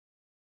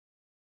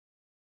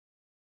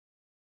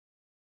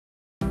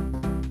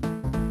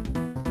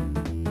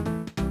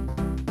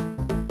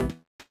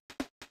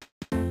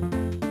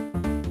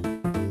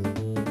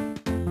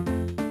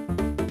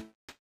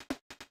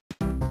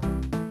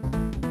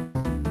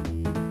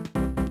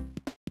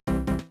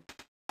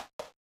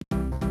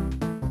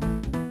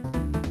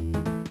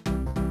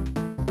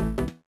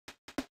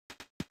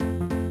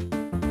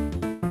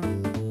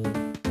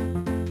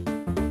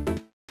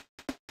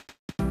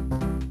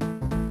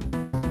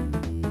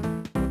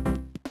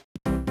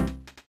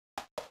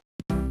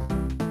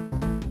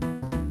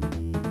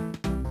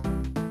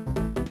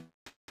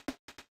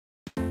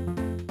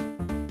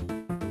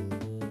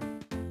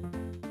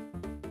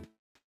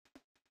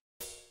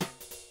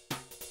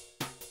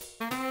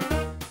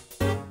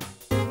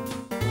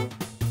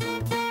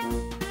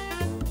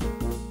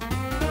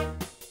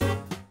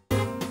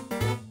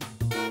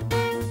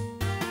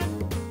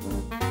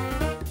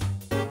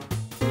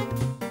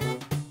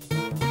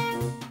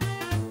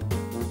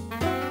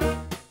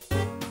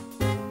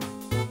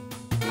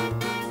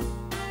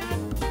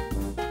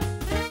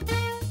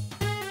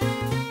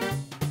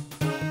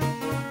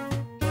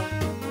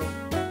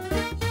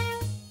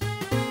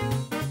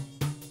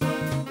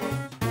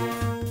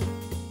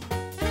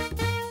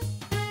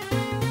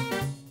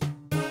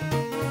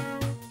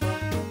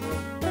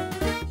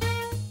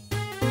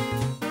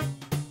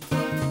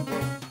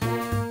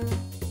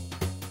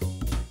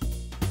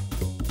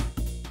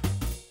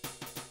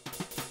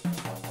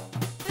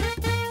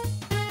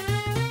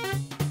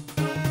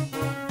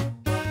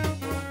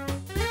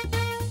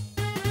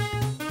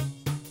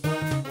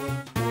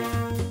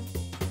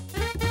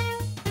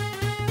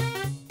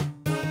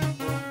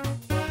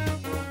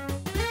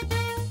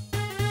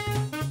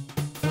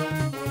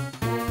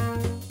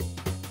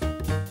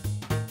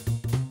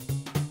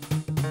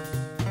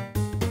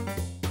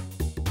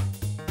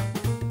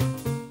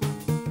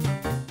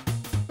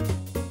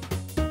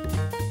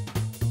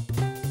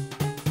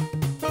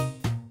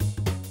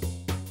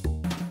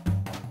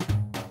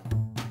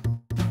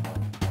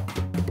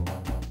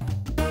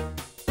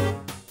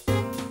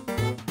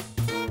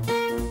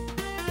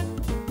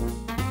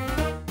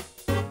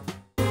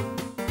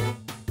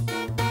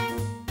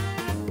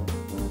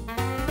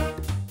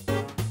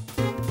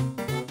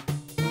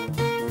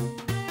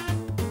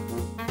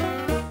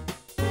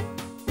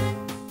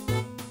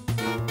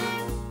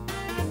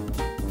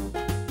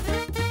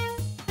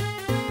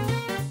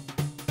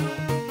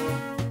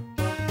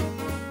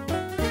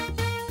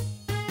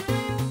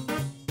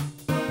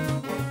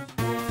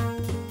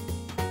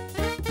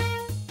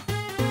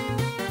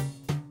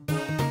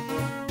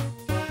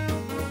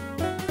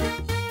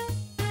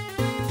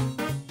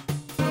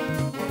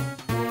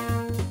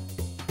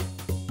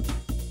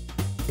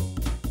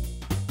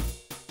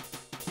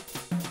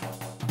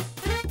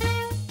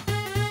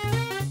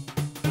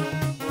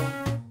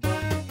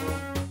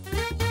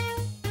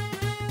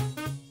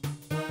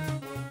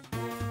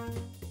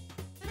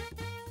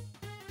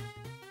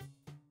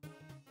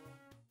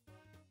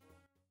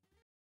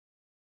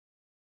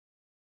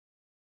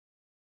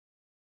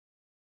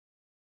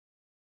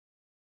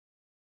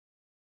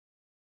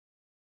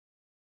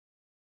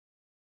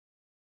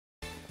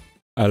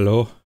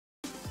Hello?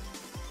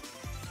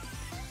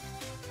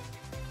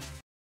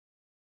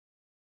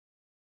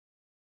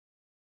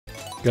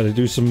 Gotta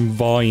do some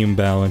volume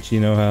balance, you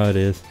know how it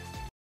is.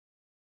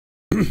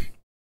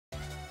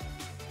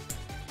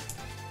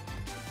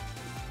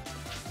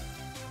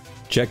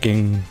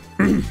 Checking.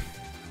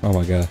 Oh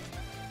my god.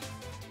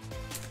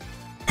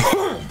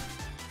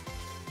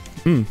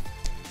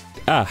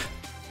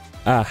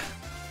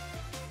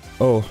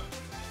 Oh.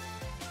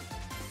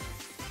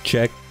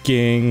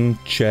 Checking.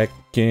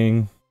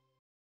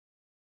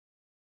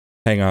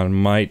 Hang on,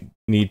 might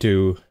need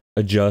to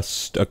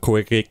adjust a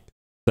quick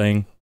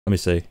thing. Let me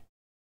see.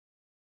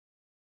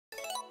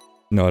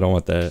 No, I don't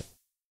want that.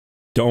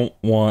 Don't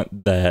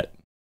want that.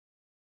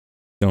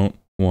 Don't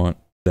want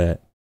that.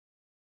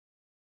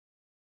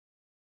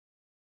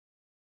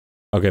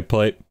 Okay,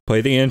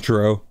 play the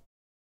intro.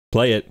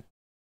 Play it.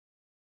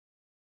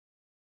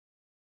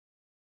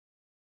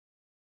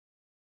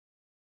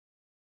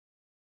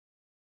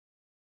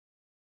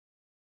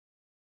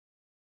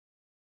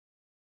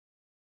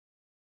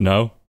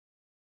 No?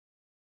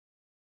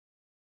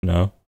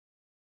 No?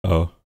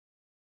 Oh.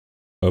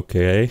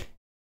 Okay.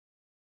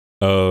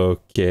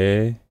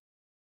 Okay.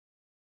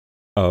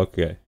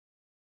 Okay.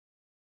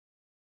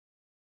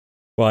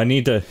 Well, I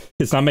need to...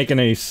 It's not making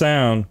any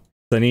sound.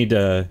 So I need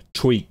to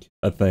tweak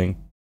a thing.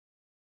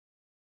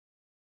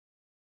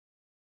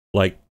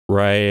 Like,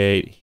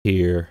 right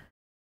here.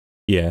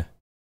 Yeah.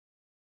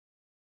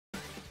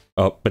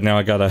 Oh, but now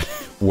I gotta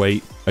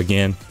wait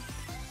again.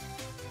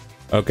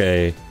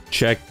 Okay.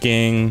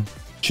 Checking.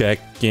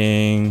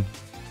 Testing.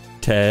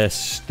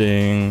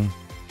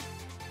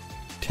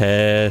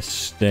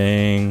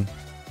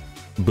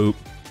 Boop.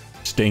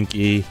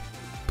 Stinky.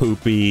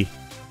 Poopy.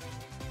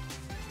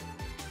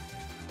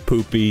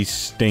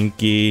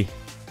 Stinky.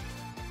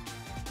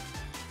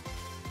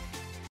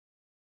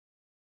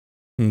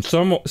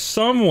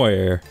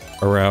 Somewhere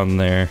around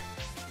there.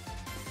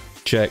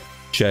 Check.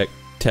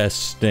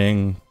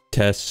 Testing.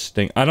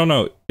 I don't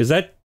know. Is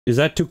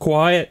that too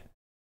quiet?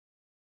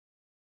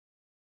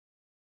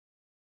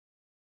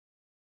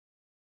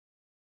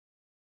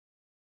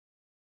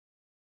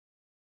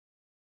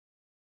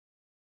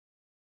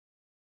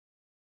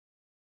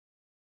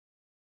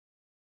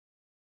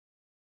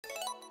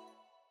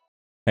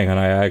 Hang on,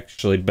 I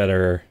actually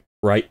better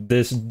write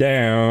this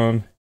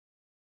down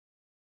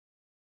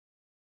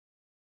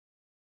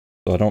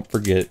so I don't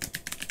forget.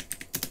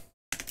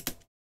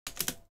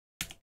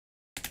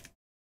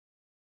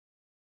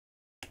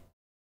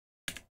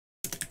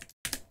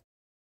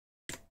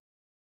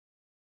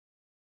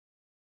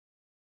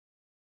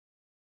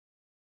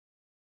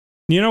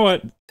 You know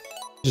what?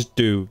 Just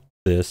do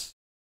this.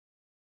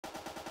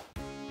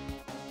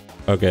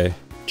 Okay,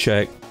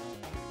 check.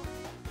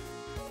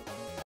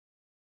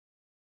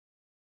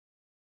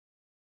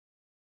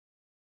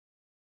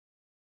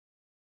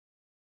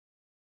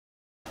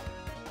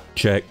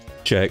 Check,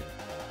 check,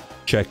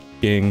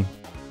 checking.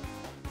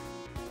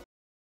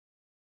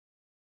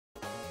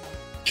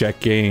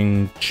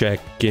 Checking,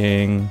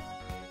 checking.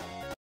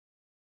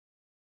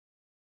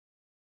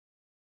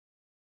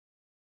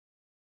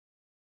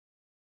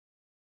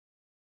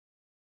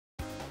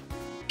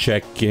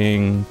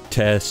 Checking,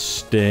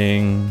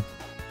 testing.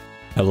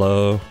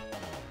 Hello,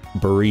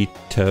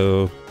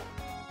 burrito.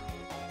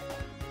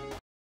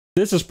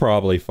 This is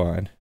probably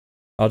fine.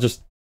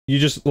 You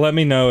just let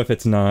me know if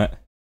it's not.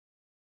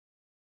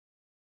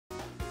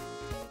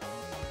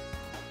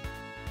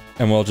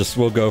 And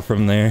we'll go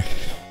from there.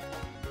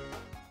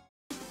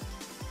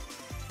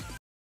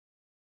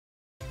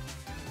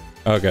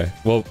 Okay,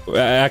 we'll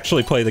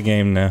actually play the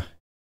game now.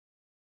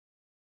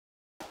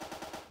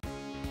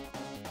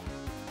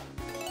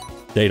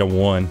 Data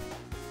 1.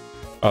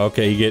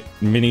 Okay, you get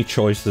many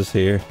choices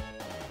here.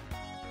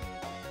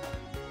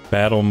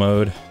 Battle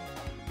mode.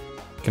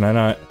 Can I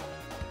not?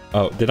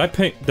 Oh, did I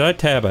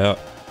tab out?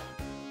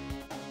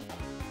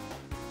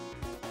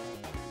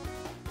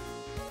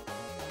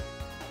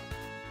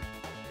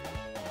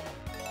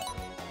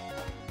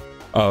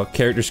 Oh,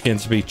 character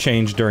skins to be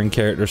changed during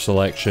character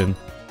selection.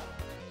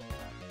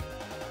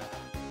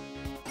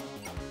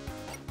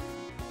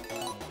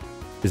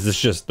 Is this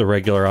just the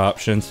regular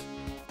options?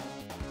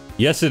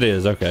 Yes, it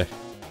is. Okay.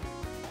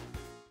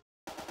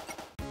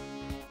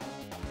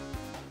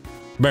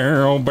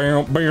 Barrel,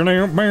 barrel,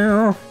 barrel,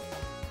 barrel.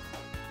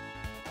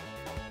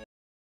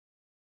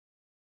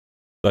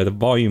 So the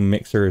volume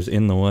mixer is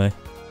in the way.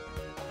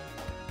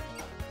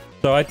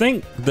 So I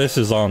think this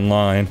is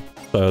online.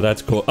 So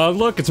that's cool. Oh,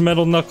 look, it's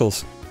Metal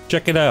Knuckles.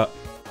 Check it out.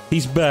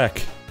 He's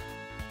back.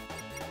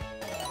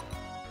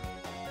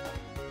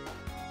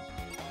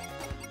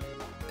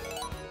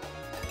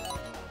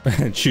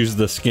 Choose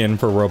the skin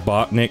for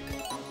Robotnik.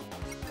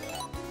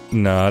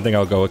 No, I think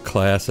I'll go with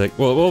classic.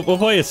 We'll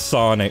play as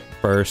Sonic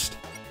first.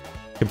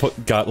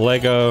 Got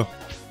Lego.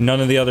 None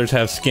of the others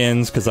have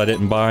skins because I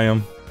didn't buy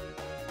them.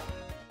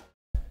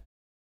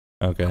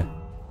 Okay.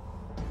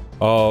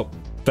 Oh,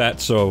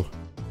 Fatso.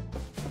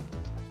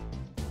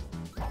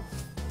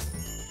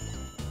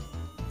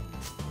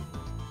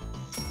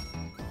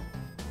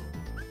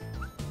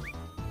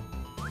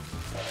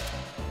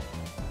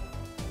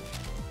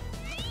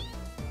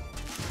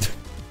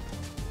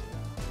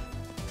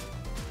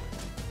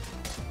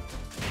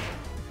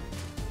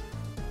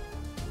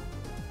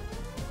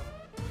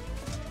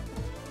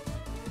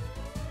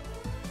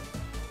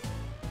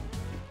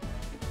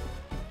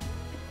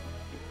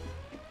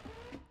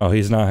 Oh,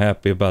 he's not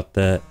happy about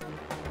that.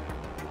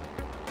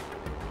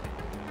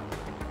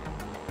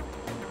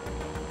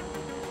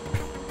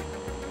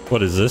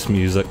 What is this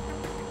music?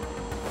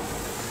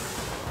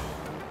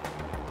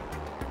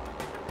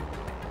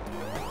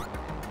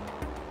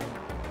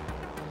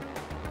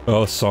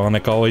 Oh,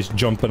 Sonic always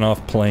jumping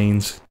off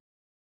planes.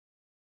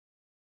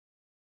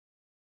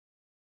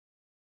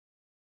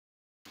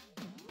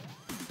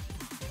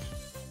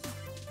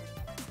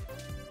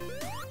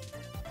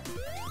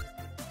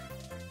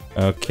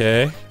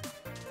 Okay.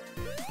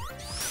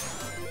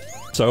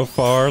 So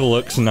far,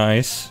 looks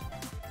nice.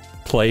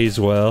 Plays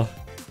well.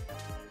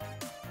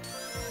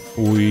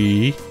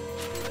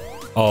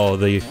 Oh,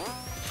 the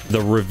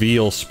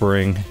reveal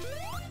spring.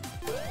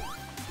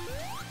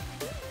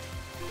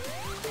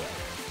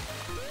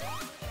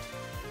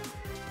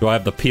 Do I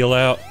have the peel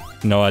out?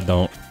 No, I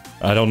don't.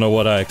 I don't know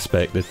what I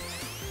expected.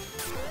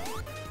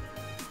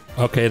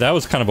 Okay, that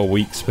was kind of a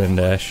weak spin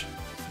dash.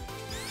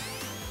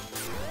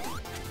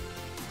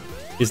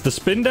 Is the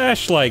spin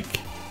dash, like,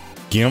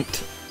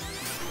 gimped?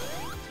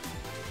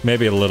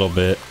 Maybe a little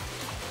bit.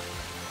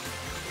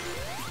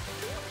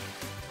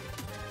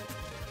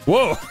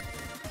 Whoa!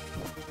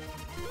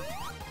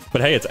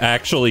 But hey, it's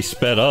actually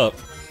sped up.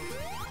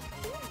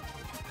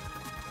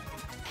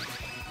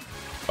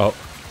 Oh.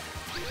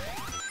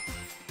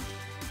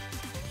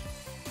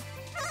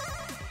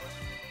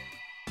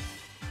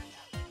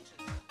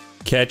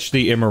 Catch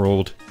the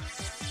emerald.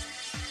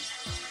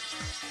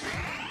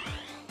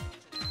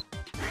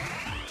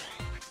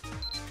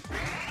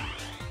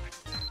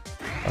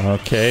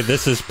 Okay,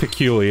 this is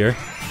peculiar.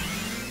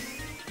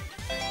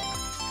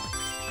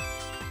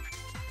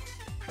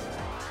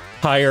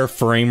 Higher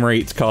frame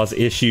rates cause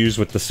issues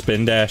with the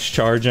spin dash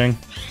charging.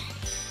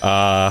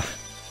 Well,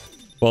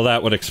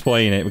 that would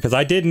explain it, because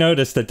I did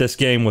notice that this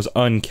game was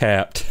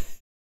uncapped.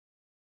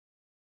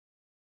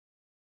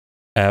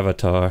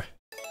 Avatar.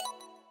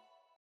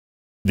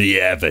 The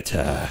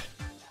Avatar.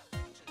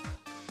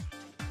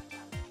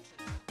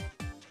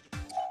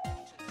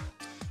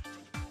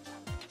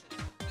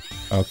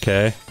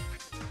 Okay.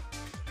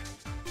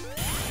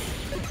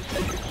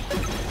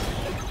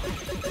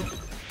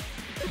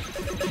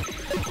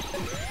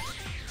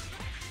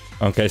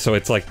 Okay, so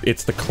it's like,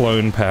 it's the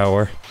clone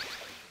power.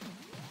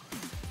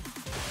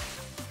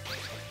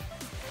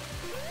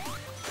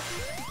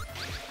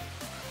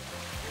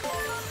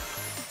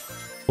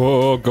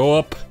 Whoa, go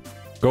up.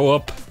 Go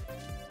up.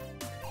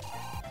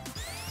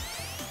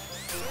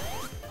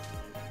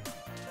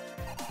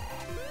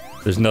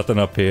 There's nothing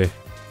up here.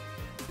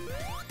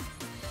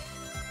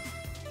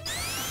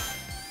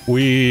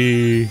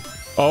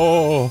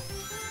 Oh,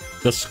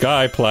 the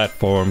sky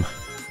platform.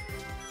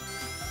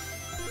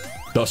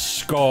 The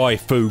sky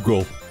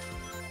Foogle.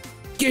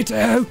 Get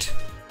out!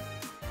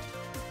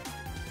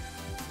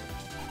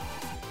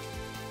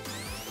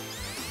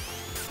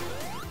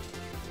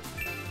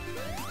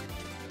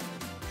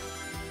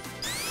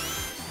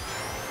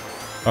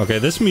 Okay,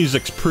 this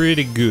music's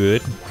pretty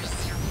good.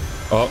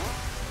 Oh.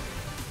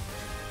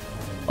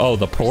 Oh,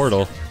 the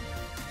portal.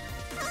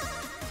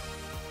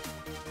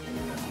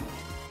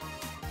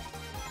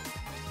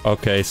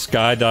 Okay,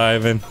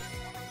 skydiving.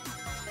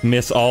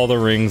 Miss all the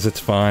rings, it's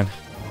fine.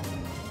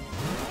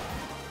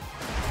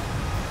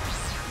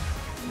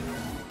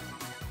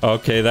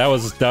 Okay, that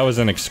was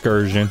an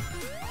excursion.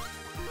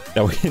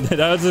 That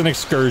was an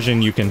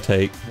excursion you can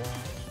take.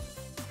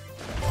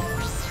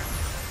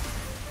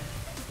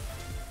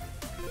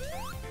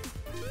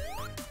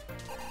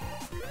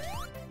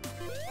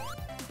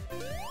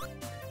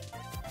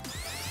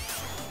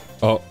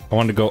 Oh, I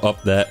wanted to go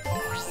up that.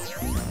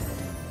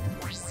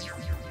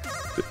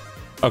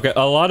 Okay,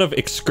 a lot of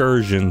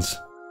excursions.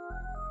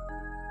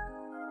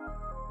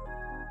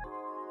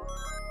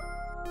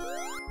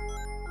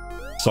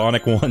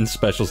 Sonic 1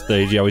 special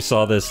stage. Yeah, we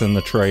saw this in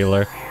the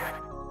trailer.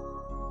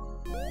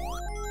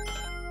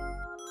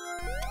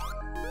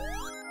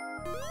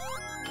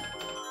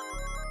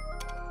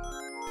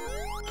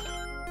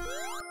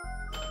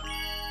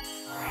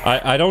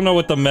 I don't know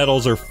what the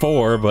medals are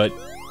for, but,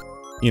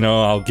 you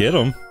know, I'll get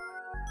them.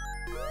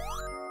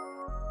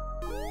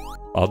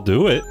 I'll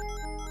do it.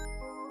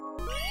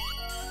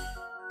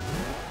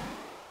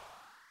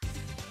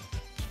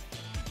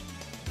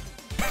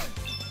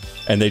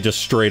 And they just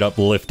straight up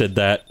lifted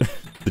that,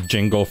 the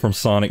jingle from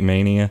Sonic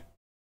Mania.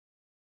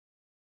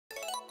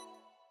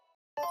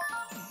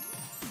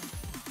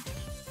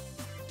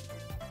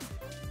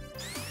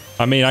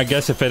 I mean, I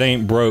guess if it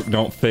ain't broke,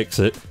 don't fix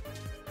it.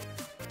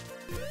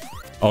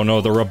 Oh no,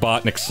 the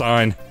Robotnik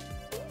sign.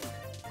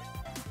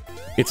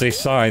 It's a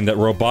sign that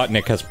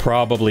Robotnik has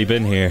probably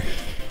been here.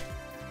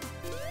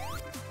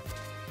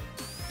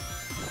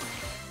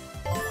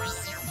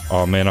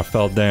 Oh man, I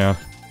fell down.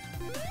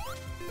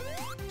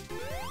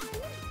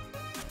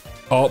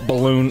 Oh,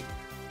 balloon.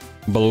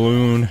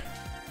 Balloon.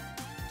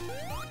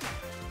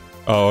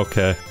 Oh,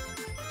 okay.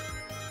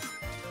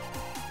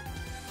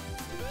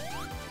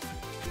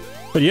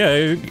 But yeah,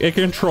 it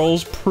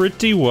controls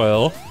pretty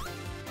well.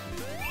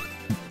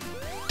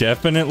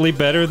 Definitely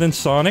better than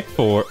Sonic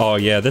 4. Oh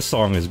yeah, this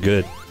song is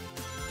good.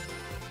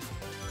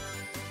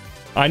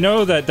 I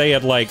know that they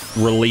had, like,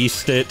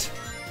 released it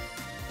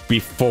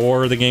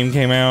before the game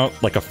came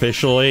out, like,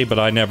 officially, but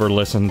I never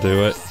listened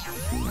to it.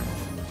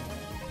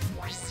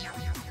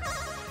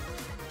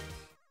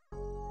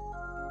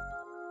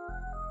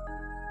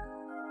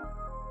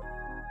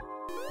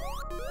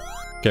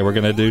 Okay, we're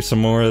gonna do some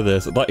more of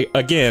this. Like,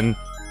 again,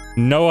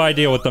 no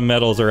idea what the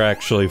medals are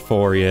actually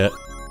for yet.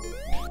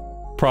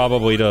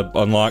 Probably to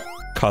unlock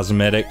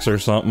cosmetics or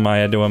something, I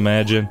had to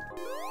imagine.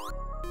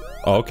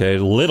 Okay,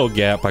 little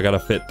gap I gotta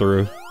fit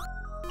through.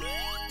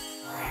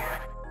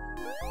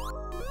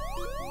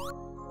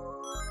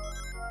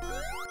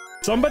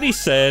 Somebody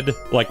said,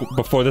 like,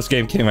 before this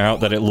game came out,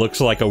 that it looks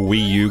like a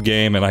Wii U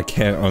game, and I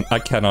cannot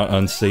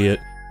unsee it.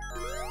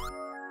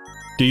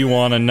 Do you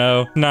want to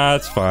know? Nah,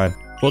 it's fine.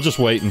 We'll just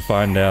wait and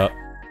find out.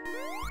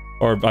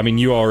 Or, I mean,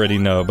 you already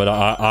know, but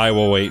I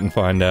will wait and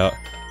find out.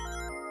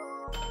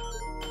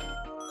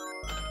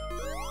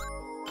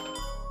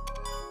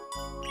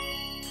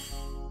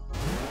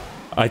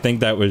 I think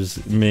that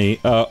was me.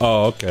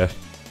 Oh, okay.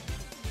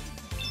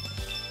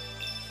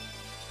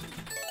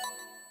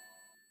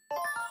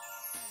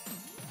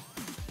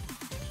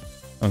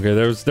 Okay,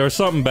 there's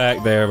something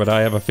back there, but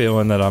I have a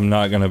feeling that I'm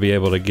not gonna be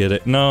able to get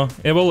it. No,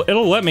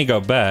 it'll let me go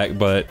back,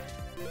 but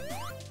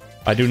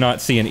I do not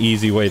see an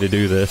easy way to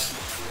do this.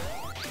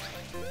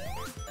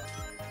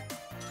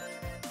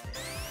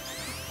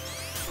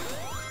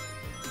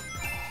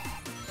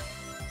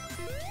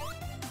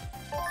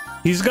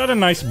 He's got a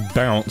nice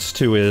bounce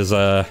to his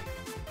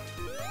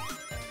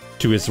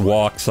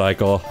walk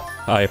cycle.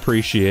 I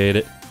appreciate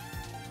it.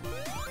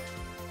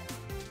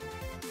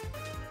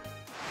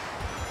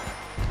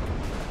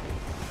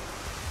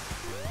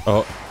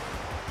 Oh.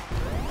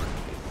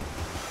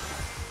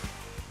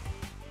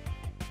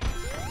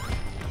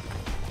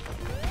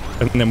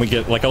 And then we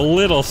get like a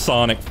little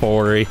Sonic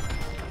 4-y.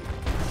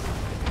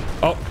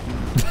 Oh.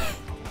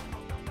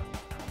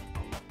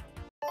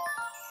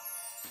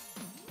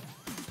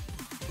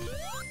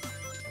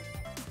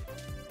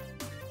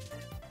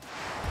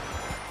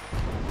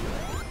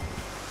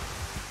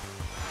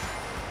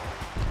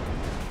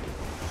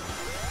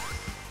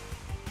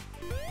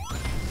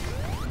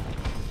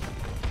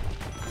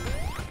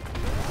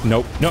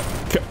 Nope, nope.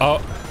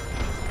 Oh.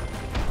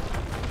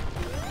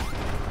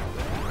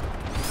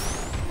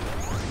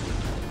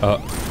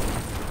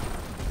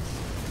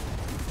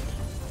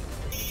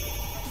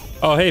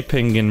 Oh, hey,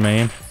 Penguin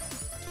Man.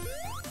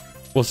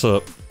 What's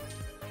up?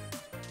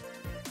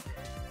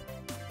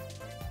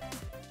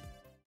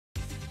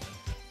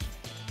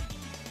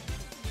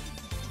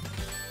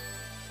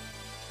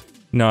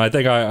 No, I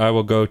think I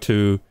will go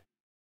to...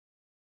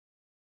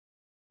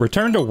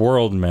 Return to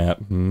world map.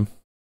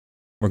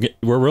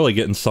 We're really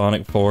getting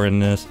Sonic 4 in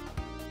this.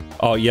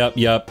 Oh,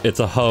 yep. It's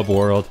a hub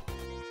world.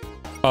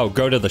 Oh,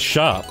 go to the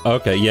shop.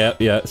 Okay,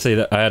 yeah. See,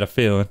 that I had a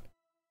feeling.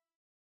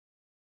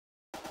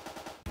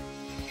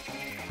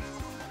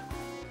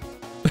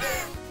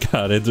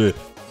 God,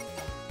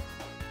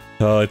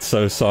 it's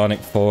so Sonic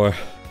 4.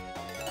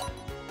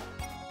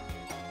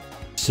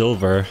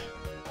 Silver.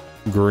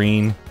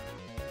 Green.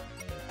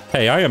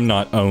 Hey, I am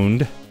not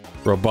owned.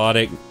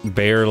 Robotic,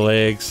 bare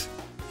legs.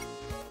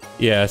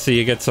 Yeah, so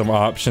you get some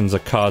options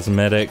of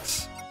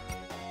cosmetics.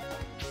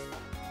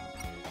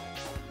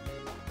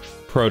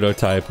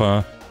 Prototype,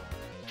 huh?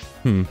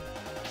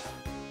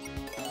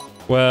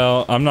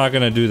 Well, I'm not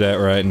gonna do that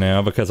right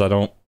now because I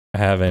don't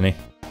have any.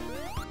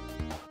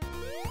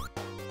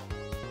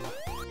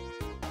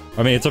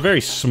 I mean, it's a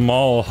very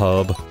small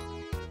hub.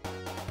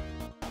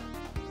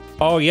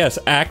 Oh yes,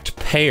 Act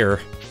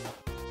Pear.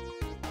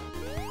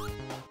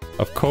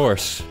 Of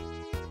course.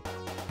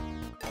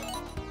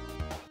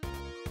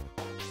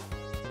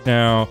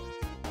 Now,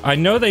 I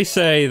know they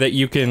say that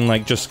you can,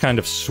 like, just kind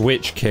of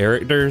switch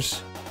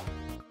characters.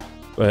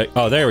 But,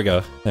 oh, there we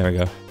go. There we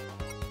go.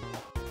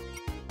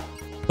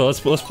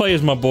 So let's play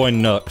as my boy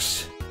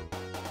Nux.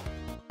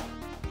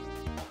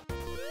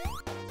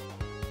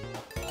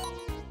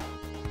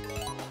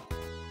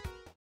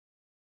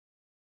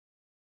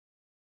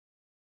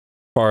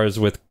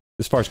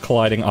 As far as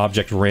colliding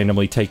objects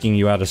randomly taking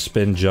you out of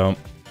spin jump,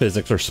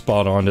 physics are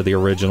spot on to the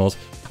originals.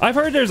 I've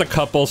heard there's a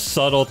couple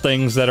subtle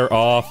things that are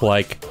off,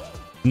 like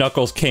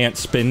Knuckles can't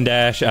spin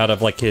dash out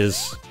of like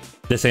this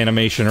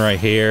animation right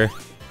here,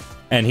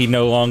 and he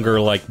no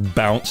longer like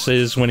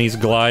bounces when he's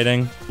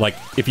gliding. Like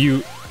if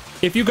you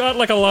got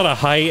like a lot of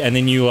height and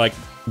then you like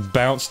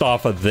bounced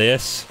off of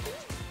this,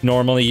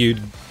 normally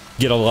you'd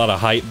get a lot of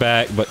height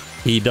back, but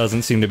he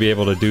doesn't seem to be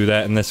able to do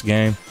that in this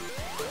game.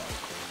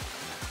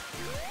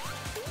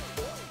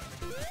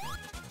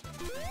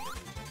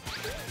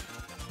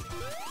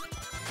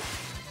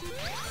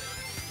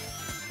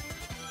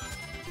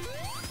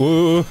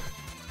 Ooh.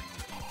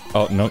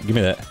 Oh, no, give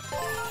me that.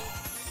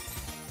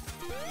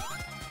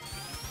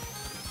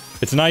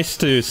 It's nice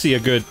to see a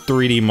good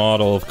 3D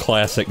model of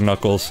classic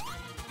Knuckles.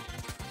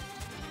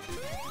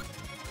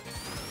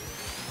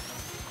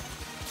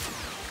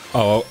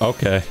 Oh,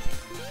 okay.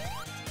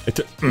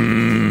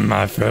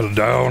 I fell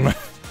down.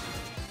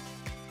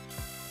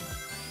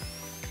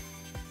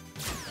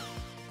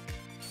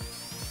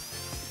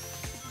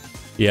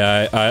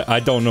 Yeah, I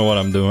don't know what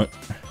I'm doing.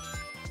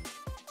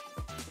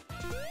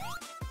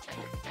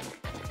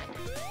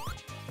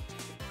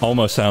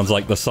 Almost sounds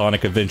like the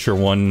Sonic Adventure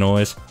 1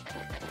 noise.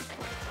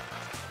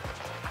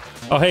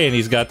 Oh, hey, and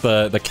he's got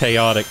the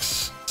chaotic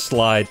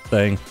slide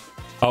thing.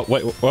 Oh,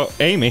 wait, well,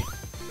 Amy.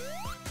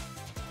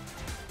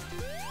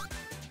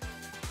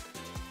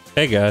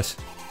 Hey, guys.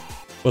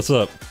 What's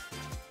up?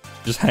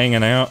 Just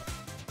hanging out?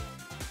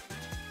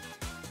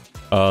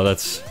 Oh,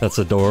 that's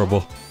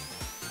adorable.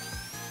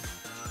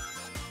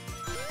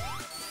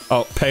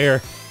 Oh,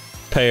 pear.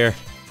 Pear.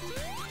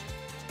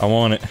 I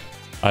want it.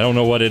 I don't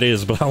know what it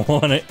is, but I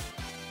want it.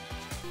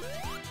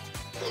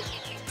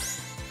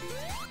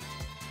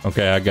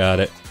 Okay, I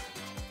got it.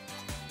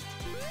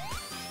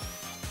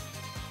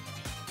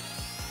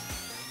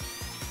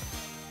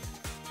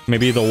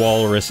 Maybe the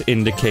walrus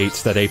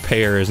indicates that a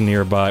pear is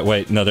nearby.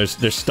 Wait, no, there's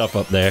stuff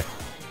up there.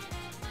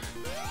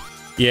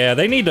 Yeah,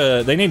 they need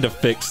to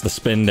fix the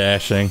spin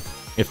dashing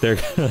if they're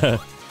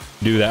gonna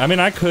do that. I mean,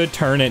 I could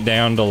turn it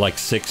down to like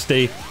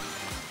 60,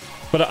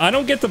 but I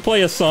don't get to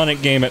play a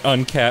Sonic game at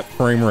uncapped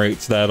frame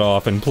rates that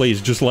often.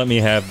 Please, just let me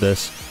have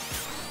this.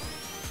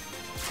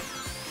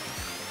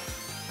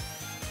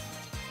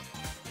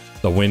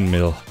 The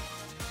windmill.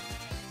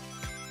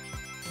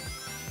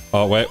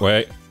 Oh,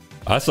 wait.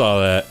 I saw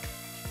that.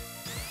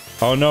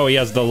 Oh no, he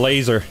has the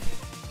laser.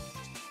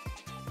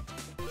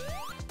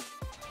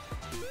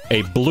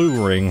 A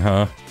blue ring,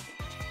 huh?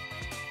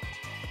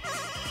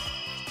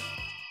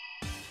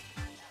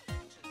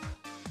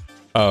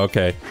 Oh,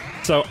 okay.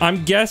 So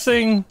I'm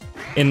guessing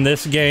in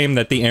this game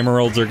that the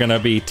emeralds are gonna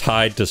be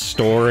tied to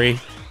story.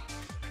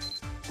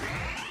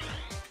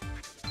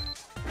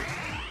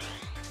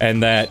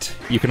 And that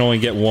you can only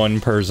get one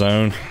per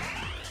zone.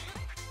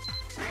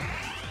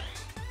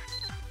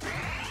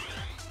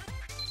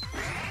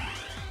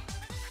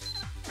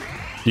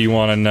 Do you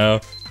want to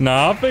know?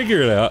 Nah, I'll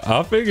figure it out.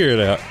 I'll figure it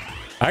out.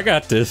 I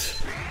got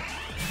this.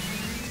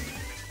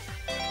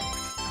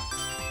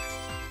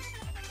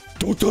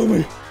 Don't tell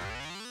me!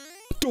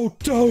 Don't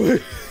tell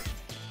me!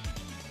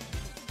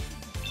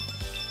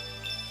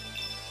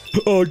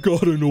 I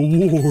got an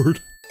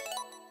award!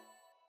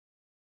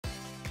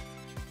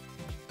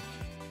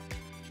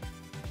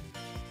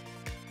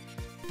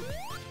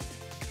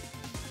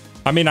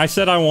 I mean, I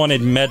said I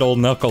wanted Metal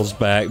Knuckles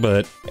back,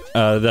 but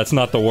That's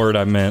not the word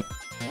I meant.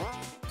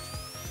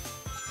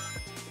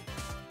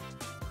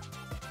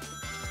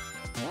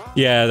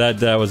 Yeah,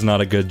 that was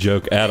not a good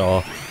joke at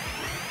all.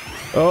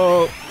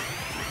 Oh,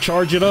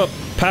 charge it up.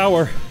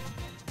 Power.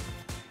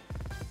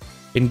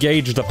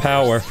 Engage the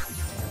power.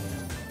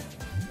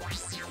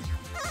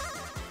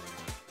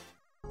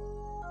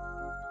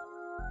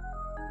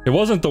 It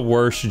wasn't the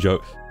worst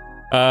joke.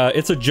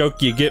 It's a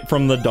joke you get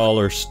from the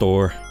dollar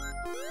store.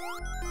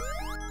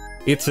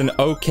 It's an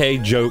okay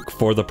joke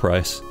for the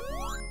price.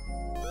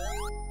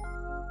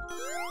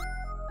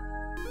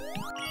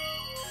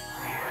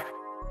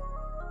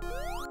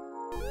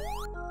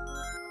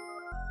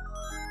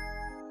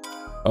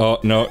 Oh,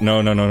 no,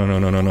 no, no, no, no, no,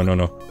 no, no, no, no,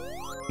 no.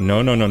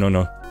 No, no, no, no,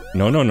 no.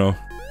 No, no, no.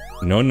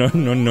 No, no,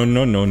 no, no,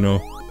 no, no,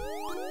 no.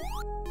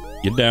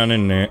 Get down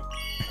in there.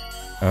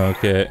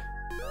 Okay.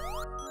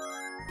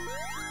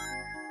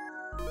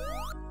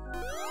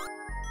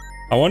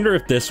 I wonder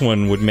if this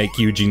one would make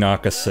Yuji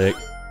Naka sick.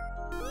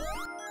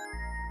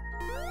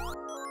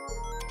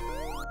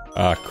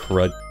 Ah,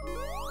 crud.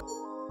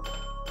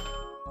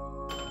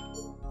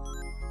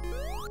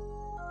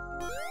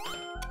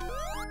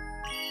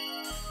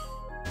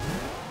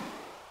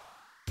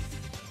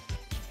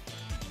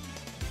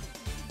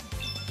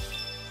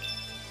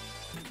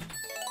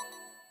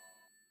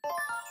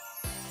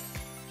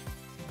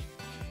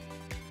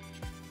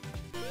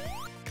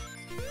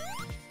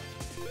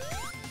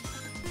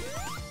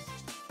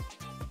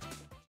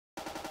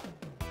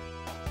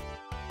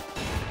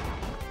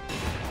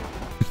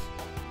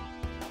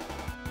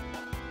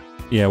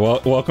 Yeah,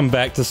 well, welcome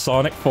back to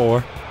Sonic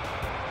 4.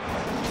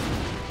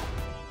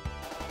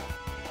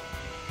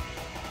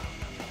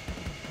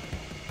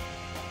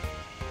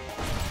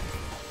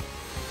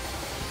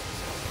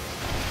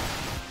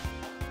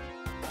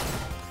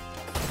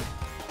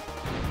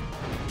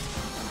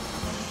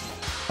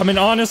 I mean,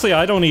 honestly,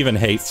 I don't even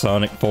hate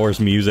Sonic 4's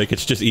music.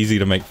 It's just easy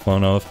to make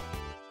fun of.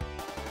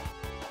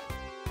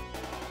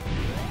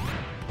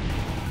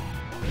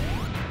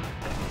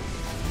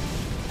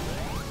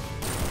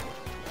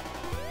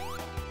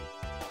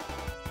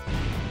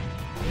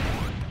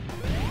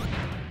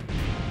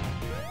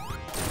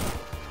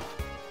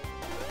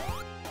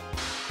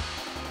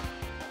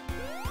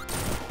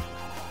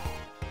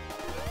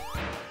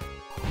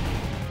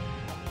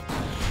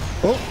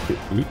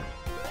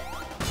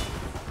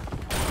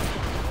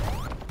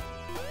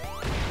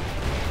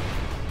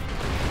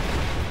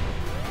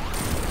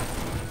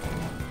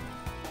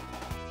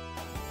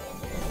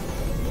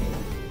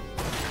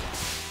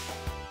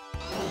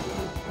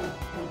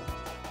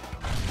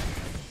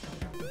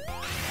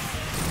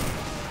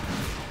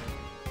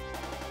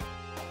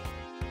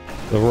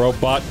 The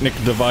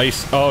Robotnik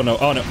device. Oh no,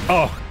 oh no,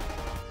 oh!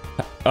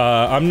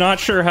 I'm not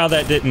sure how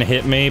that didn't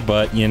hit me,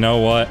 but you know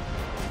what?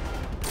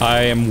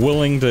 I am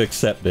willing to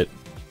accept it.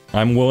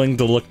 I'm willing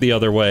to look the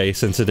other way,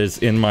 since it is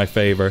in my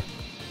favor.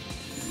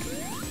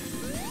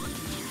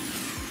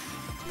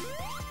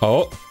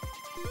 Oh.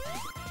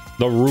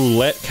 The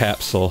roulette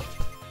capsule.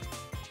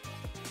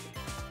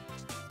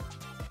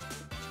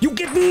 You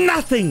get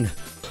nothing!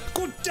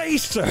 Good day,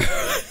 sir!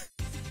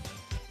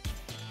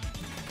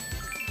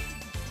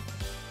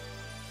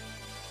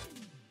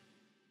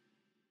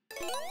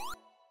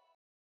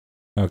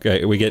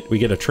 Okay, we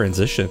get a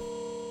transition.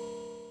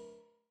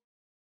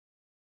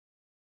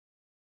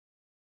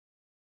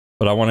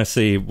 But I want to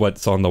see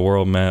what's on the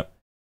world map.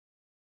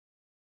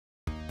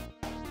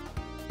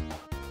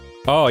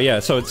 Oh yeah,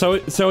 so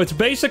it's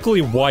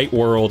basically White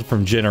World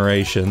from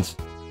Generations.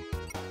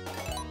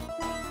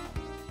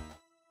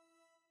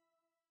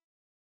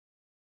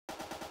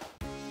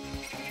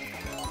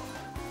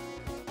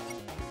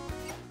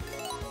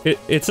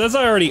 It says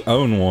I already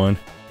own one.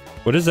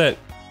 What is that?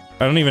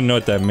 I don't even know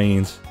what that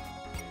means.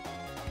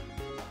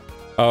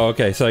 Oh,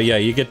 okay, so yeah,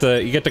 you get to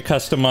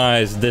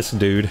customize this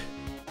dude.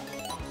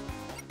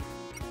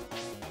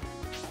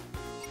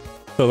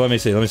 So let me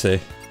see.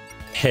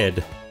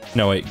 Head.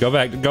 No wait, go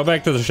back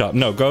to the shop.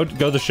 No, go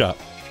to the shop.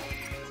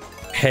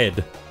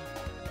 Head.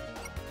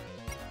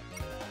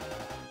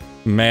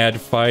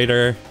 Mad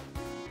Fighter.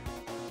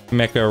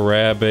 Mecha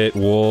Rabbit,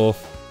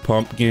 Wolf,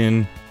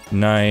 Pumpkin,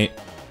 Knight.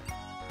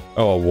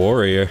 Oh, a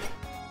warrior.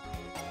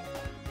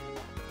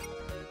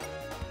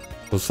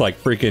 Looks like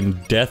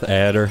freaking Death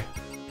Adder.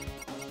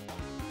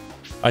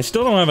 I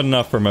still don't have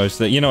enough for most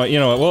of it. You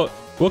know what?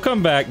 We'll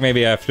come back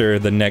maybe after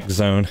the next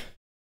zone.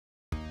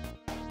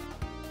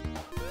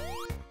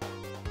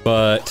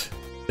 But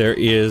there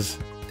is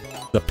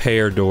the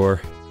pair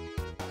door.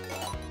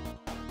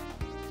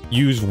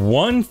 Use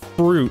one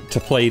fruit to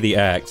play the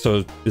act.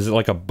 So is it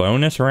like a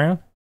bonus round?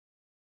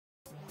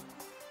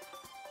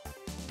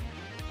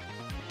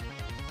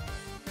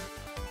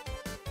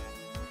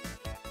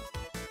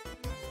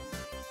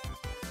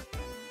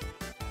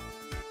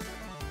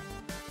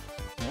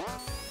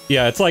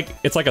 Yeah, it's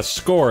like a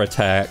score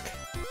attack.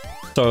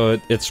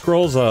 So it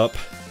scrolls up.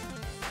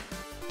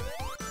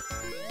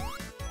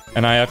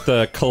 And I have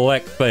to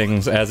collect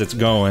things as it's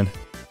going.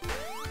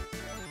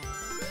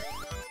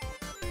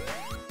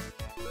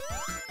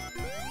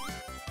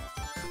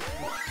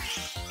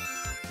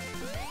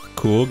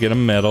 cool. Get a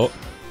medal.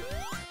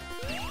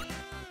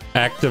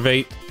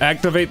 Activate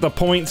the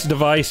points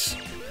device.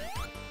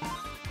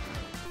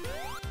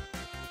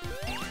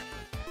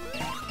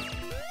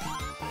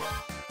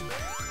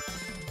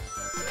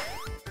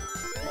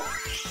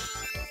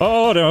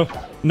 Oh no,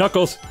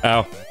 Knuckles.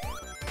 Ow.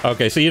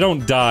 Okay, so you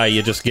don't die,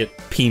 you just get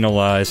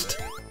penalized.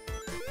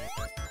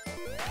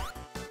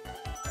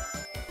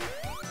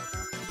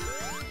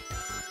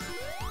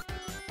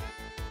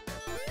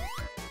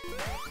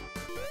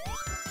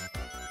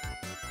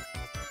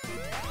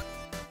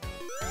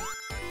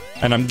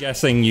 And I'm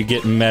guessing you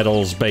get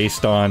medals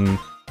based on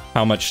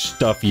how much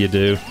stuff you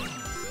do.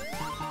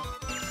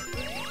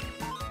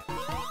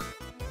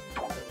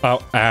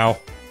 Oh, ow.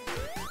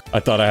 I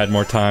thought I had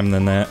more time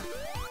than that.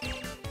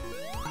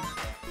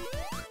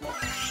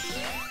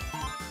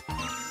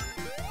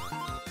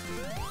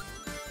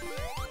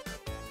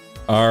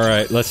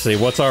 Alright, let's see.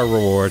 What's our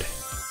reward?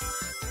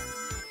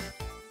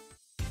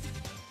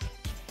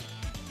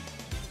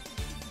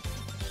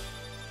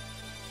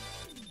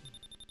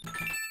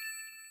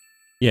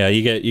 Yeah,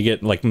 you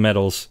get like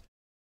medals.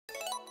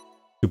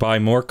 You buy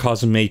more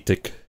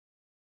cosmetic.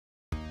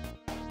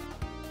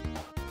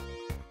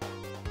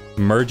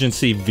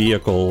 Emergency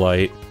vehicle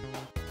light.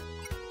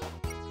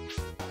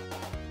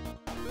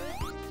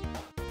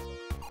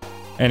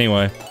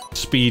 Anyway,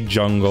 speed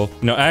jungle.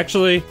 No,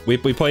 actually, we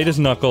played as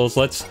Knuckles.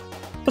 Let's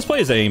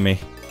play as Amy.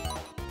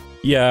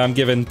 Yeah, I'm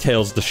giving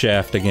Tails the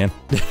shaft again.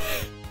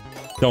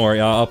 Don't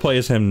worry, I'll play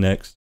as him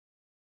next.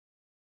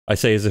 I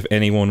say as if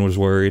anyone was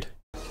worried.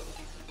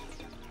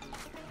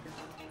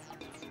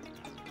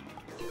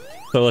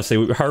 So let's see,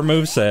 her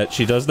moveset,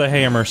 she does the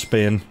hammer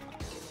spin.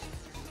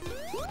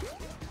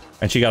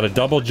 And she got a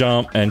double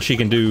jump, and she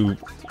can do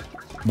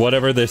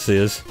whatever this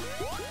is.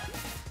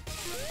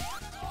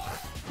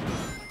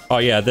 Oh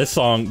yeah, this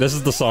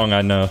is the song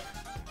I know.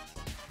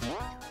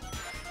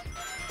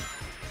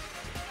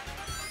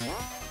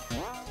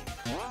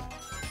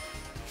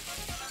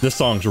 This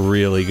song's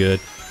really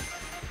good.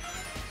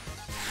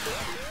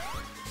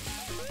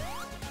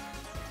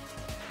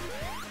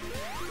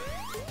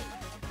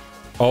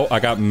 Oh,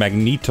 I got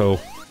Magneto.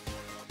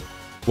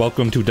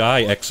 Welcome to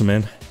die,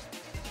 X-Men.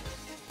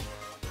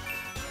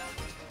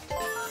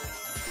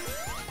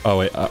 Oh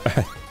wait,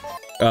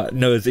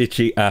 no, it's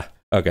itchy.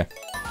 Okay.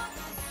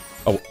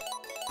 Oh,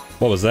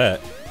 what was that?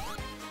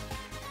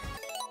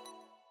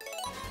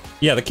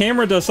 Yeah, the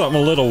camera does something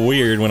a little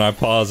weird when I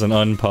pause and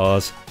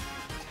unpause.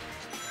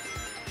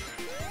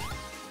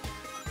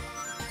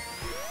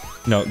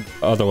 No,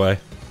 other way.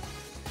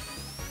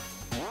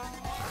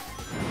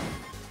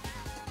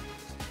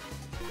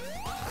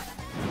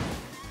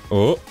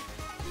 Oh.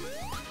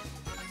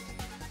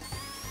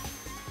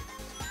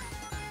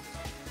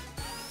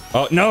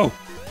 Oh, no!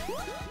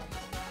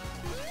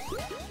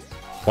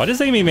 Why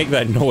does Amy make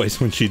that noise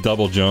when she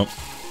double jumps?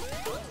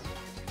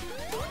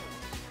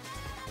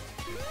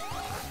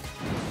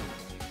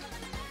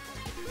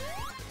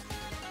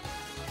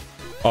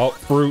 Oh,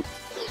 fruit.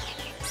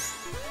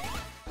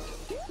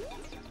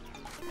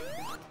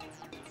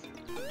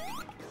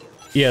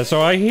 Yeah,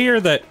 so I hear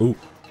that. Ooh.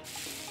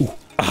 Ooh.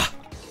 Ah.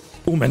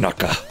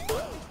 Umenaka.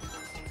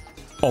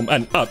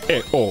 And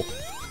e o.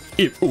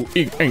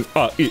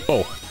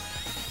 O.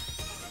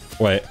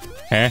 Wait.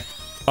 Huh?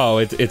 Oh,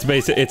 it's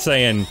basic. It's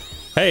saying,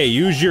 hey,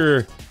 use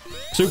your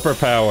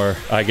superpower,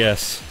 I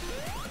guess.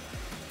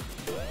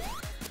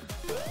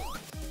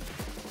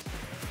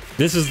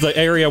 This is the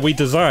area we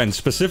designed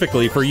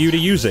specifically for you to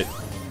use it.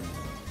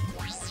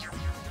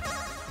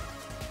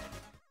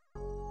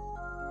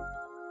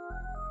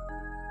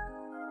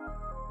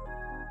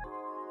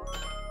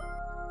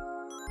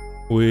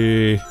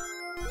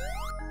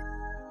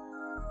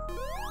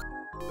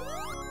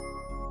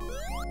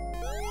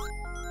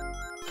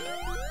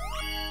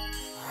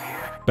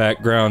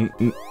 Background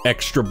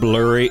extra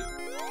blurry.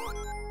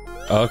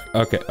 Oh,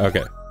 okay,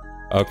 okay.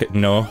 Okay,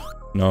 no.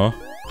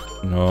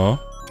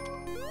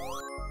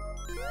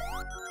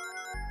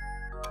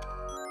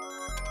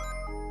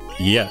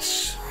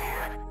 Yes.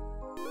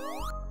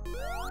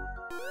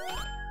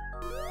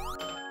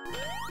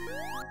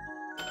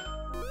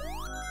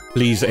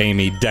 Please,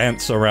 Amy,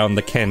 dance around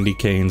the candy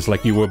canes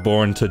like you were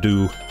born to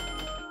do.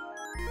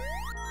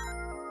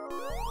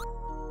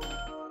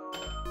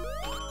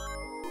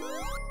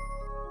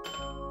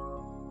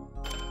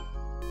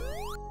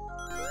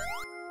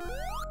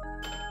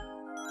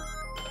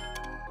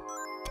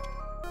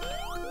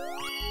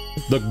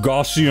 The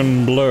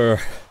Gaussian blur.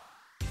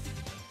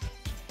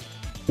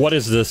 What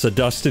is this, a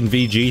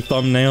DustinVG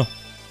thumbnail?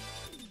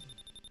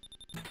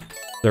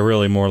 They're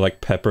really more like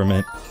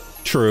peppermint.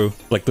 True,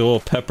 like the little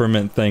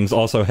peppermint things.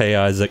 Also, hey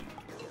Isaac.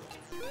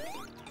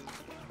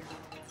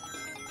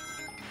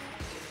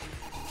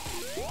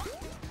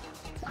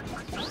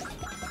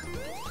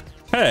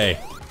 Hey,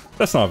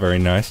 that's not very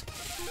nice.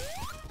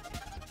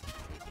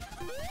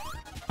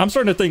 I'm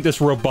starting to think this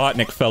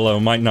Robotnik fellow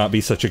might not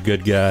be such a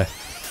good guy.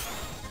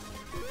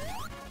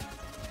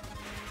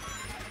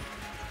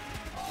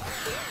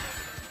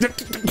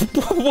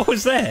 What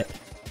was that?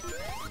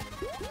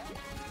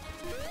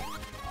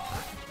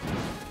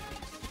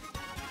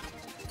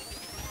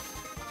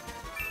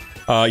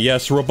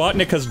 Yes,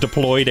 Robotnik has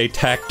deployed a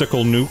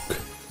tactical nuke.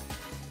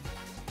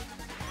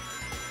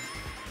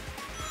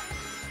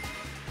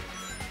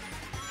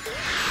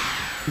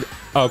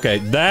 Okay,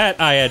 that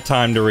I had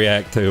time to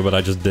react to, but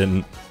I just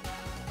didn't.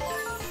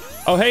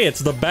 Oh hey, it's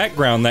the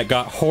background that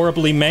got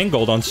horribly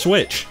mangled on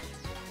Switch.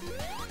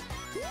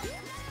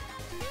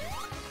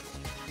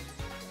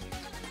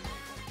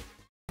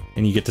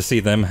 And you get to see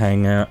them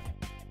hang out.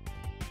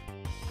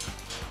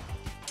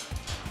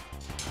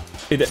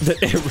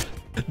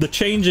 The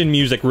change in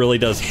music really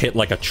does hit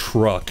like a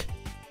truck.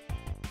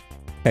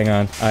 Hang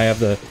on, I have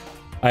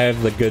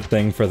the good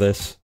thing for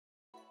this.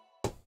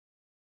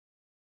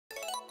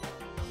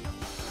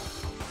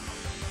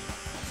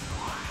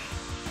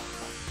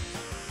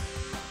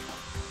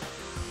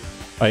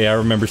 Oh yeah, I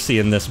remember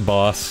seeing this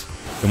boss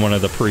in one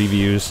of the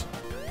previews.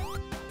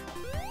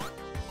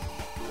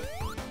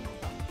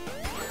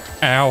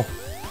 Ow.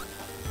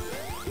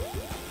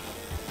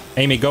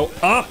 Amy, go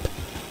up!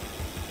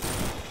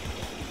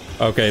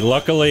 Okay,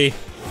 luckily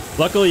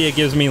it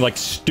gives me, like,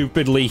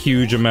 stupidly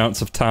huge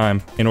amounts of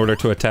time in order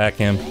to attack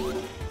him.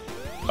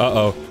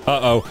 Uh-oh,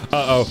 uh-oh,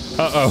 uh-oh,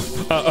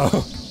 uh-oh,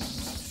 uh-oh.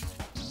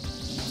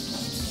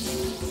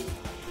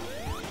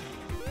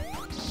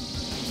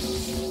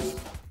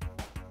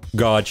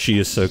 God, she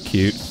is so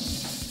cute.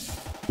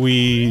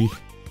 We...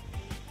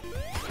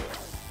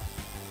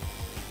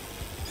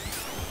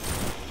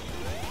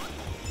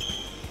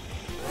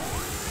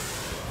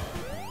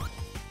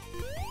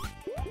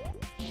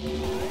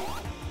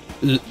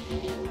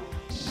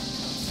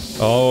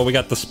 Oh, we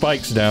got the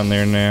spikes down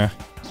there now.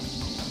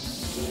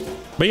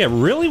 But yeah,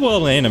 really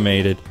well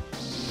animated.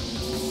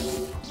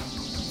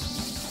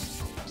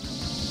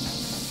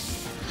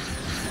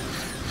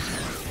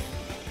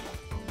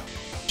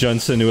 Jun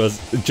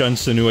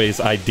Sunue's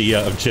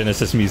idea of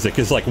Genesis music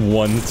is like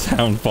one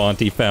sound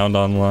font he found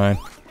online.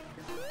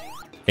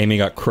 Amy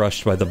got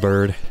crushed by the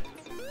bird.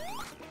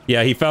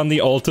 Yeah, he found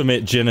the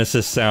ultimate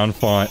Genesis sound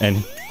font,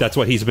 and that's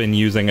what he's been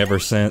using ever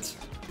since.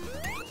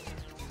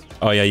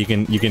 Oh yeah, you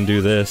can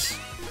do this.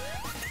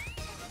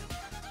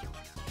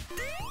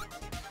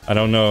 I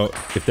don't know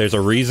if there's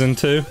a reason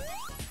to,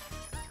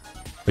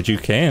 but you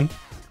can.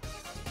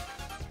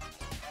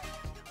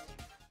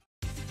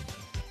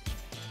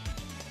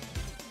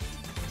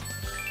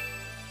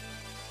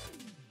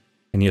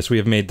 And yes, we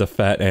have made the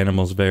fat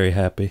animals very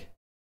happy.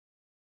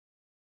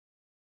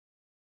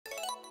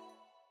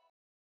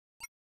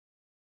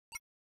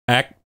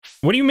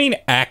 What do you mean,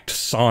 act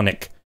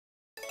Sonic?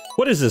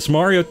 What is this,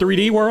 Mario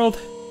 3D World?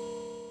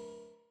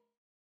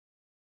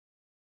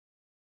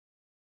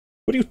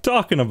 What are you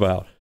talking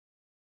about?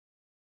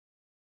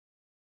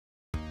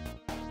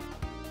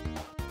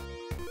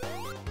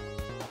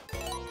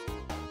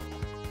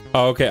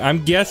 Oh, okay,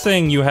 I'm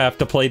guessing you have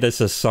to play this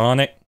as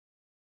Sonic,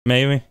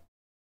 maybe?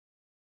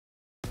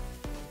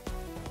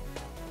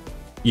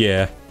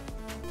 Yeah.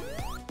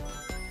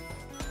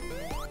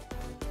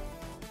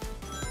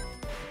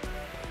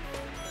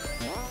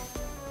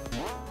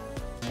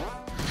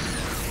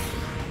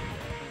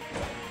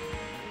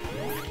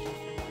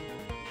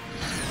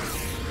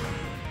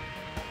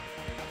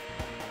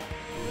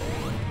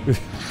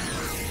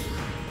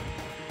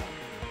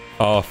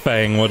 Oh,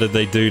 Fang, what did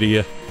they do to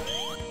you?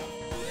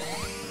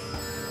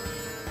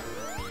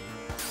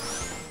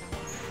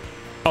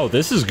 Oh,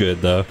 this is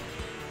good, though.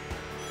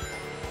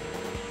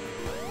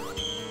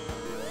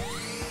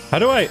 How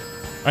do I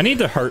need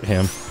to hurt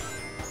him.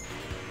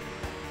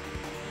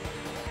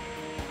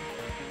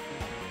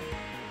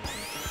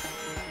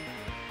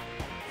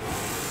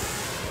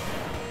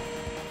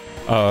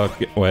 Oh,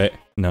 wait,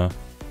 no.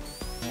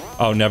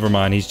 Oh, never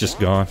mind, he's just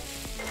gone.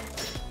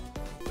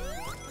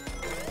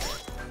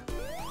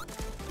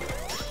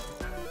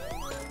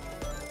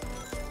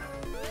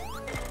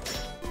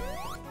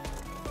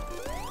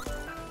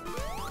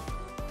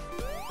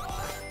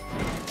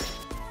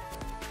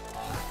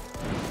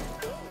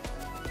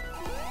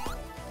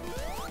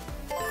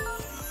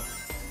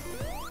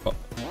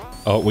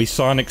 Oh, we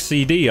Sonic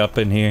CD up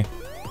in here.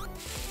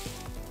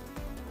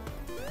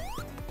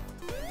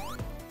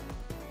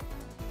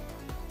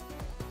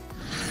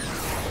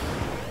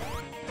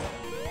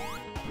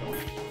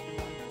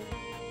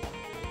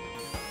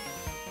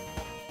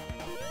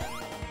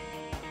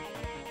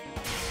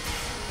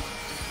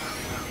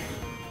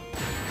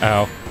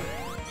 Ow.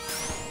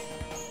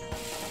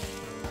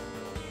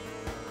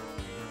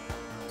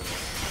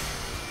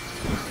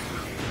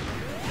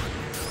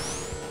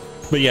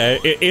 But yeah,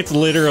 it's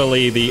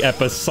literally the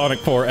Sonic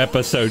 4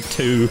 Episode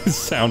 2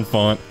 sound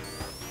font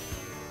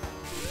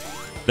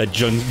that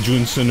Jun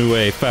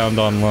Sunue found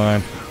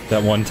online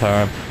that one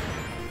time.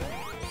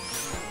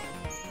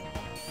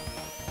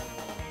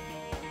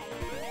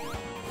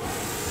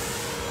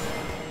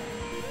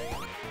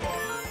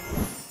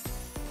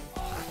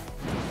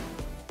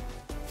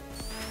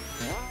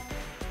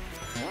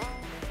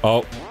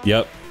 Oh,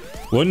 yep.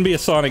 Wouldn't be a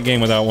Sonic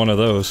game without one of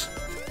those.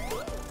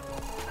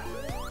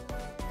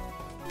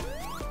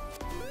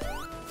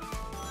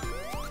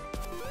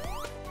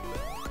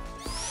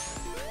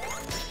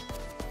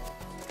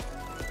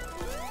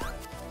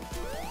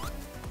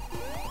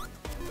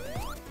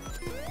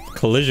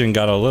 collision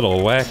got a little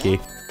wacky.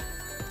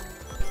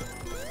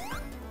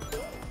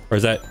 Or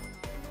is that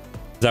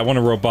one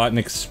of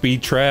Robotnik's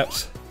speed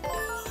traps?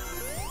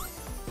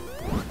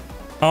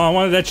 Oh, I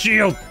wanted that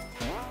shield!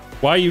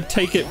 Why you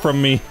take it from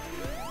me?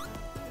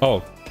 Oh.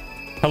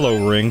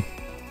 Hello, Ring.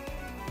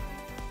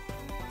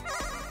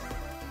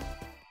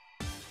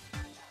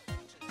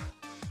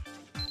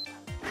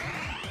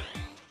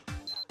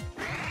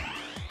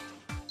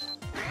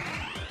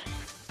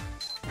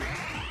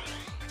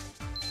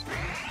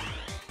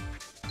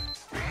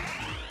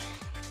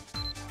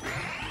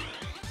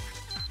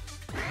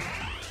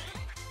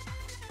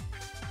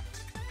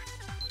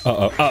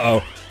 Uh-oh,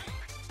 uh-oh.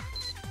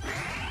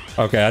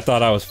 Okay, I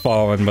thought I was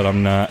falling, but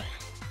I'm not.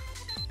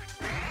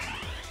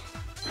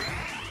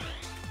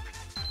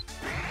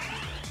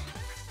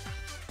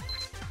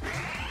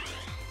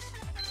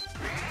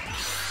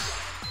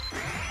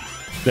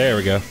 There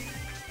we go.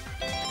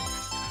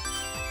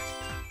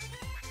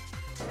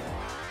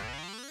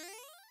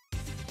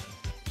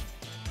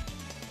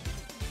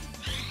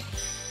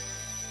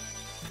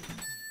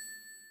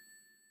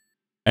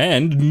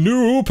 And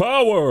new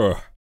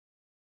power!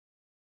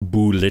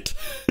 Bullet.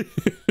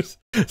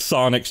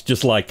 Sonic's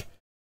just like,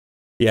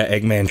 yeah,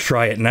 Eggman,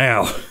 try it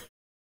now.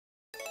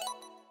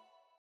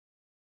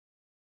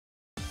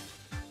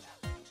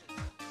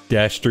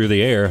 Dash through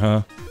the air,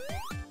 huh?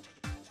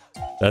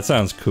 That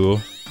sounds cool.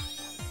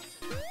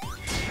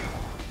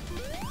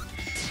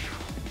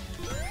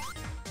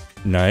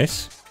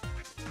 Nice.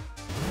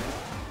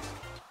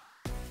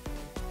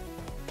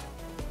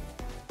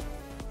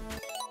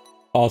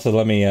 Also,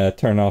 let me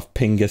turn off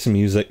Pingus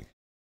music.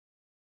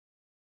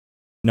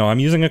 No, I'm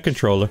using a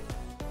controller.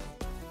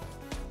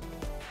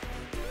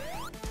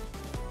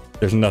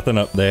 There's nothing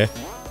up there.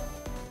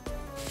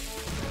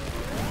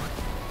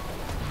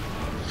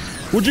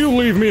 Would you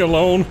leave me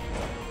alone?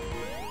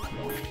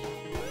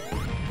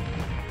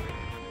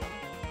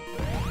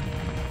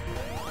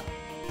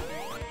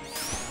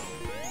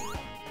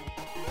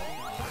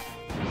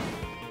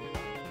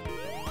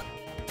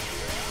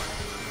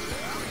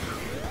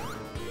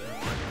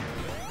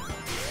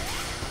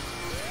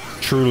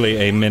 Truly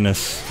a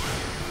menace.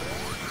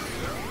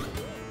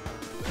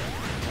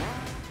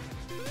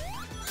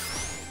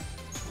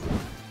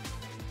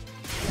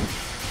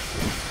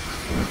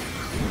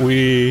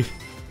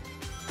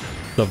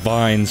 The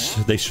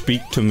vines, they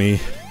speak to me.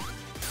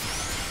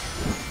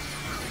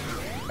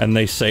 And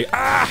they say,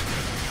 ah!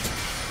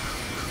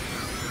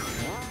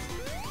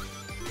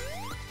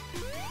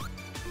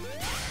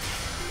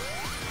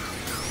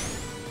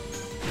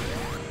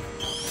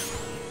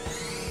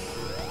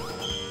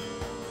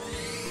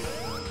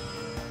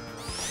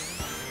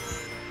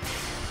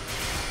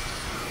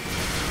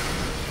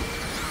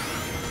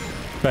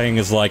 Fang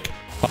is like,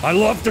 I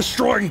love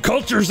destroying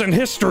cultures and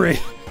history!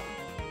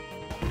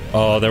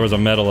 Oh, there was a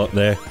medal up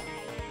there.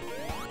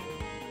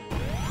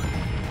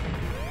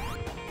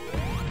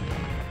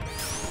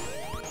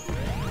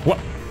 What?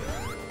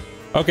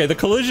 Okay, the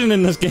collision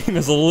in this game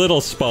is a little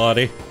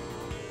spotty.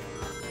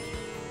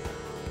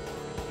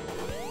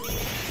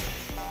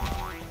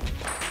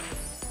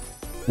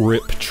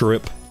 Rip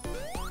trip.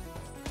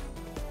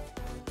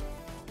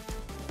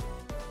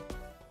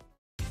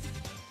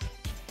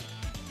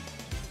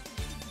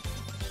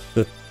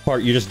 The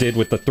part you just did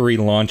with the 3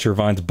 launcher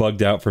vines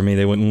bugged out for me.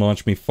 They wouldn't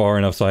launch me far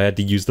enough, so I had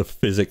to use the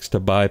physics to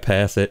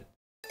bypass it.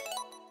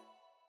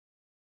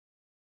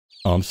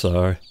 Oh, I'm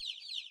sorry.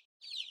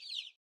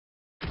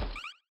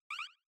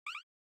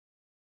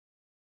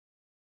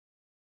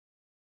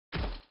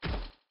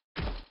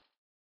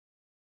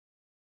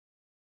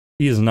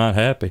 He is not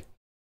happy.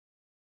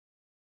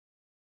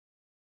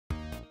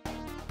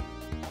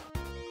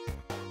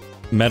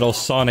 Metal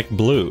Sonic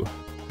Blue.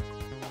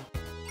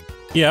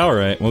 Yeah,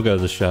 alright, we'll go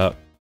to the shop.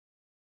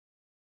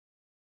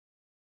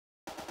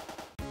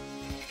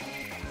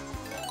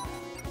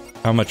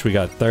 How much we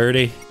got?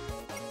 30?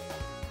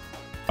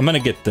 I'm gonna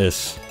get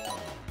this.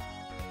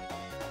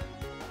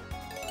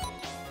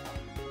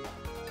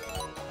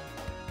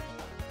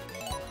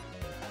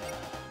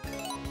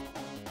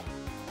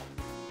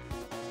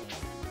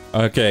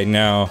 Okay,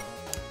 now,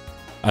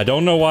 I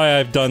don't know why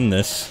I've done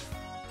this.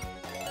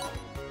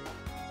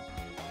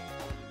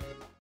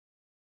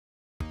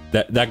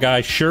 That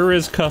guy sure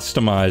is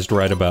customized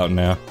right about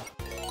now.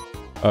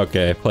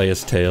 Okay, play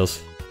as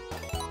Tails.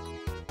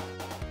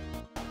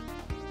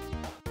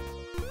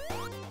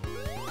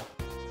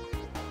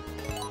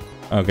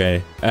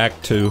 Okay,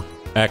 Act 2.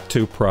 Act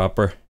 2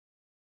 proper.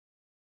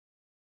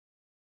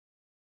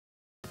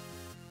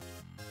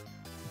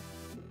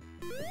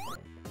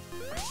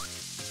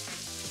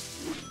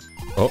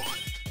 Oh.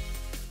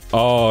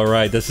 Oh,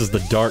 right, this is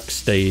the dark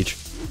stage.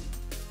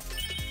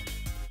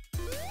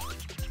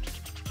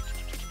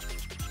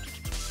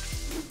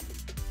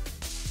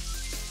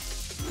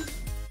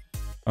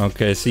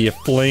 Okay, so you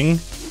fling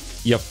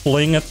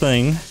a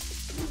thing.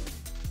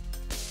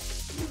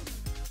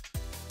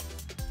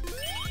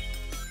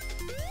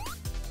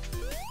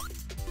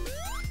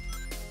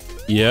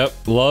 Yep,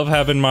 love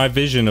having my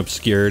vision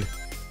obscured.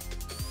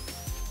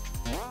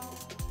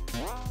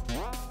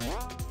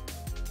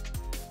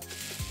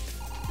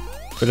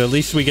 But at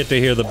least we get to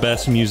hear the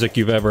best music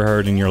you've ever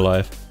heard in your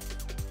life.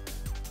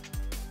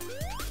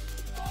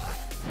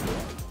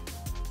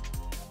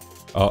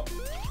 Oh.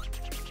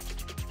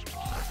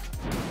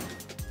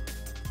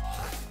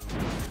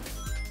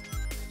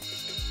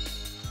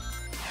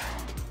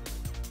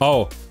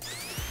 Oh.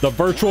 The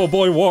Virtual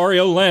Boy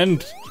Wario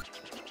Land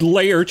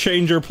layer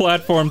changer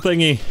platform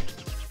thingy.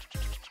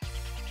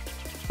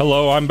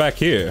 Hello, I'm back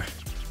here.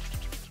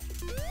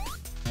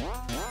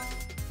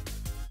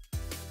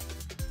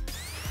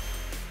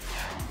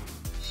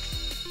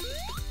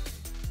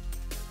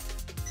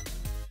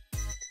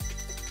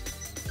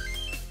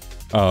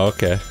 Oh,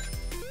 okay.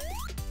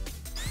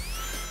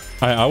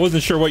 I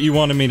wasn't sure what you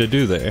wanted me to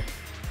do there.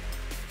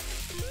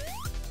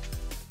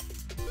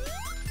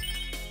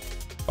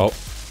 Oh.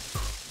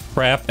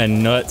 Crap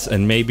and nuts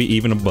and maybe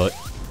even a butt.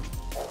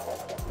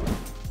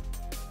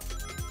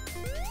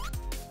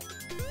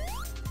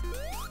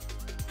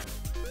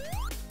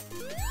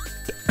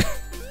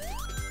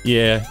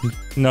 Yeah.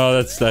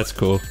 No, that's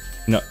cool.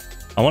 No.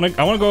 I wanna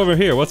go over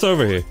here. What's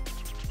over here?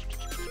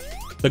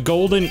 The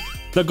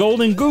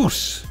golden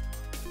goose.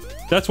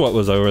 That's what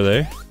was over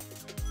there.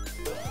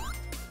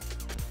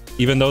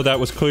 Even though that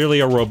was clearly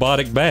a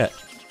robotic bat.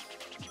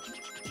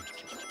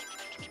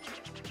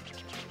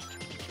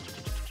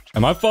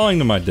 Am I falling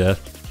to my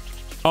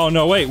death? Oh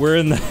no, wait, we're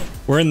in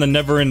the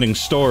never-ending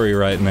story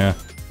right now.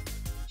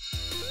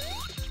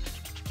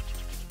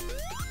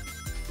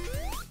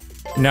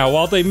 Now,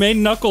 while they made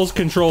Knuckles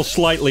control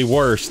slightly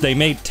worse, they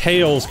made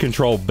Tails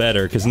control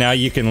better, because now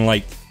you can,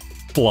 like,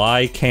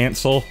 fly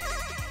cancel.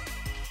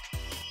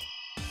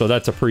 So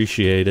that's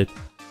appreciated.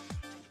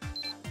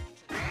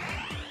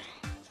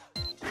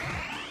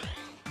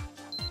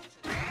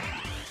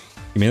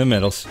 Give me the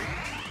medals.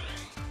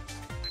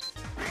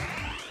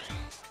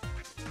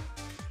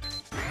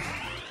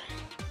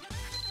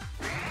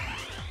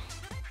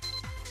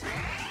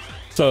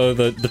 So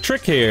the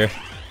trick here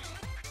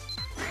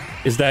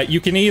is that you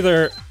can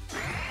either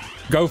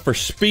go for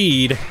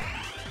speed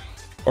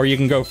or you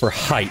can go for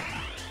height.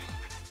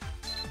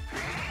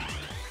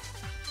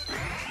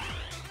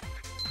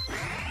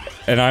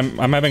 And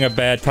I'm having a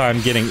bad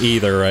time getting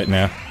either right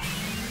now.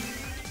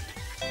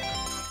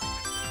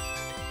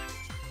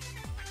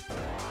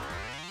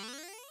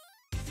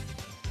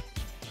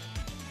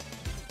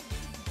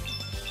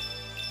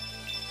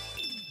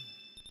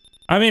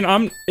 I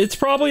mean, it's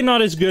probably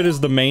not as good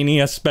as the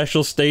Mania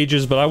special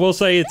stages, but I will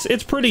say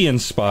it's pretty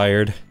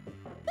inspired.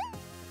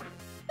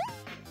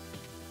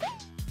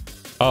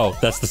 Oh,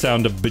 that's the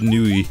sound of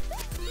Benui.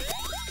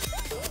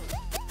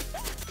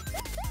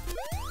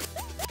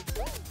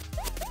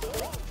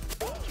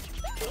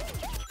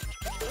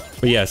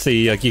 But yeah,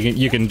 see, like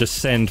you can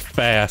descend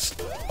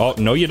fast. Oh,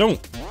 no you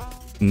don't.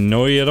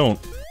 No you don't.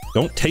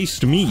 Don't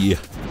taste me.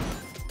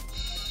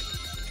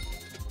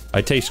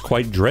 I taste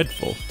quite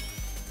dreadful.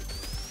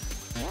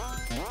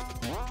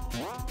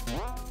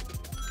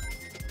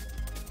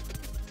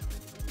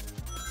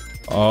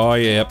 Oh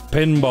yeah,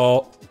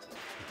 pinball.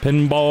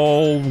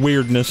 Pinball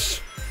weirdness.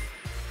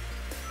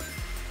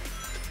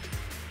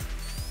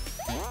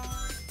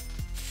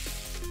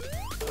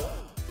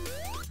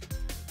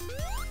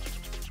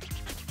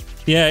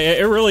 Yeah,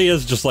 it really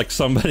is just like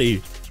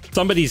somebody's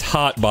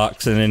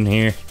hotboxing in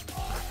here.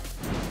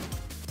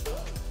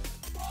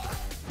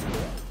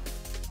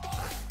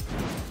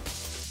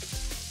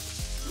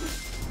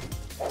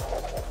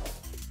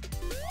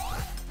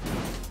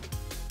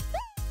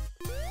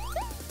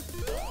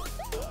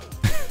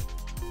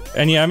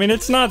 And yeah, I mean,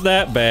 it's not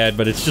that bad,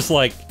 but it's just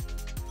like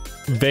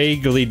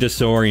vaguely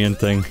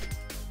disorienting.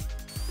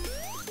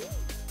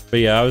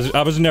 But yeah,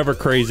 I was never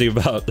crazy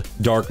about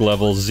dark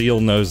levels. Zeal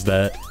knows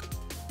that.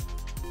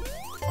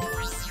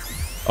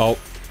 Oh,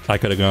 I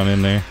could have gone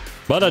in there,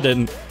 but I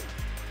didn't.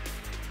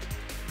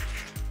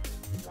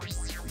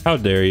 How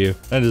dare you?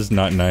 That is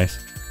not nice.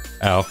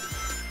 Ow.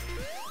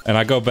 And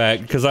I go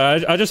back because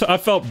I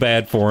felt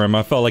bad for him.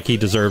 I felt like he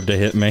deserved to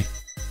hit me.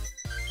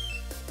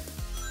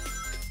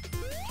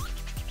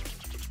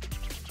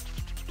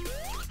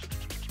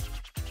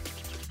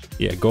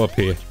 Yeah, go up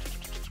here.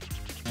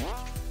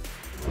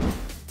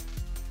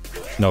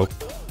 No.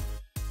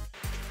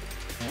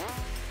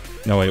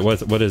 No, wait,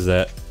 what is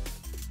that?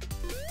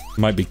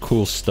 Might be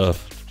cool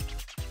stuff.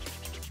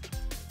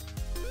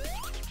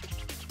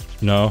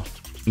 No.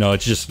 No,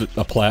 it's just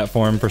a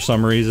platform for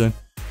some reason.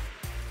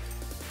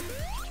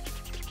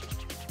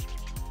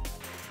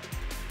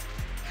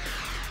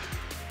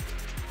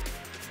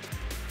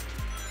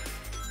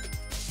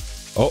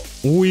 Oh,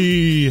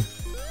 wee!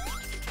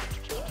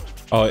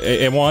 Oh,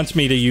 it wants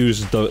me to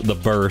use the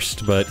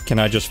burst, but can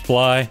I just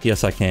fly?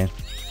 Yes, I can.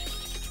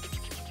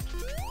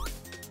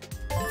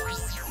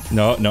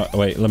 No, no,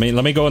 wait, let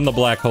me go in the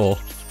black hole.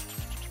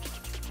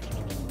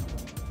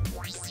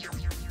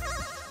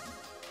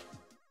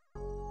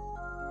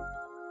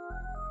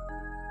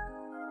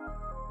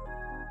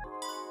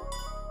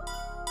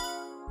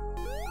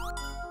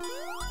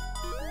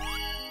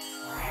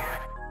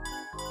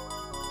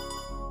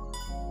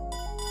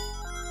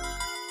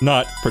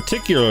 Not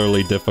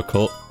particularly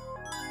difficult.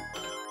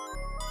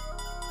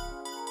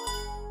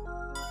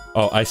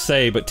 Oh, I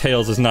say, but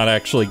Tails is not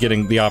actually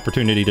getting the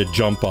opportunity to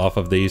jump off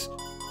of these.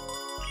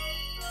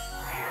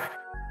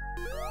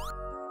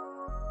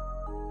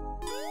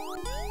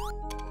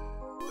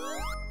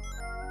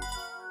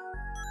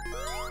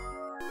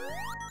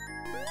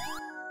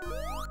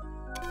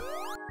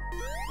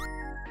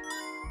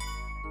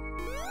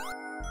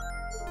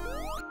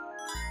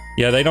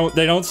 Yeah, they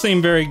don't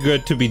seem very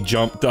good to be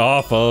jumped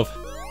off of.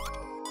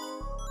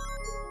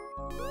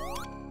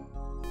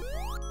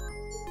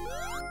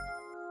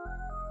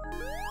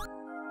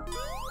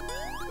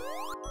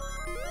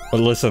 But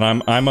listen,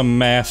 I'm a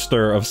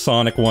master of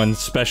Sonic 1's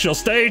special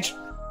stage.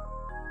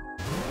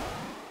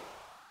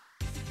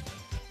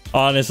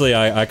 Honestly,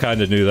 I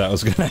kind of knew that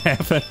was gonna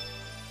happen.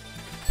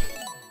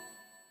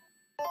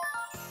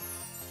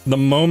 The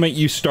moment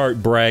you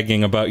start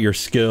bragging about your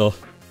skill,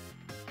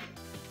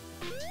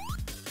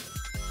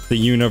 the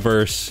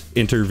universe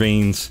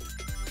intervenes.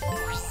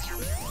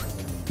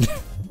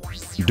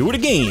 Do it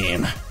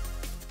again!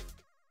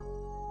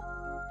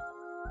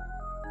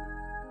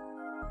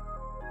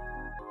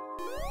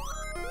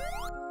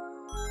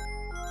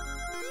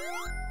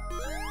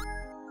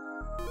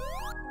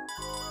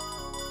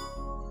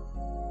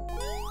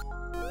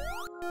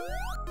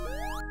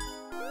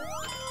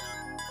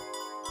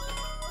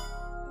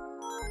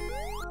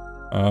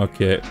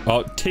 Okay.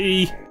 Oh,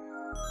 T!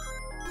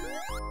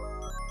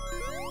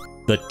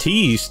 The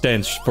T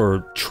stands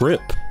for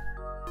trip.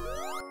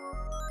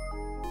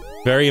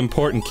 Very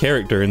important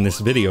character in this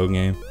video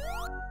game.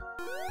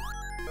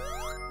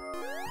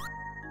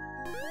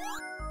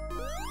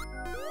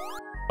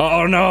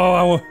 Oh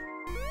no!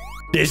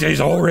 This is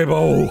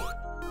horrible!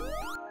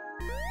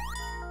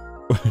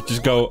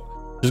 Just go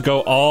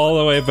all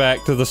the way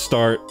back to the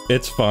start.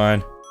 It's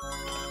fine.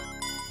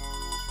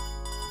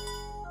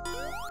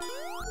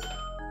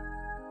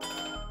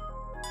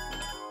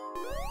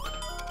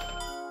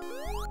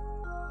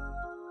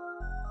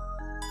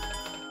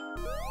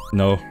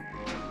 No.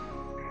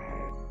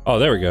 Oh,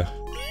 there we go.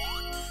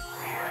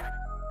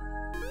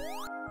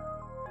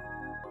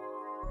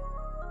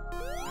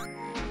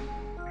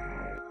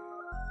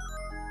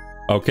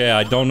 Okay,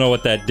 I don't know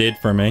what that did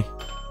for me.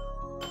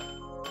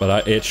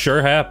 But it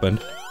sure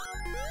happened.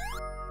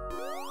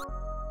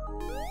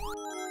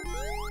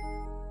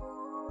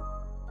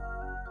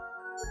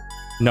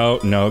 No,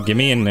 no, get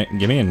me in there.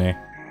 Get me in there.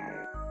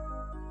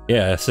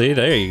 Yeah, see?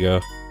 There you go.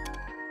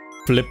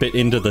 Flip it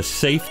into the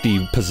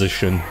safety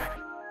position.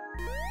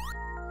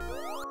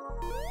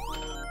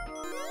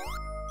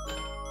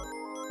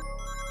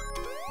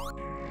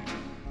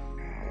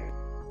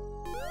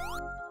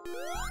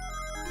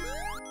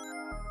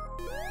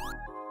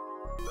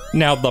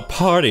 Now the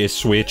party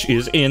switch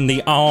is in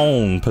the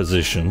on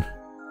position.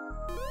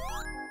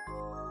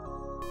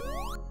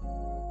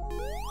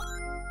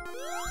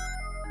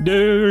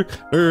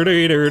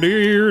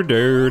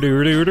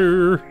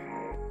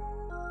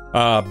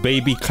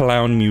 Baby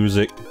clown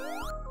music.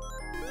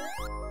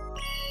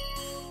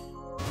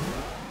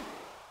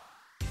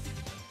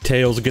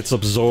 Tails gets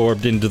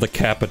absorbed into the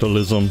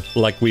capitalism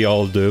like we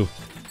all do.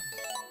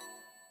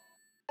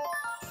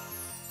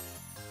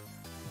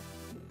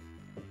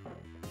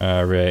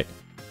 Alright.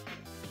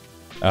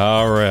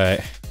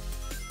 Alright.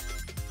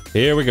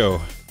 Here we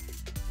go.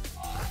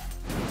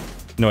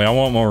 No, I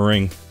want more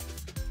ring.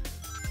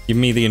 Give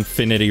me the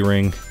infinity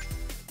ring.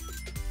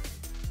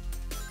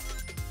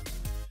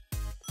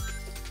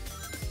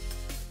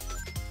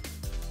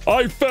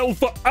 I fell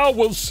for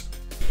hours!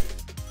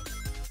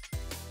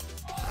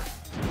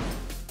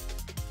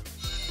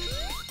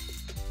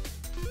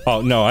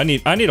 Oh no, I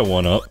need a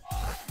 1-up.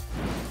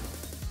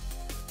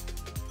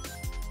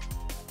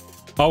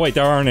 Oh wait,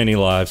 there aren't any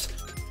lives.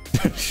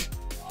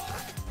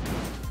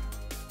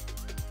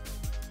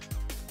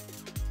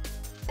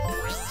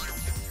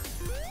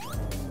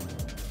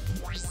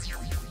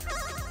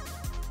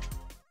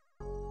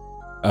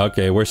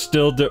 Okay, we're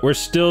still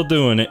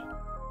doing it.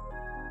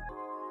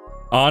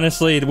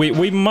 Honestly,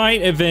 we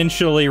might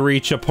eventually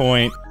reach a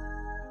point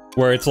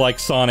where it's like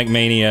Sonic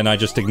Mania and I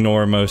just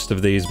ignore most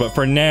of these, but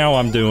for now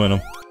I'm doing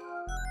them.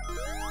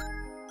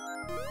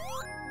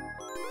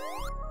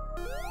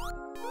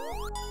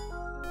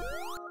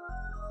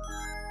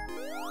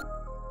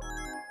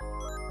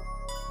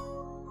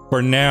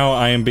 For now,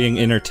 I am being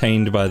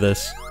entertained by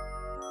this.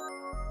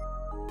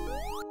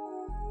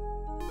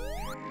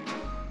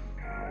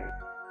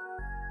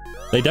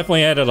 They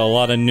definitely added a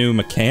lot of new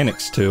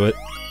mechanics to it.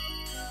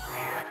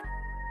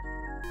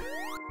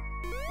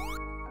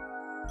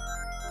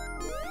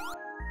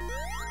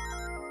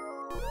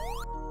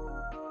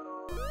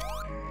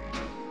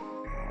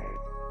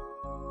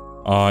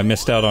 Oh, I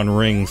missed out on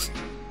rings.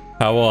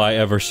 How will I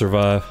ever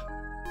survive?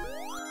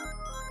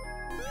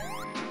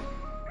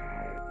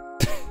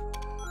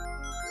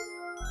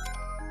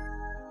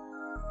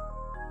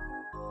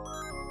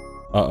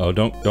 Uh-oh,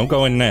 don't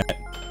go in that.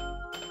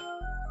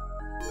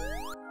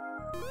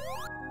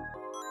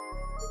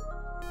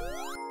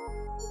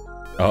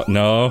 Oh,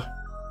 no.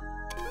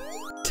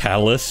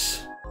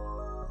 Talus.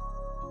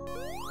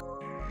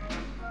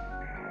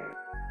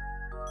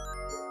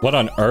 What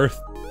on earth?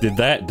 did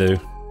that do?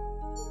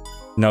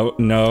 No,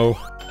 no.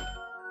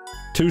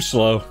 Too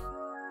slow.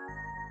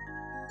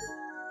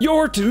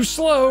 You're too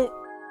slow!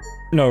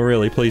 No,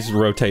 really, please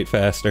rotate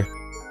faster.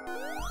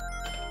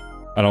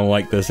 I don't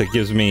like this. It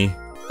gives me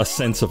a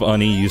sense of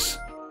unease.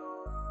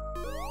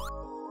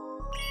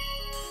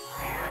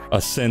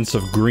 A sense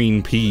of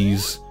green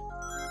peas.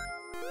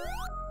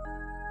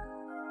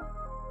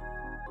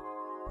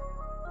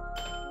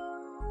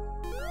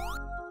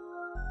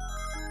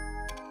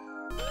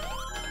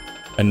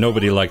 And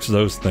nobody likes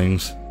those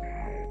things.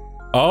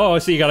 Oh,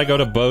 so you gotta go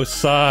to both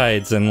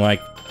sides and,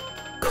 like,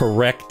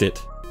 correct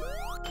it.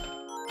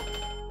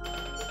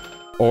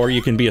 Or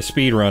you can be a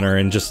speedrunner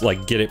and just,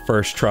 like, get it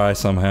first try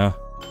somehow.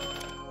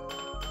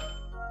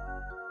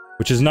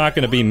 Which is not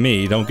gonna be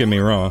me, don't get me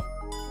wrong.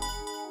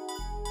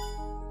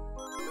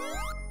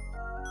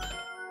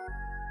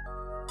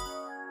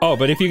 Oh,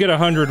 but if you get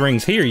 100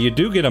 rings here, you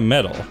do get a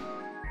medal.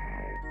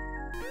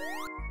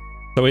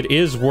 So it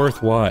is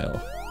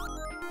worthwhile.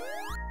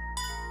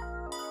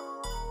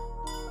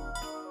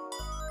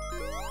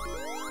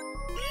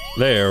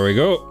 There we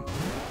go.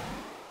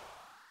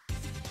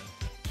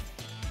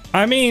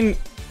 I mean,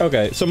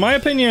 okay, so my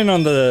opinion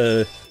on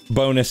the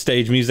bonus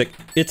stage music,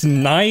 it's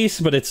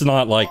nice, but it's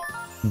not, like,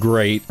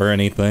 great or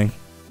anything.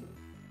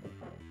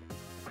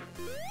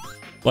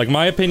 Like,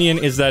 my opinion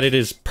is that it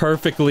is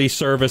perfectly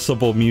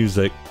serviceable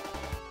music.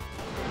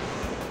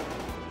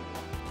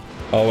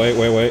 Oh, wait,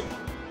 wait, wait.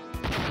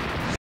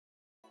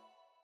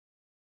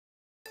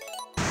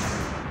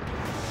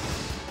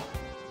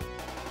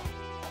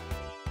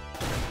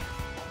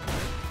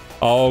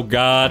 Oh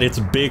god, it's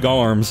Big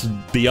Arms,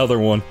 the other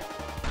one.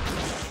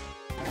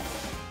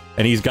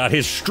 And he's got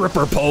his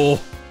stripper pole.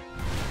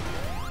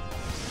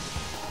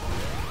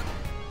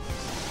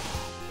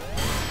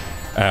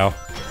 Ow.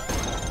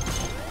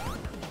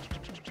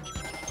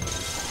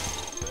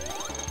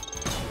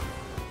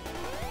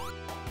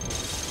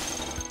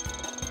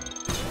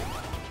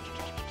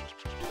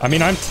 I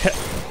mean,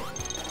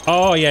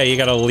 oh yeah, you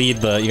gotta lead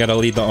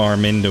the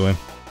arm into him.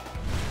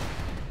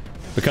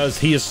 Because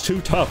he is too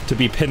tough to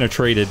be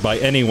penetrated by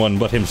anyone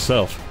but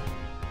himself.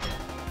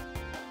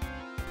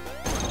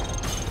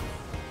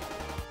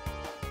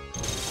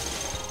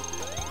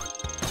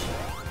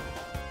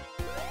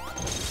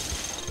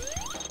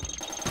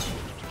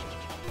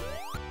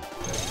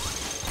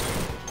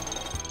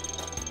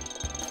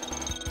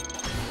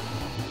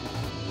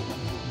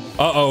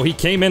 Uh-oh, he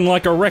came in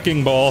like a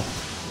wrecking ball.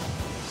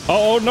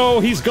 Oh no,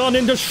 he's gone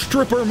into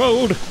stripper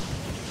mode!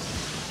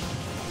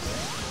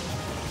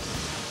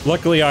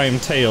 Luckily I am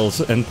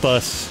Tails, and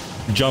thus,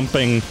 jump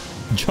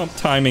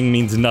timing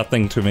means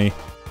nothing to me.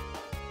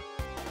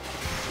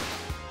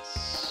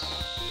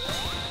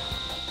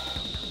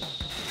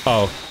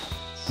 Oh.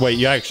 Wait,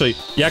 you actually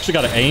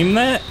gotta aim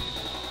that?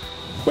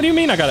 What do you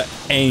mean I gotta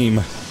aim?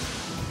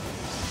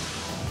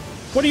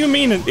 What do you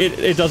mean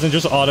it doesn't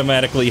just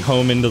automatically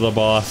home into the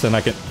boss and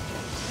I can...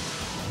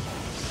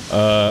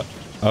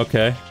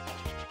 okay.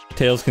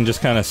 Tails can just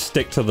kind of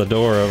stick to the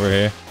door over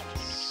here.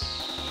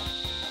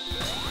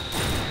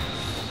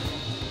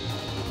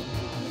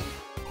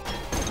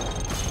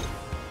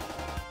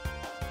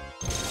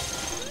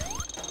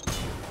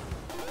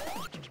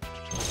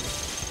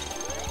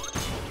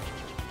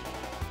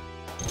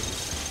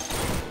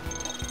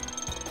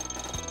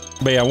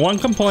 But yeah, one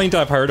complaint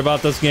I've heard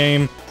about this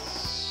game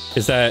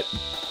is that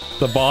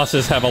the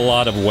bosses have a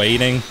lot of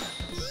waiting.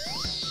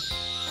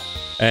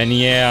 And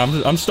yeah,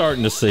 I'm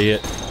starting to see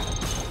it.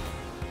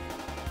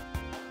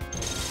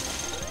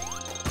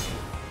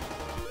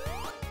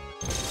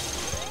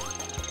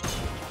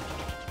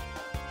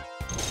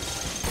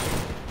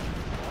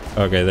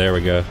 Okay, there we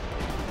go.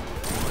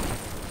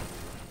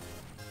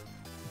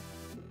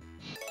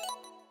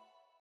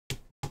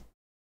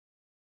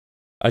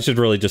 I should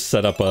really just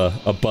set up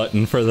a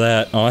button for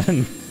that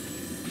on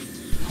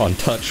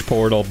Touch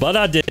Portal, but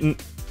I didn't.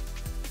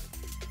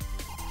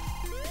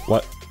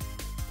 What?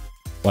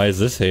 Why is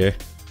this here?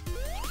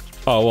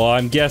 Oh, well,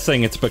 I'm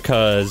guessing it's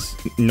because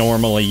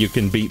normally you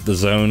can beat the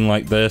zone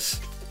like this,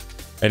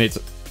 and it's...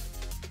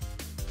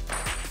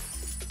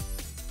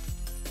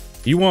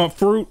 You want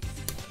fruit?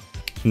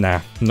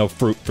 Nah, no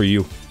fruit for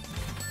you.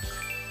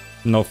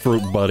 No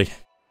fruit, buddy.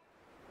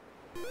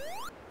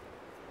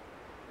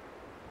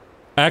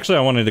 Actually,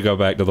 I wanted to go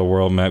back to the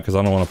world map because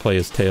I don't want to play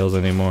as Tails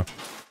anymore.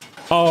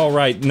 Oh,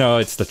 right. No,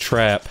 it's the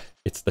trap.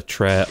 It's the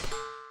trap.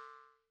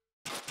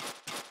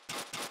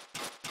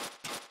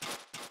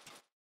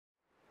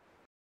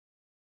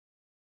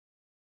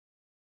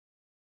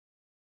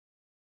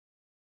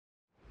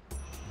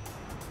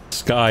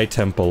 Sky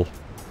Temple.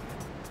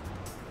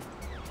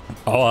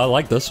 Oh, I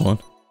like this one.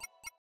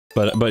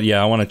 But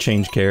yeah, I want to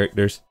change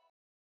characters.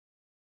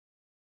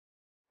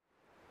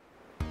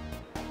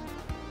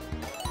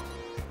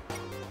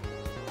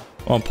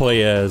 I'll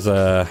play as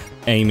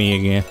Amy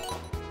again.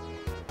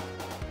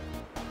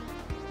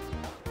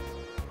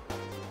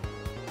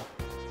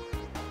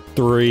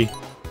 Three.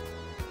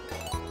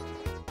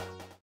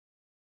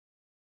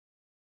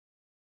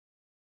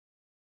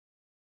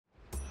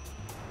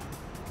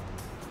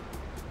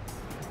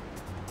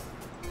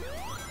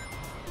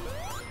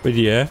 But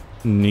yeah,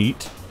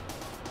 neat.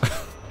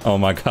 Oh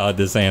my god,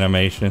 this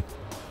animation.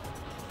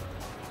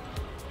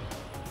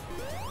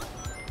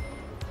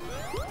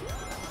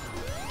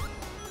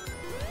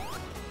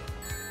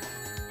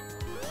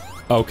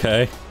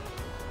 Okay.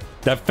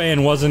 That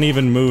fan wasn't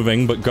even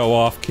moving, but go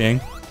off,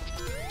 King.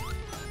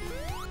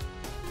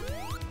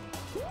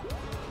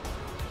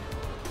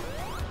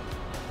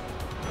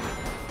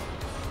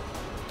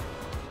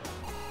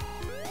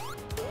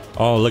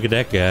 Oh, look at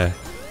that guy.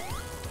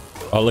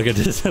 Oh, look at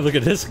this, look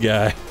at this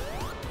guy.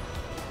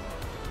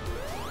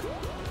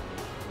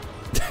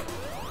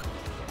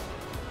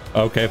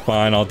 Okay,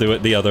 fine, I'll do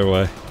it the other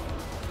way.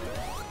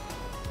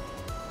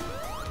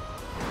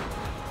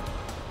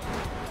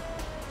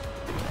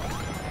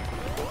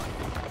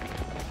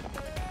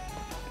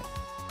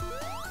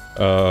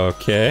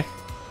 Okay.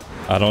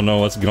 I don't know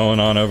what's going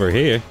on over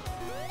here.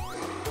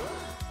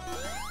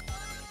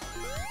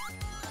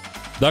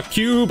 The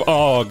cube!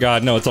 Oh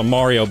god, no, it's a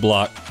Mario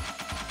block.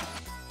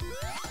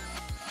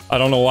 I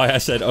don't know why I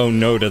said oh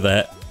no to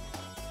that.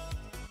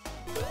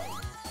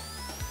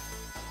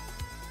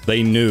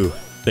 They knew.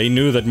 They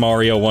knew that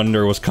Mario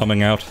Wonder was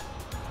coming out.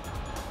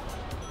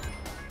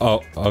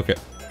 Oh, okay.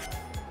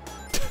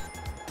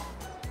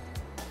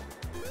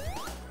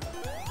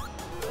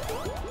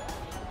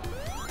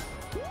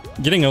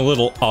 Getting a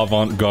little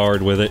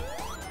avant-garde with it.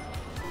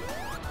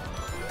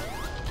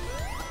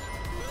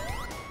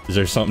 Is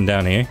there something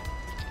down here?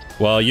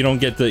 Well, you don't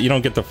get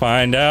to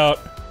find out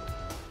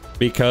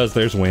because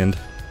there's wind.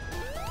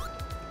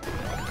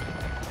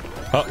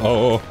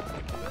 Uh-oh.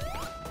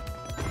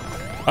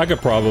 I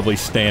could probably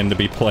stand to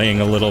be playing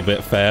a little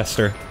bit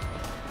faster,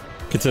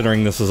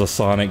 considering this is a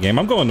Sonic game.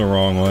 I'm going the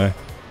wrong way.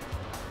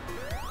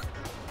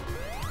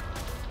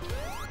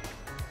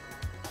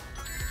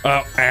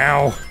 Oh,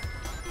 ow.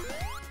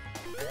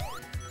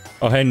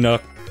 Oh, hey,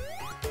 Nook.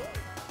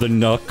 The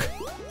Nook.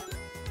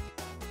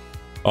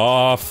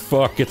 Oh,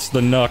 fuck, it's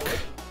the Nook.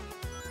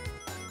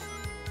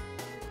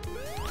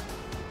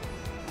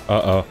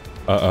 Uh-oh.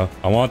 Uh-oh.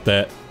 I want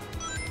that.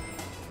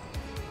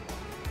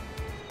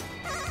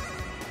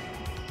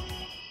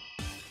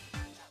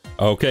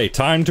 Okay,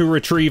 time to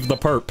retrieve the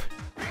perp.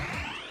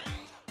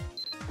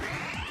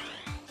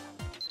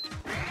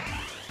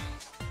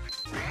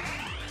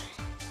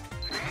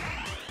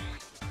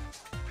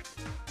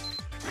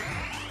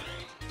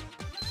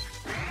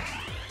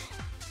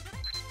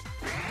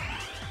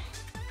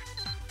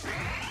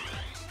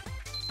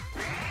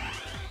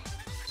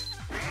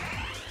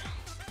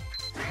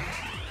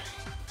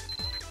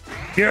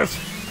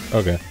 Yes!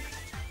 Okay.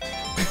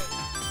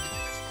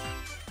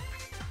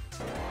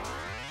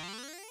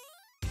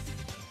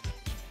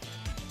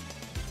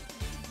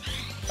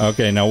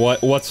 Okay, now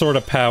what sort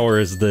of power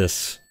is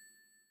this?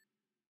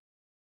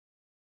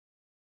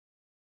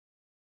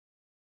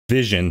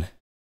 Vision.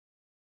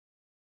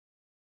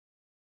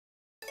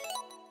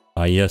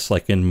 Ah yes,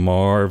 like in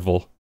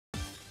Marvel.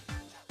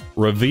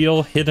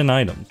 Reveal hidden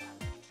items.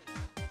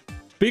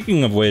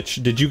 Speaking of which,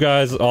 did you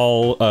guys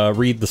all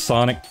read the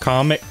Sonic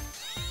comic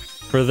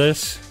for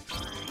this?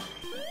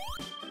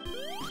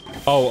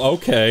 Oh,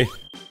 okay.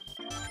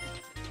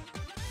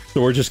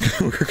 So we're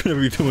just we're gonna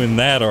be doing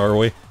that, are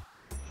we?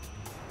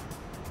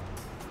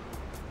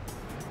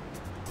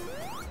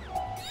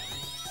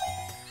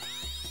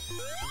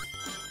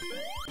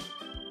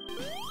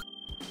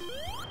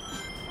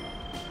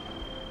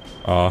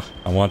 Aw,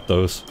 I want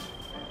those.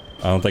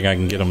 I don't think I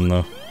can get them,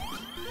 though.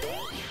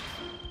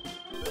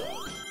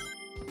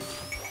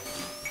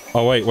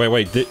 Oh,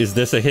 wait. Is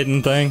this a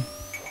hidden thing?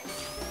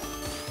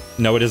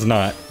 No, it is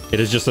not. It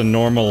is just a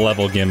normal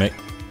level gimmick.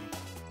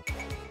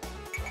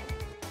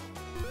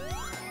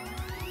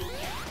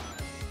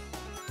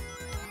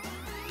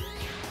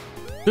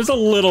 There's a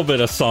little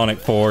bit of Sonic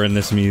 4 in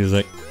this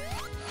music.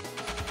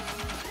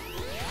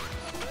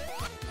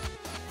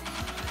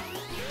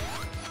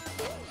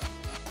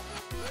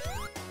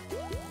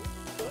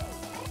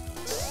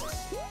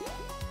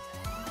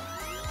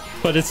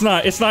 But it's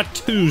not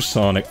too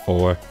Sonic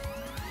 4.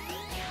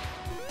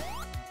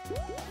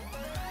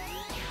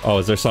 Oh,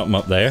 is there something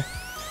up there?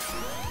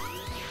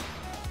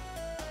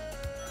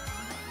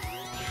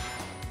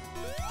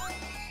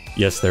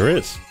 Yes, there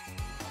is.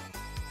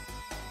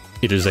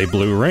 It is a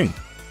blue ring.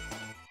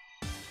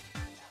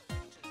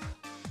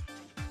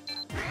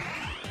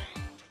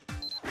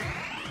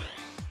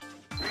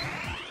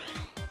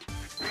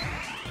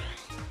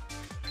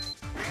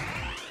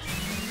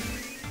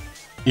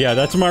 Yeah,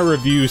 that's my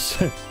reviews.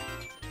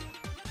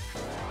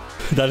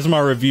 That is my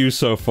review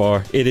so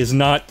far. It is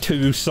not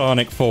too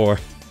Sonic 4.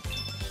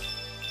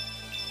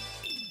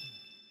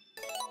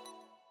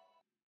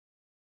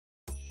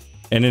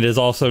 And it is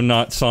also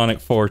not Sonic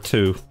 4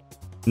 2.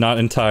 Not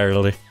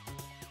entirely.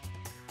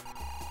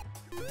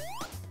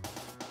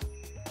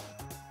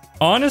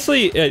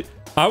 Honestly,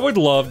 I would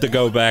love to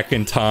go back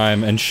in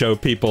time and show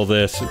people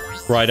this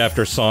right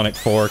after Sonic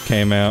 4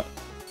 came out.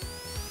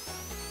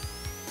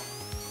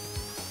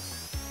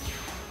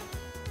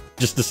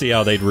 Just to see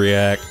how they'd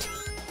react.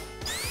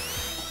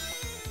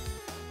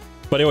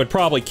 But it would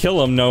probably kill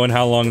them knowing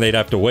how long they'd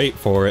have to wait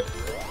for it.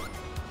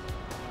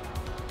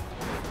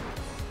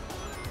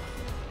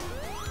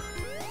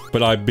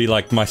 But I'd be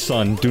like, my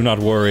son, do not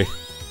worry.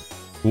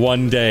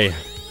 One day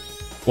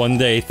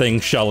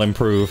things shall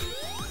improve.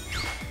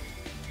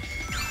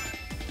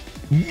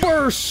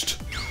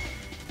 Burst!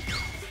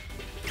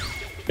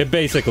 It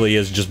basically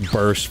is just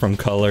burst from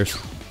Colors.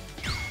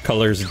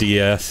 Colors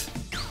DS.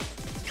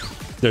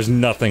 There's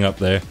nothing up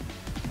there.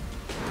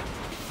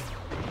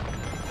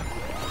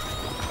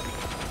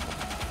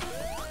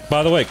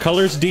 By the way,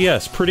 Colors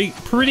DS,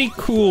 pretty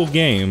cool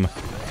game.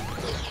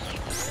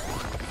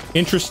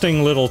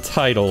 Interesting little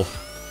title.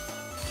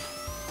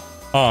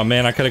 Aw,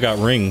 man, I could've got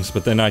rings,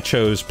 but then I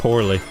chose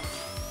poorly.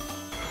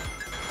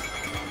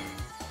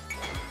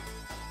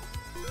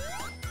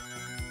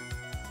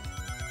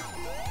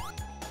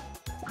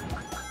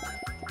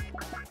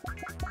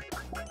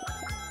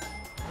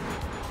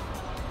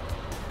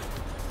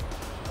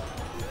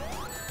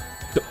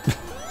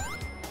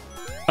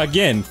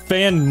 Again,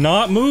 fan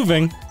not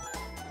moving.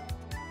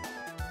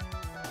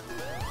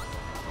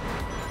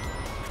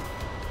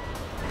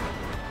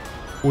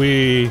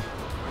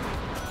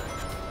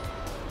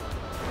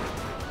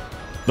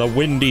 The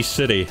Windy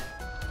City.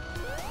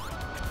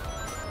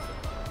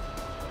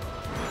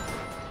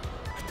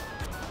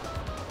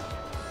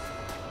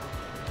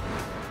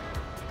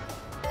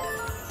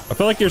 I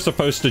feel like you're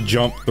supposed to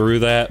jump through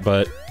that,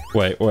 but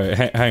wait,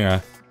 hang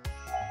on.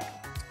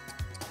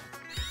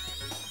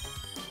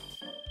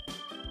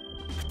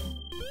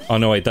 Oh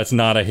no, wait, that's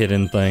not a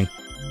hidden thing.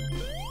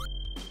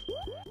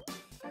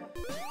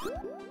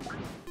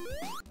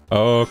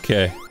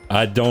 Okay,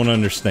 I don't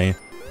understand.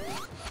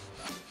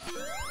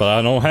 But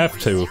I don't have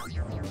to.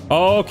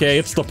 Oh, okay,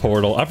 it's the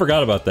portal. I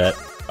forgot about that.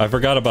 I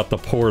forgot about the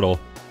portal.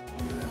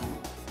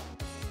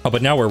 Oh,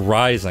 but now we're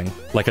rising,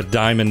 like a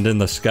diamond in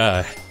the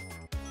sky.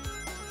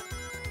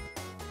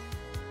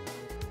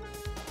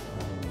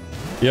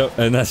 Yep,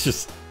 and that's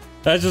just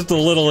a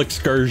little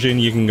excursion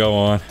you can go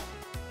on.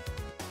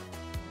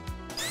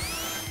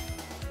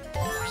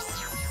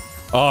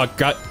 Oh,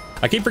 God.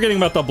 I keep forgetting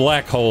about the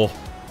black hole.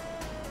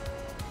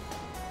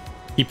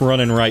 Keep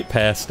running right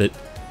past it.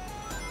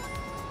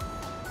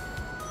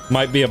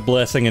 Might be a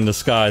blessing in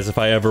disguise if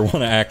I ever want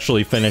to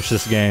actually finish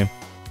this game.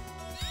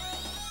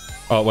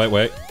 Oh,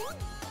 wait.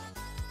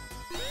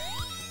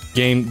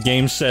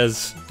 Game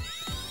says...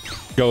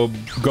 Go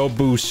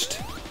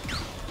boost.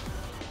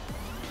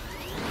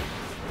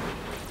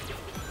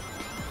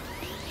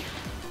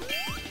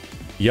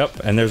 Yep,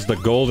 and there's the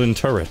golden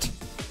turret.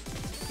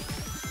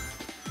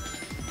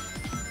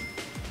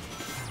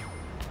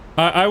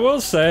 I will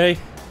say...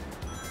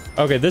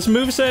 Okay, this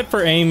moveset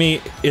for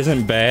Amy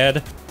isn't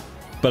bad,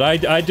 but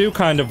I do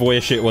kind of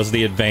wish it was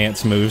the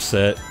advanced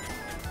moveset.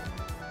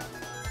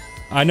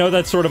 I know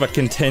that's sort of a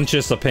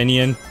contentious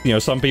opinion. You know,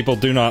 some people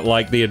do not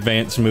like the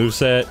advanced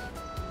moveset,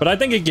 but I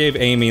think it gave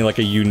Amy, like,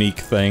 a unique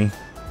thing.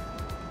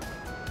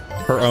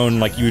 Her own,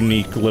 like,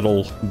 unique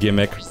little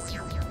gimmick.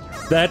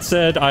 That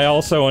said, I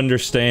also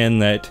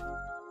understand that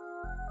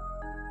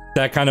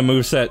that kind of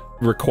moveset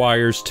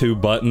requires 2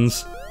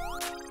 buttons.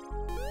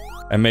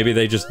 And maybe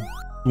they just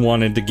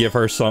wanted to give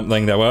her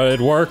something that, well, it'd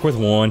work with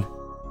 1.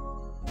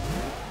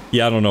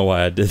 Yeah, I don't know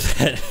why I did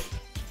that.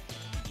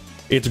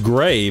 It's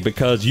gray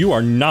because you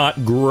are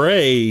not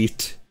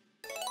great.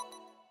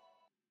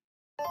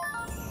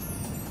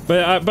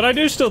 But I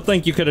do still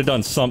think you could have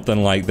done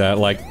something like that.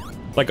 Like,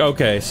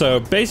 okay, so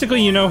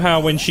basically you know how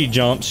when she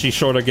jumps, she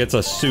sort of gets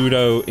a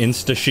pseudo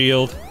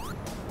insta-shield?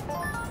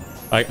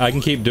 I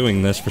can keep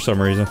doing this for some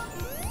reason.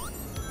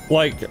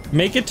 Like,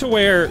 make it to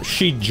where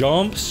she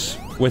jumps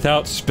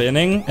without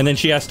spinning, and then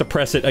she has to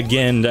press it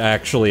again to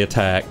actually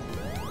attack.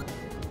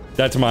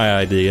 That's my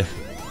idea.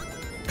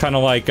 Kind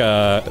of like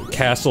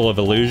Castle of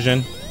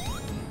Illusion.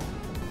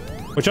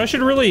 Which I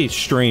should really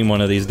stream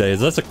one of these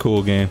days. That's a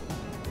cool game.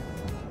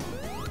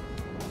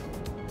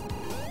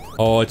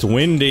 Oh, it's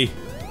windy.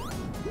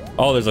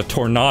 Oh, there's a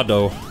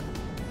tornado.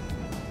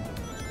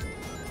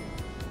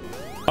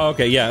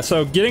 Okay, yeah,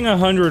 so getting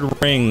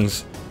 100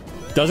 rings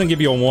doesn't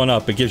give you a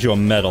 1-up, it gives you a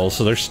medal,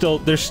 so there's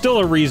still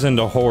a reason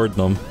to hoard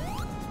them.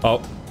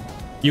 Oh,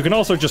 you can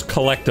also just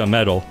collect a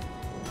medal.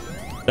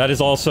 That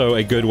is also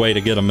a good way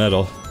to get a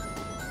medal.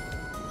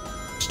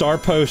 Star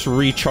posts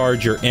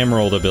recharge your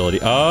emerald ability.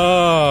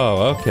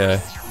 Oh,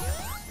 okay.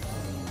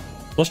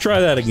 Let's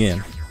try that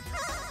again.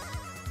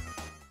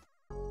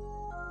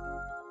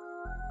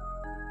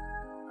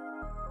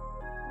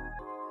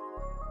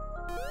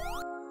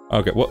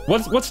 Okay,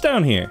 what's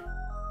down here?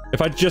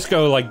 If I just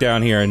go, like,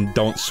 down here and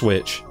don't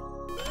switch.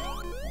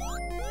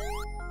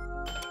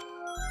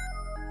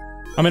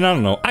 I mean, I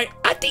don't know. I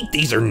think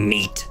these are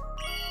neat.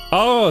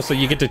 Oh, so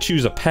you get to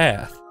choose a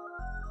path.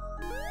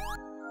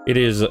 It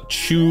is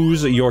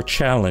choose your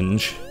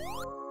challenge.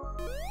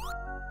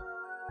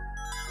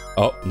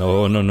 Oh,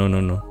 no.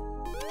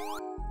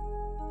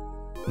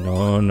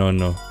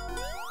 No.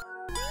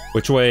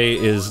 Which way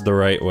is the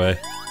right way?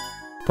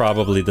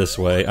 Probably this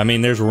way. I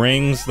mean, there's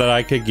rings that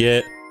I could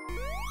get.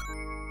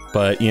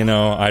 But, you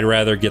know, I'd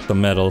rather get the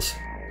medals.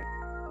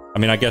 I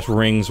mean, I guess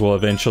rings will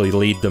eventually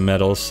lead to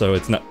medals, so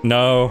it's not...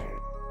 No.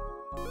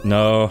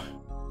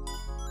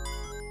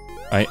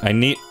 I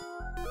need...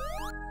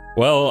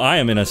 Well, I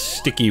am in a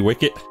sticky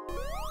wicket.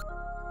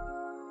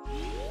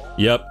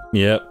 Yep.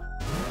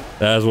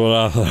 That's what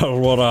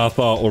I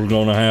thought was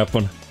gonna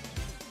happen.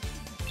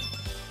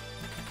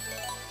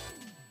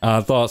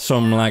 I thought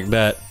something like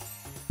that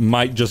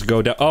might just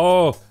go down.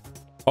 Oh,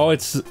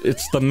 it's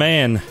the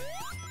man,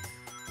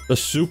 the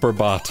super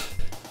bot.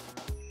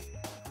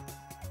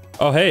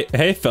 Oh,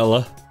 hey,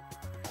 fella,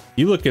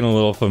 you looking a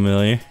little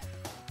familiar.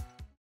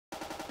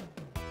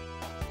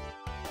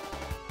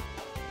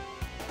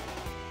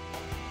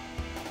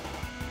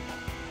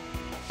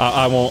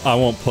 I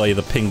won't play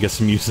the Pingus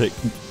music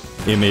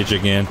image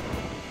again.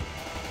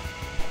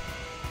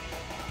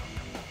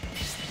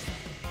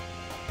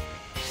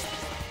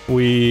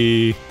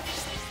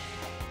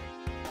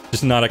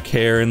 Just not a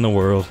care in the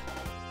world.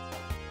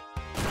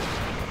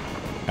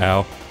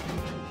 Ow.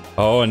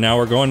 Oh, and now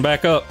we're going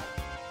back up.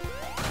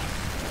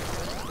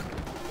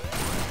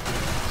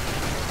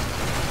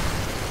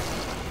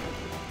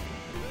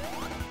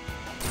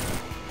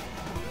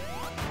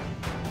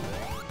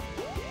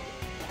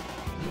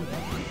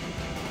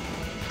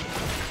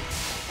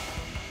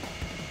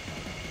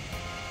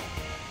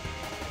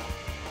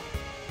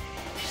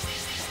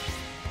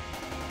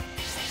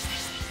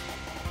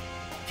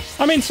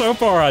 I mean, so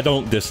far I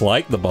don't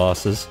dislike the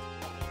bosses.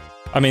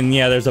 I mean,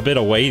 yeah, there's a bit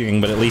of waiting,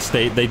 but at least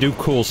they do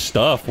cool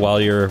stuff while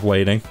you're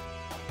waiting.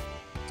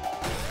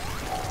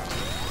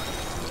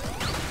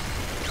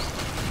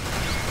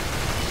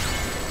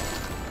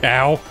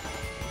 Ow.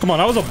 Come on,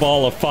 I was a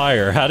ball of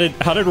fire. How did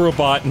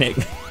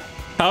Robotnik...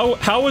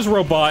 How was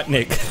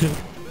Robotnik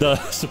the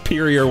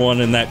superior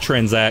one in that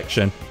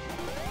transaction?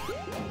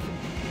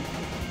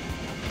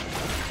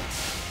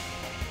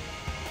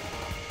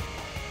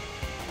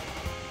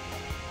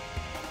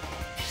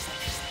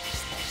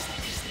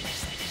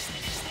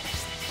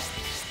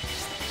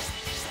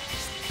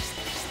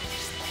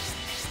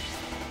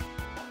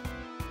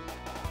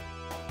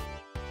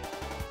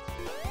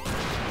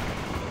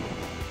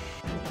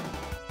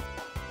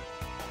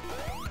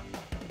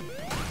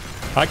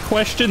 I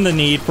question the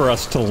need for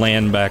us to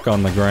land back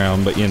on the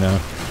ground, but you know.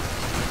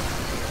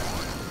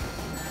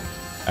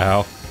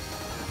 Ow.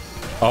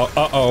 Oh,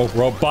 uh-oh,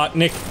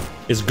 Robotnik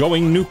is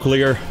going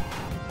nuclear.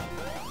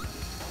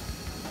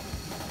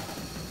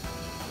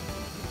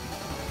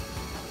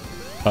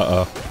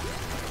 Uh-oh.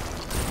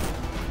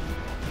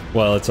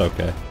 Well, it's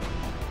okay.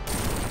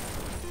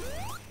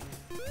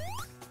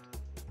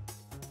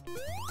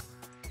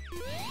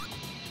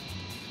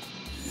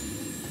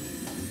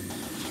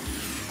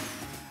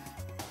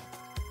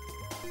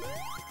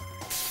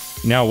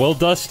 Now, will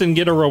Dustin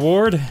get a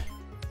reward?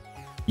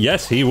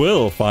 Yes, he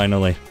will,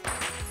 finally.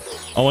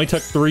 Only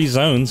took 3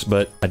 zones,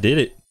 but I did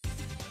it.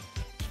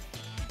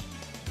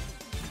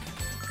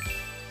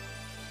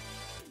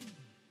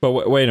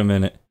 But wait a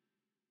minute.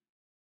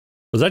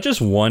 Was that just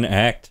 1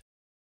 act?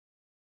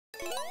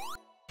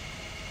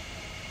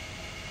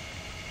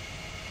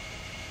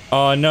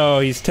 Oh no,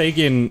 he's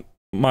taking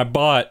my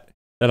bot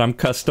that I'm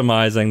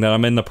customizing, that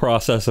I'm in the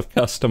process of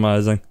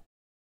customizing.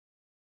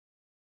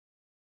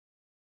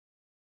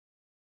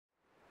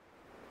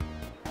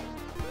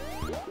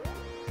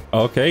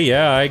 Okay,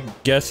 yeah, I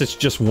guess it's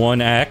just 1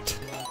 act.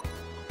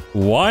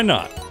 Why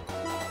not?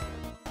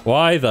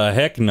 Why the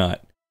heck not?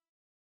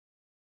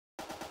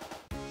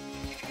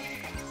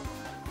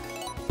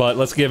 But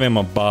let's give him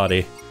a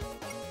body.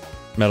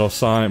 Metal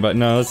Sonic, but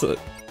no, let's...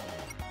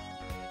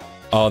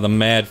 Oh, the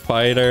Mad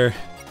Fighter.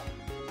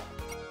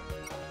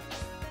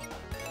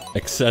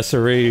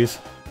 Accessories.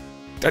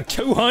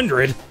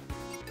 200?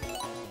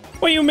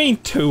 What do you mean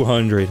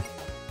 200?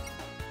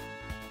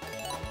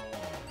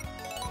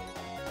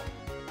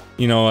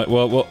 You know what?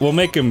 Well, we'll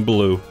make him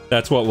blue.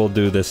 That's what we'll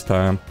do this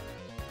time.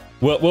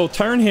 We'll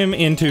turn him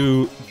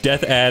into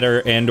Death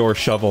Adder and/or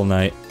Shovel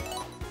Knight.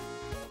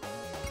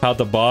 How'd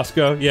the boss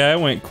go? Yeah, it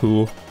went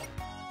cool.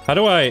 How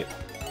do I...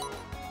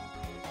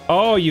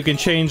 Oh, you can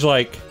change,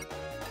 like...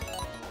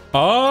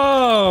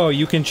 Oh,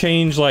 you can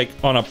change, like,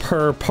 on a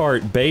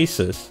per-part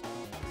basis.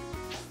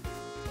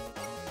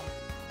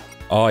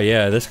 Oh,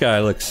 yeah, this guy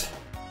looks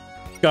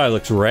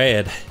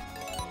rad.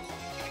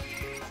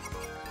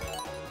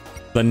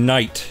 The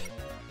Knight.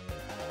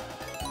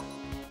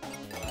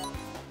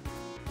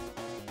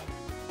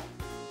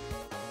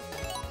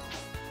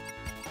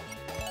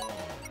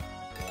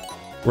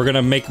 We're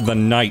gonna make the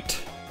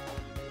Knight.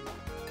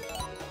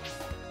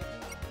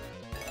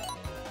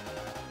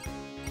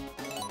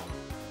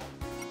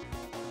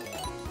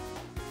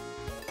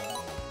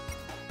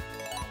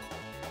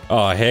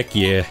 Oh, heck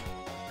yeah.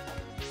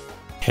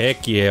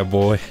 Heck yeah,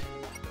 boy.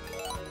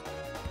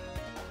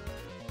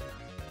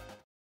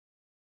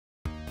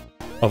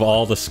 Of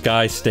all the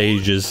sky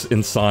stages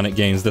in Sonic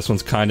games, this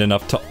one's kind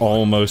enough to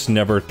almost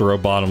never throw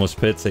bottomless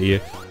pits at you.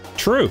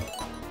 True.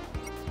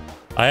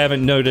 I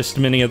haven't noticed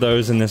many of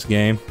those in this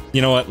game.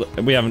 You know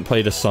what? We haven't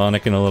played a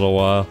Sonic in a little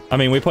while. I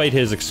mean, we played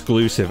his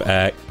exclusive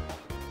act.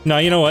 No,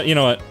 you know what? You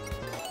know what?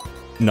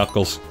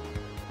 Knuckles.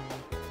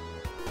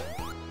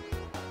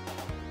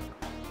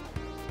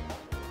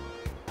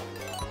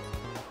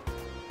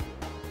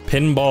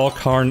 Pinball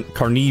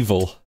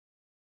Carnival.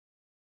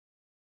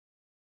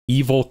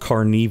 Evil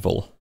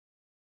Carnival.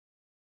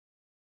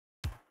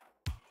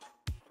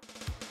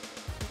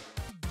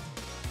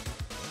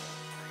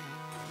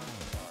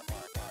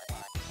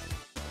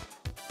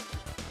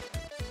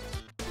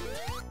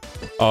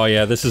 Oh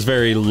yeah, this is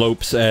very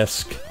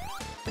Lopes-esque.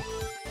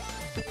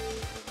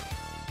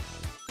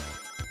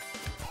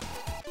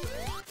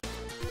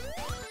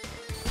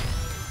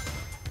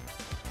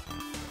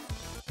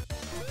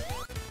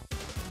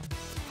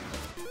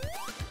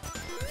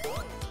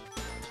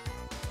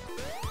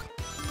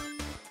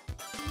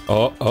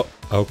 Oh,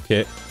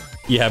 okay.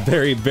 Yeah,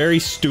 very, very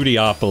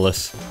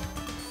Studiopolis.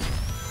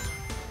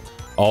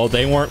 Oh,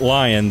 they weren't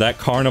lying. That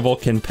carnival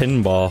can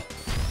pinball.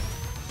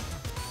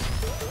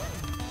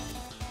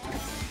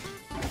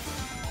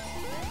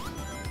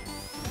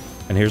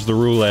 And here's the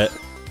roulette.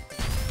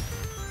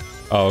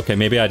 Oh, okay,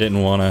 maybe I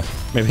didn't wanna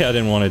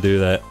do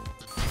that.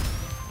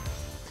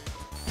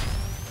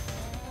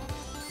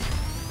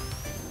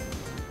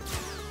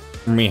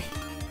 Me.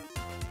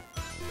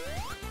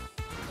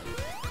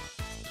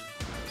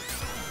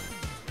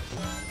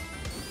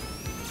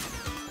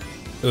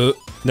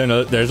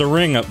 No, there's a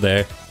ring up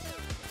there.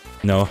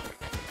 No.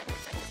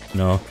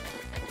 No.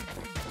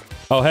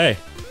 Oh, hey.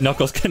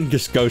 Knuckles can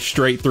just go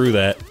straight through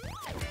that.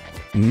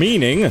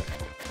 Meaning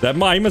that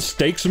my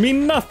mistakes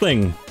mean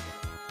nothing.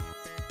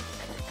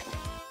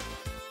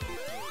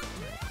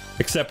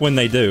 Except when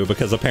they do,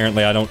 because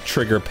apparently I don't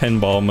trigger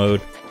pinball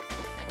mode.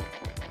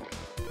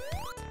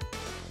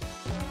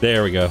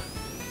 There we go.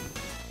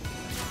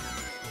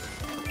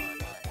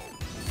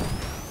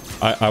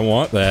 I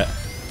want that.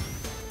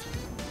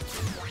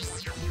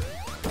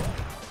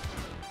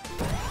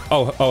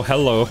 Oh,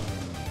 hello.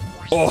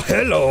 Oh,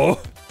 hello!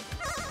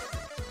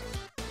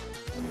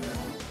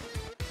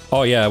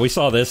 Oh yeah, we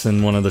saw this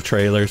in one of the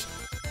trailers.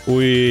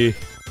 Oh,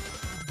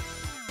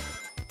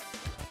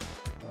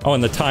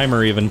 and the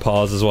timer even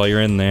pauses while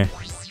you're in there.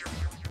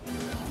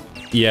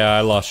 Yeah, I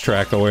lost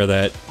track of where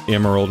that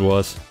emerald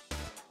was.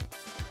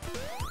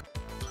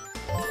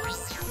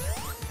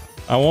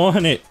 I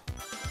want it!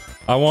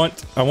 I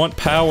want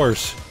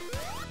powers.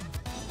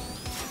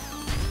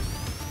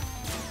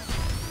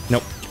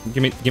 Nope.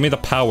 Give me the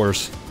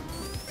powers.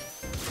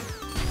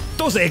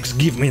 Those eggs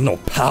give me no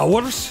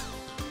powers.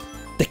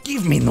 They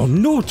give me no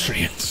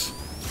nutrients.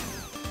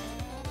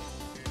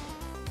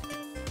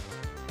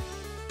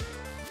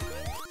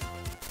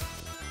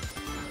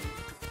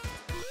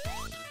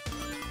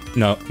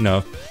 No.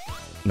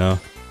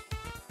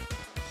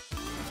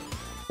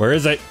 Where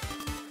is it?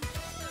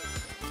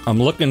 I'm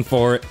looking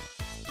for it.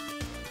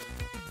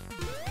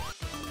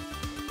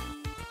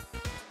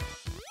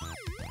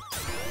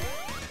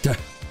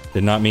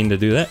 Did not mean to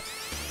do that.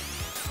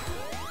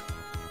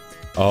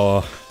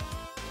 Oh.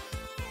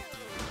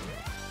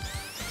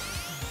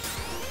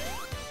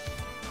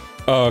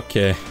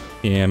 Okay.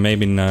 Yeah,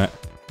 maybe not.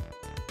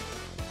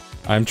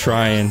 I'm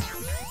trying.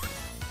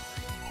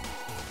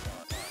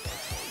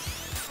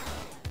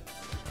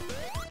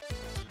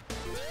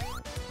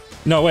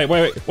 No, wait.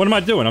 What am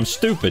I doing? I'm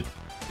stupid.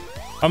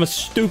 I'm a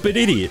stupid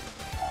idiot.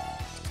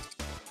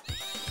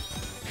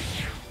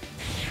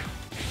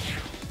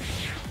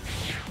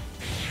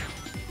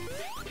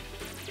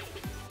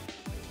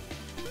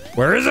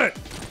 Where is it?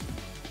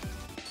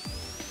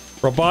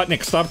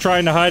 Robotnik, stop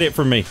trying to hide it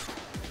from me.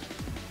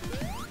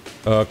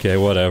 Okay,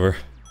 whatever.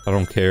 I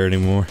don't care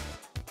anymore.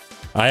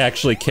 I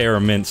actually care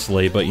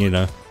immensely, but you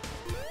know.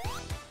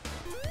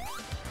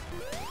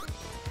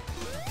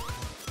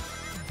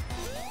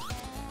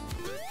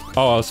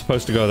 Oh, I was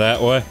supposed to go that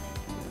way?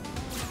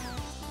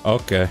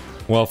 Okay.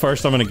 Well,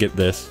 first I'm gonna get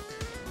this.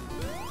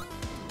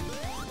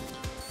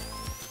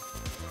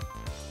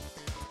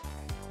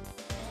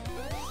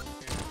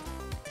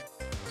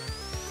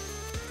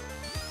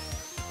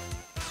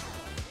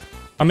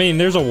 I mean,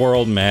 there's a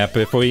world map.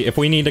 If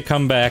we need to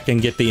come back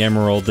and get the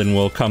emerald, then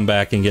we'll come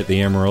back and get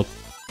the emerald.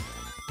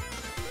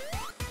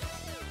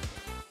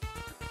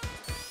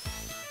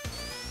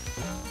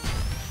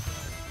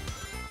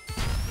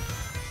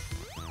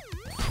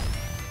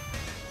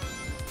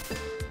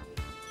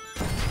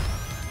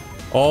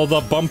 Oh,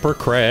 the bumper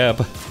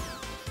crab.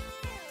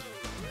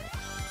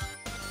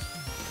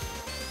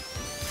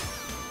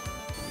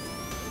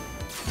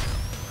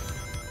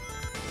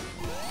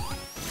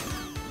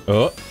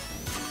 Oh.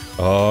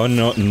 Oh,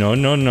 no.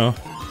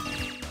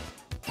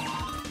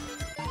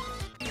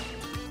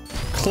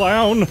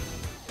 Clown!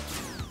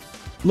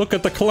 Look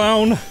at the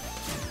clown!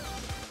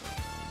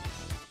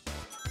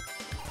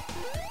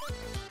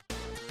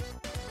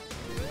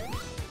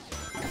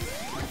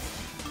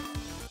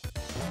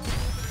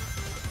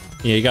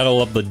 Yeah, you gotta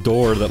love the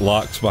door that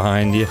locks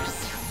behind you.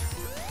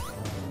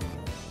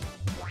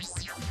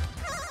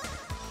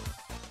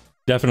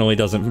 Definitely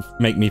doesn't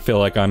make me feel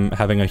like I'm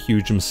having a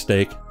huge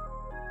mistake.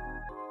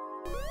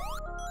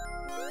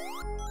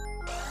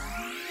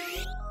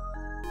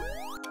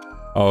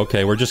 Oh,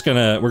 okay, we're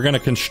gonna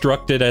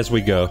construct it as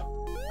we go.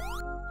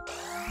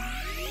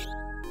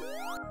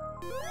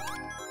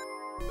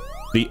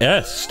 The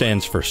S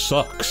stands for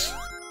sucks.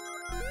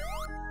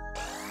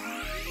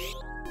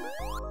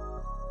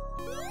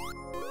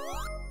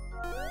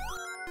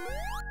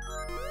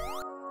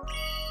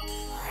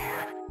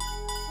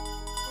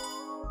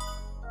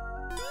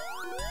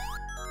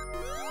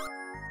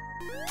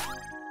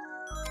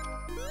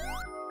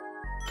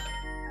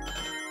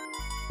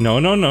 No,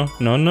 no, no.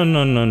 No, no,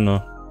 no, no,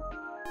 no.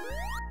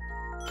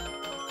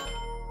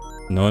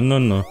 No, no,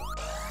 no.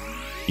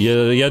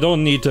 You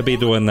don't need to be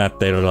doing that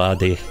there,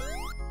 laddie.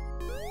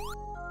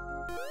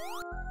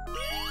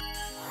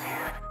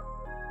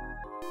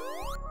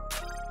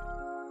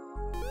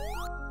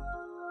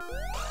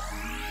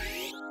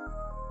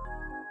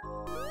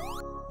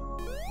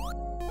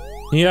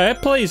 Yeah,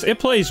 it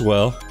plays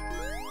well.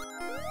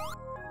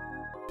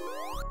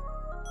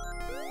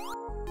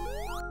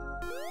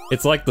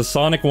 It's like the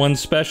Sonic 1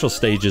 special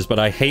stages, but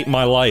I hate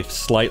my life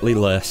slightly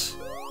less.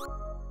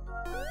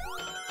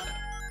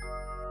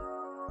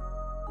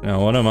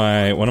 Now, what am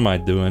I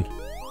doing?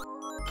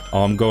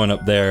 Oh, I'm going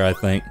up there, I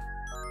think.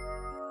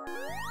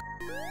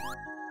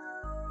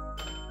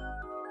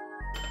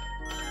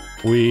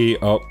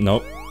 Oh,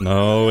 nope.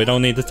 No, we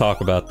don't need to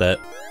talk about that.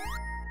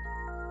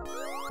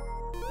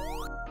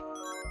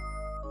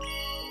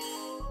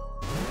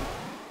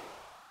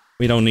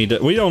 We don't need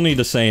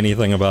to say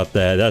anything about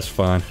that. That's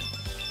fine.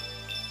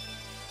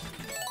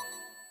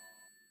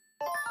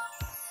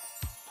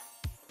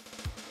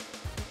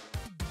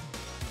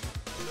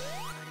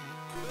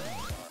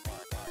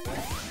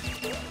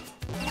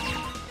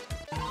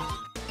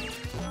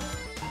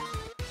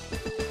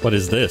 What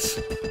is this?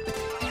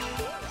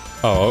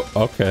 Oh,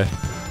 okay.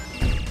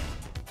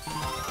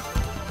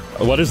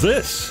 What is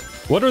this?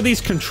 What are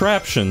these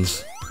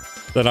contraptions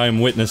that I'm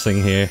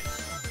witnessing here?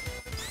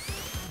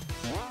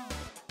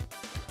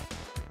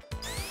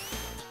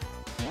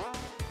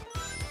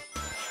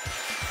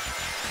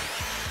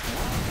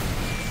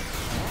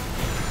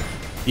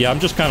 Yeah,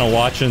 I'm just kind of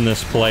watching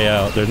this play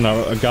out. There's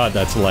no... Oh God,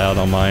 that's loud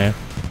on my end.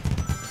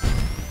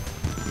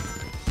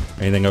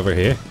 Anything over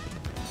here?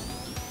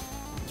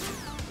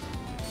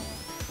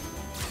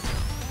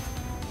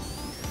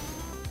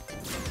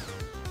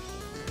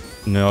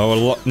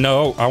 No,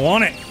 no, I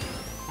want it!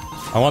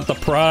 I want the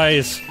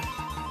prize!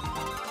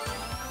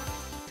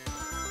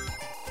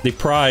 The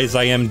prize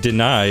I am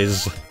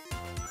denies.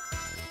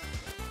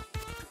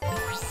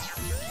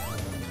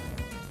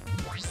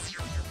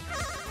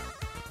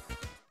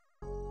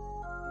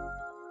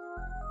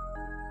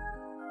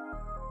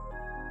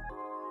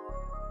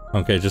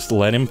 Okay, just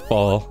let him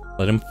fall.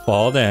 Let him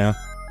fall down.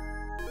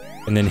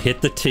 And then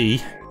hit the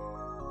T.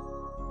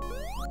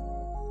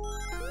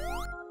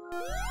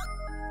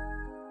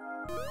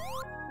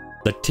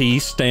 The T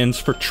stands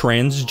for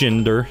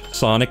transgender.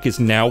 Sonic is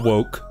now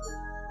woke.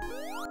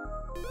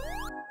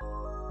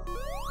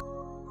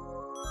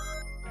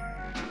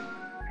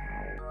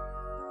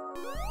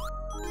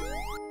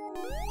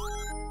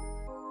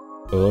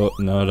 Oh,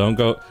 no, don't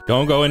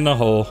go in the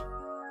hole.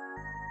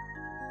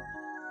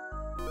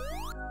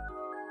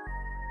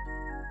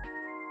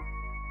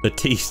 The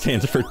T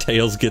stands for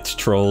Tails gets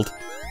trolled.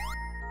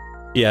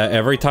 Yeah,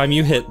 every time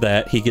you hit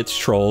that, he gets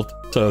trolled.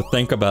 So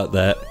think about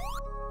that.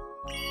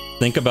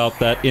 Think about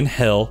that in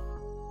hell,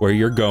 where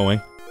you're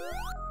going.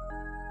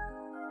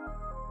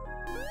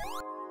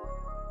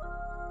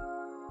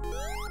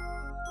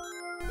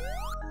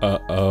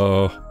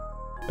 Uh-oh.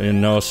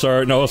 No,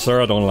 sir. No,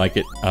 sir, I don't like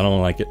it. I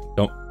don't like it.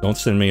 Don't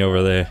send me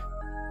over there.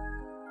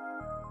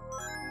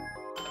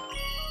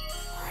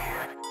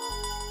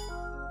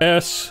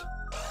 S.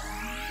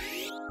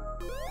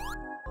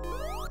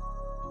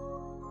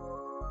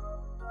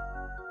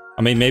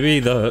 I mean, maybe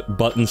the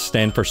buttons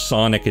stand for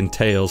Sonic and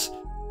Tails.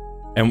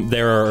 And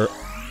there are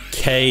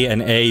K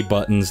and A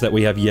buttons that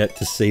we have yet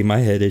to see. My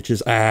head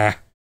itches. Ah!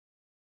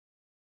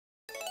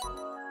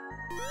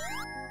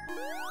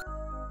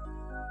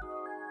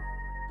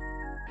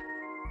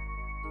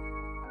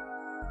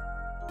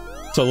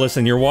 So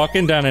listen, you're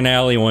walking down an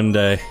alley one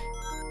day.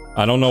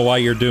 I don't know why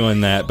you're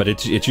doing that, but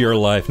it's your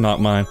life, not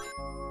mine.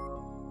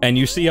 And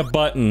you see a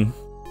button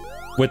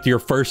with your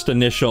first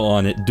initial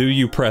on it. Do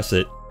you press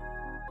it?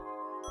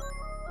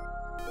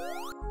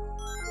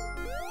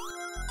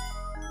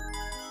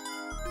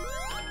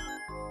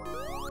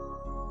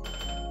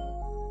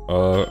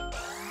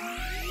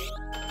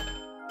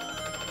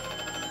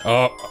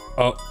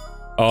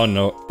 Oh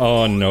no,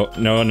 oh no,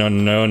 no, no,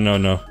 no, no,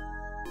 no.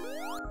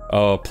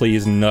 Oh,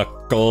 please,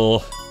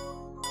 Knuckle.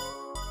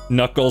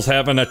 Knuckles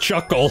having a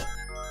chuckle.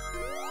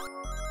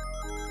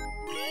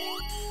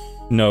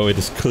 No, it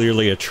is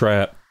clearly a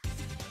trap.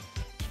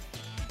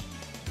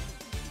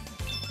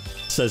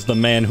 Says the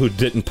man who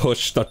didn't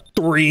push the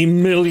 $3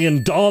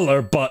 million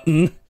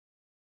button.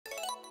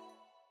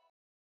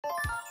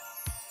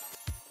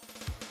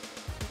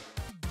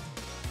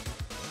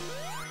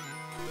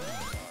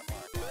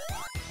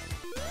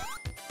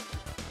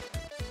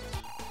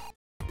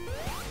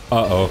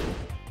 Uh-oh.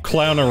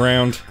 Clown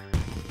around.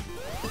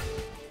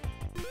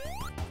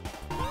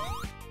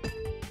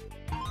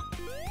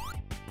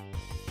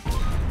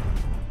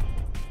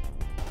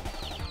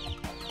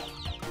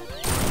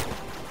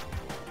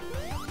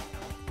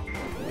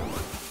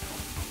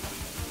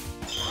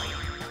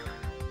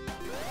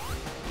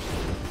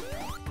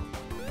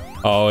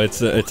 Oh,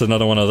 it's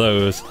another one of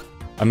those.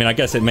 I mean, I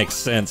guess it makes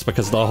sense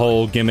because the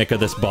whole gimmick of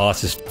this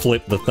boss is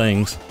flip the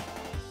things.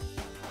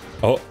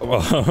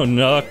 Oh,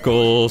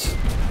 Knuckles.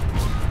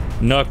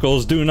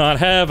 Knuckles do not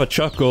have a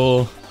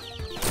chuckle.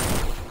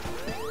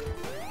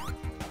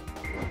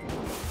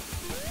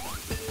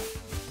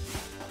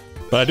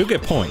 But I do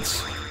get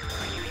points.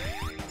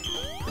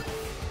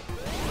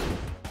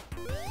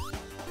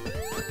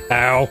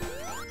 Ow.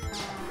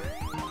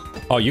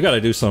 Oh, you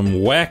gotta do some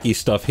wacky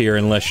stuff here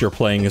unless you're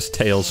playing as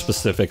Tails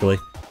specifically.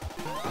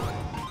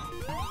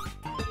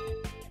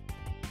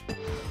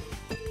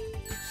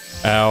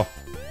 Ow.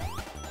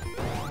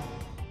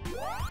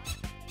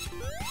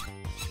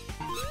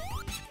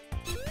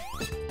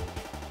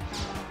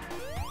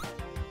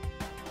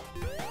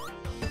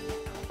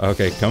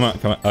 Okay, come on,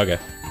 come on. Okay.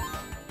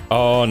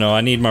 Oh no,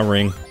 I need my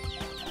ring.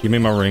 Give me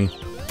my ring.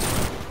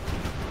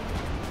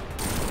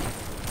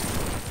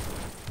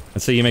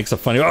 And see, he makes a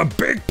funny, oh,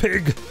 big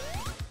pig!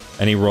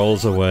 And he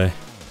rolls away.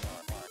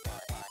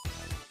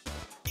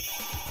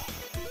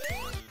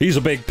 He's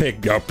a big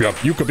pig. Yup,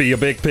 yup, you could be a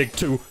big pig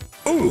too.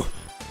 Ooh!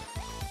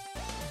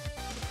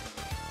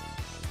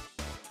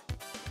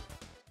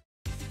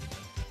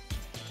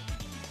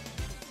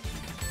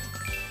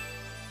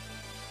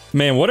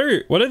 Man, what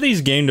are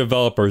these game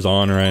developers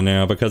on right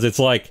now? Because it's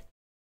like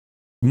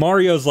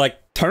Mario's like,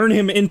 turn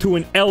him into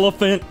an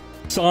elephant.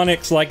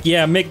 Sonic's like,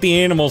 yeah, make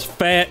the animals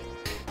fat.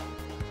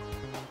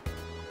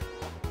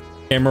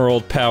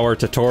 Emerald Power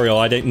tutorial.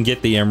 I didn't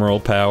get the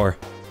Emerald Power.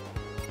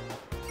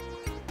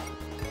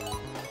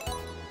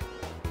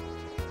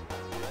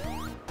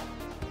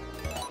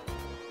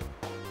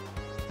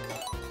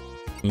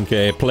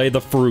 Okay, play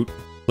the fruit.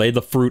 Play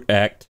the fruit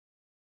act.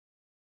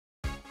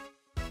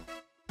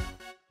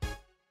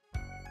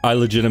 I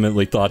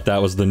legitimately thought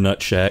that was the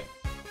Nut Shack.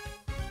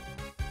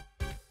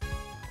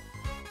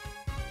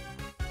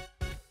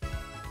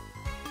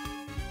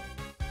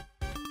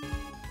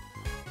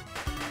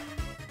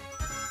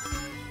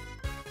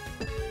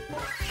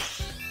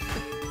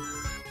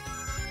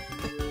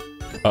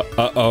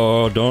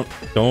 Uh-oh,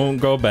 don't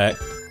go back.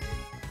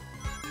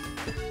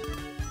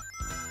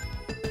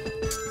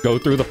 Go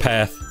through the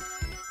path.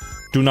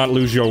 Do not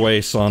lose your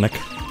way, Sonic.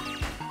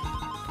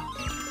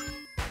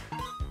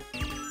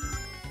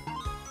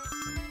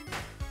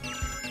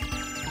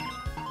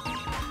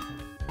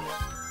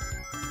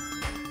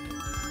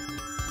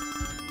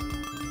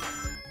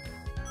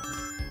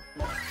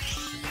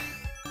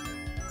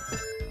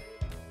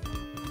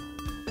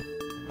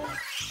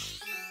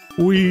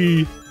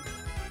 Whee!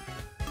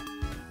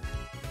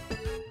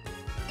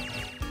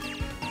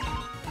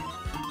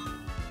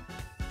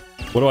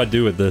 What do I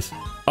do with this?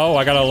 Oh,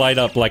 I gotta light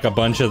up like a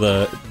bunch of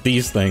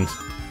these things.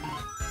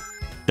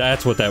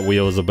 That's what that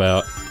wheel is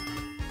about.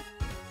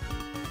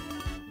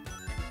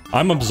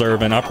 I'm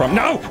observant, I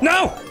No!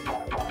 No!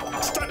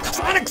 Stop!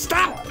 Sonic,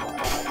 stop!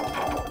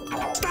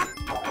 Stop!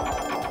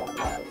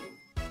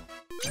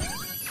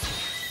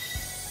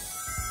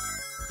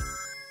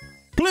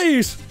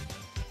 Please!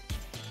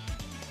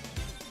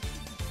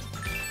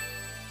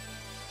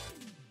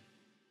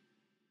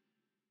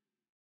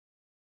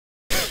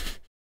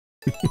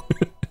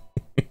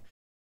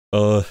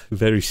 Oh,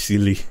 very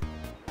silly.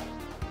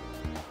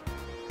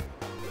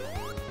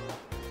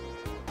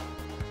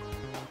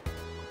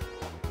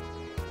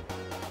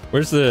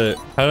 Where's the...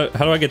 How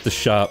do I get the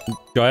shop?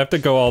 Do I have to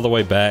go all the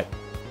way back?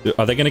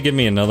 Are they gonna give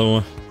me another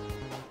one?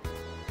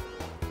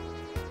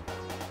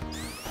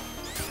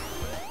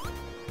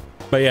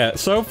 But yeah,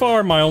 so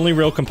far my only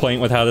real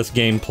complaint with how this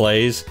game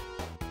plays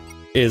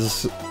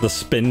is the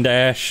spin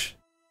dash.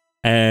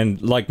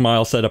 And like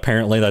Miles said,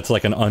 apparently that's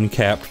like an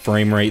uncapped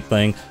frame rate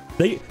thing.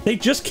 They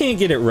just can't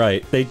get it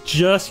right. They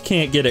just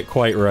can't get it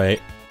quite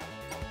right.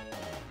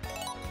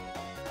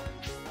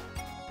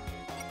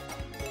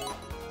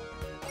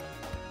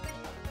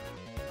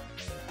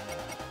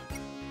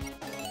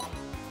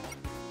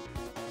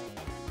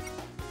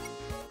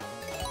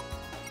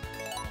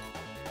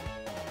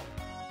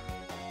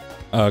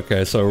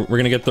 Okay, so we're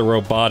gonna get the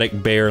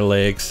robotic bear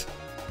legs.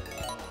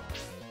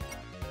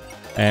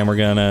 And we're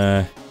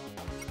gonna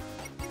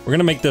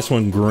make this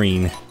one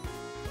green.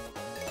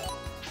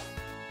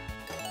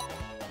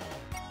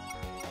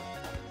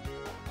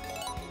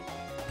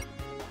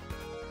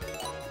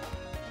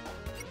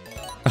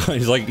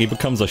 He's like, he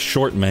becomes a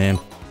short man.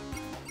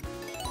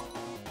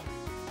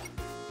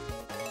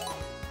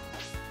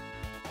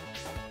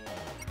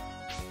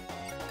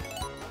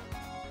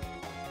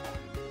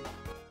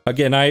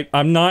 Again,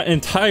 I'm not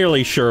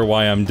entirely sure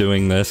why I'm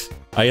doing this.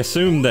 I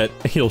assume that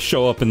he'll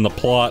show up in the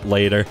plot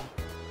later.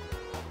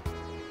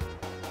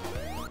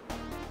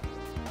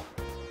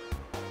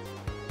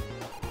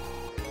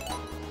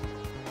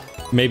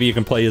 Maybe you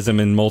can play as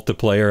him in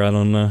multiplayer, I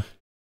don't know.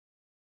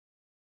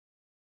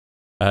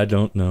 I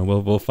don't know.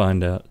 We'll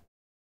find out.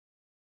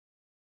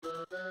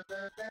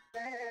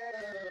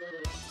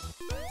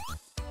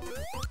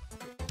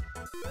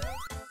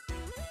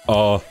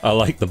 Oh, I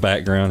like the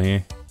background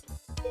here.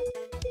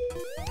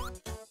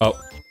 Oh.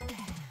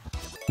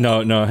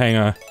 No, no, hang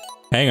on.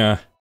 Hang on.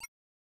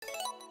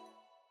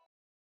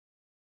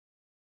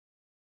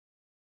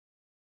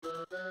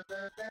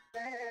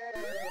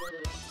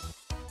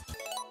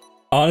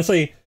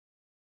 Honestly,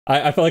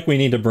 I feel like we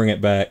need to bring it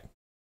back.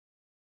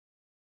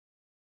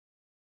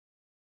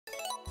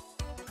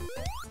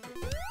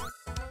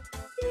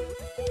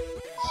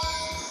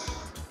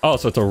 Oh,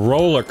 so it's a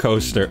roller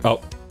coaster.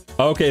 Oh,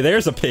 okay,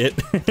 there's a pit.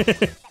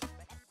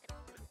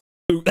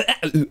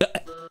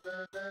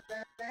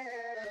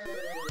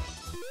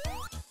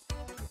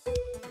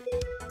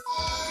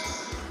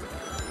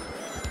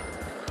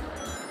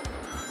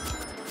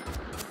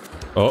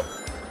 Oh,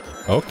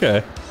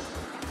 okay.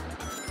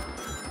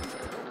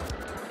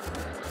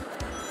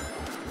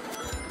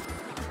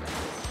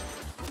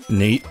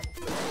 Neat.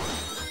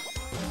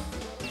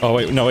 Oh,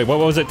 wait, no, wait, what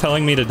was it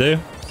telling me to do?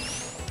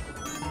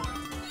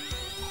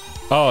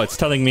 Oh, it's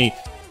telling me...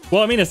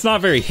 Well, I mean, it's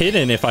not very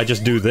hidden if I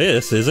just do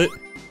this, is it?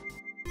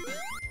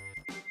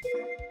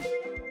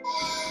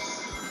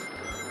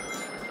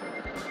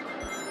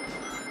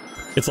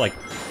 It's like,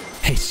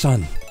 hey,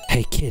 son,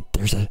 hey, kid,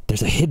 there's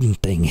a hidden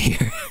thing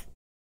here.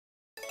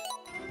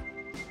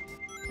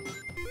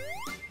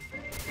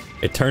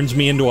 It turns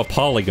me into a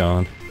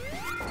polygon.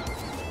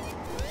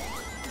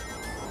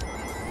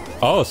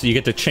 Oh, so you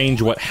get to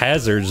change what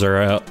hazards are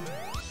out.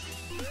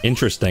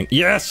 Interesting.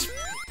 Yes!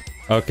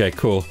 Okay,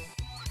 cool.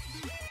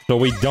 So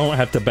we don't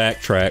have to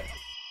backtrack.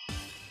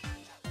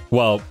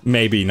 Well,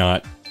 maybe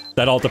not.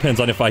 That all depends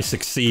on if I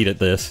succeed at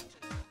this.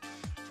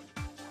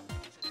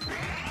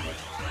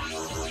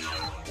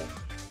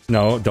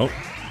 No, don't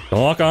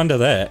lock onto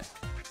that.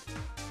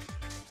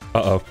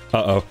 Uh-oh,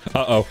 uh-oh,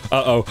 uh-oh,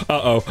 uh-oh,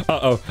 uh-oh,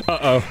 uh-oh,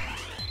 uh-oh.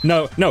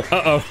 No, no,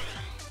 uh-oh.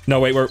 No,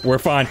 wait, we're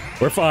fine.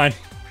 We're fine.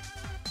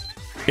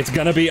 It's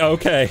gonna be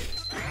okay.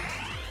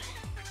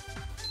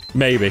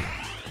 Maybe.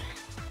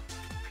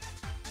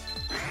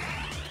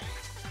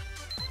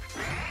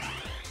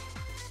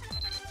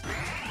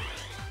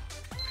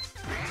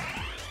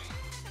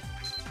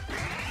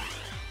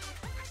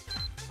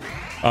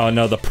 Oh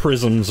no, the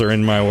prisms are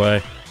in my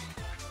way.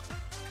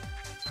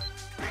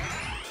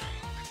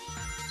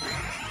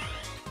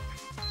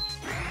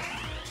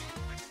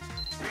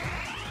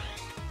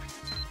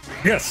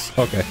 Yes!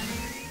 Okay.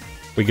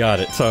 We got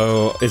it.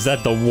 So, is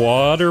that the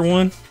water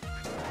one?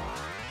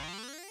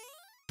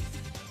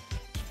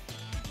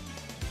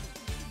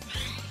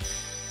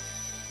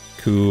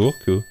 Cool,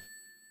 cool.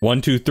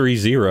 1, 2, 3,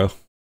 0.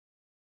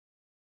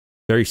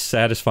 Very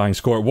satisfying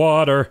score.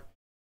 Water!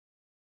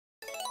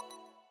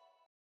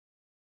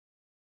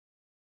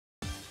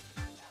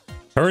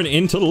 Turn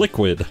into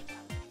liquid.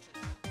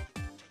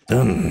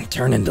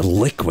 Turn into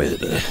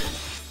liquid.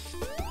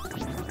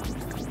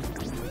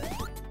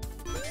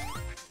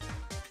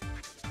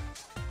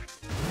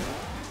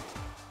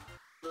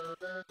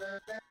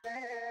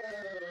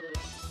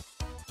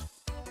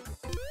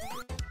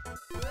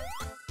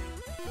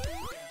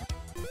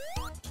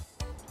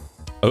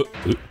 Oh,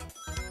 ooh.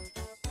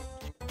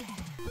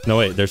 No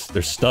wait, there's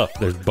stuff,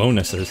 there's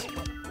bonuses.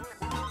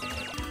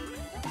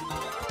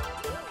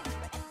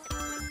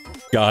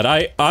 God,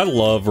 I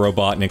love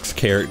Robotnik's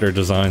character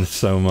design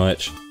so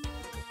much.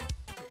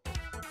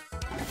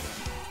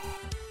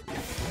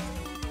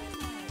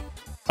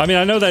 I mean,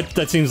 I know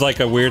that seems like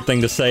a weird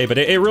thing to say, but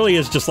it really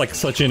is just like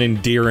such an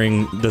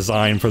endearing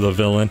design for the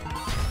villain.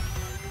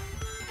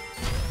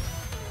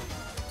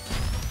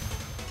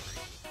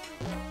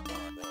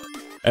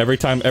 Every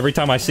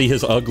time I see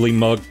his ugly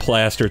mug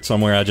plastered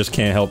somewhere, I just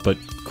can't help but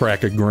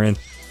crack a grin.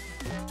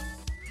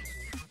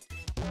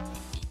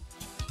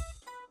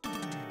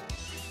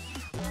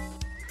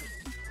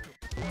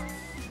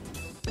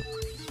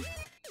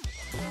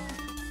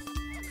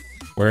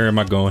 Where am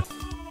I going?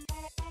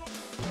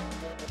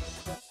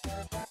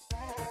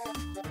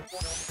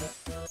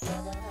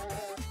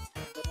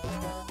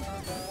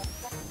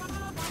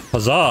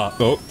 Huzzah!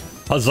 Oh,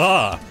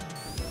 huzzah!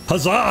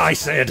 Huzzah, I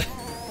said!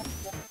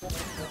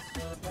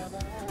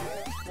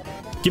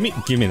 Give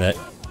me that.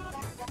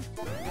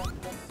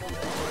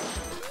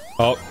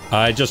 Oh,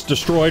 I just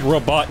destroyed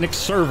Robotnik's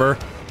server.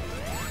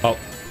 Oh.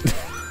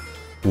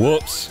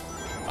 Whoops.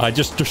 I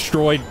just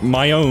destroyed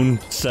my own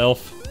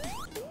self.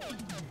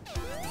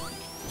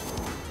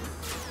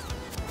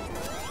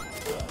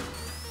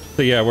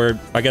 So yeah,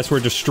 I guess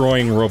we're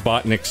destroying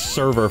Robotnik's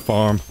server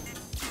farm.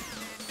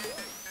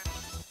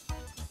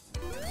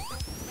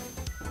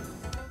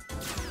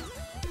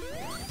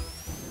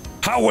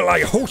 How will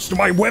I host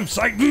my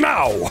website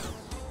now?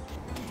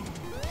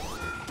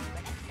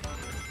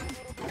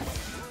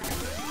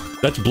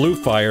 That's blue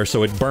fire,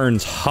 so it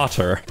burns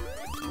hotter.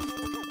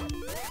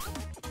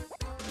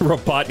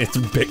 Robotnik's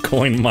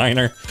Bitcoin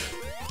miner.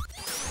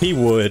 He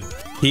would.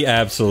 He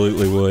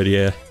absolutely would,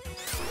 yeah.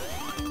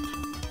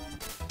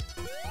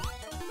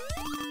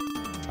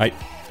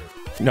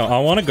 No, I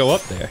want to go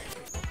up there.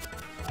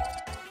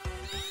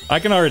 I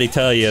can already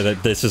tell you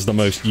that this is the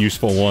most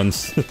useful one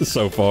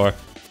so far.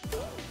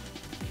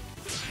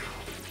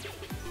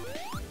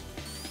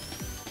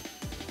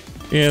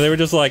 Yeah, they were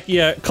just like,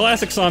 yeah,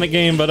 classic Sonic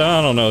game, but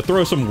I don't know,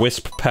 throw some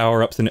Wisp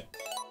power-ups in it.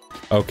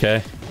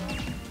 Okay.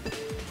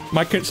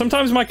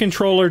 Sometimes my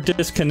controller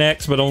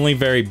disconnects, but only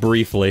very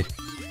briefly.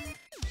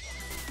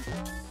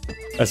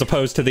 As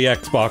opposed to the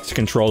Xbox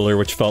controller,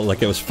 which felt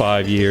like it was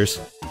 5 years.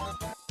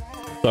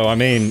 So, I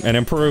mean, an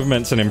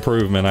improvement's an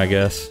improvement, I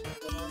guess.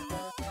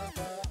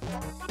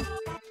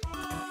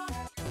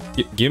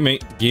 Give me.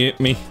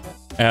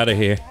 out of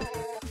here.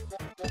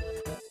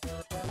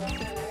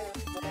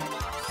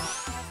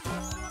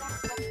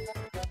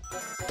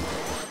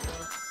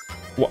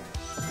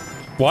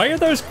 Why are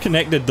those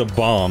connected to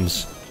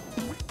bombs?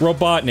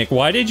 Robotnik,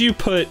 why did you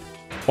put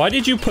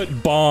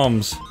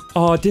bombs?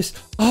 Oh,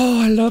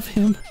 oh, I love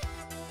him.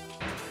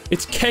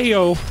 It's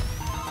KO.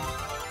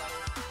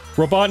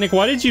 Robotnik,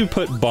 why did you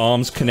put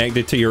bombs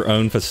connected to your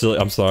own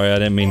facility? I'm sorry, I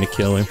didn't mean to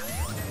kill him.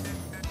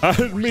 I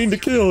didn't mean to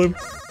kill him.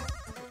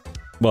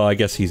 Well, I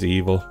guess he's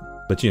evil,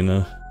 but you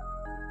know.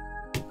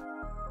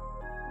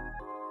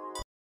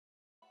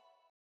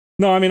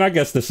 No, I mean, I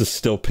guess this is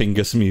still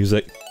Pingus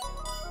music.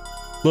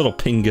 Little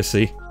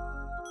Pingusy.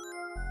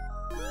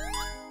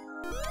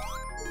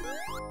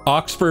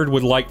 Oxford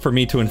would like for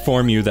me to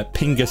inform you that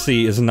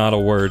Pingusy is not a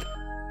word.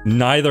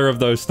 Neither of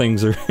those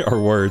things are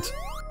words.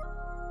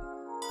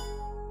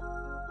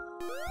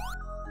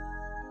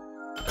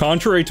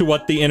 Contrary to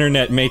what the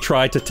internet may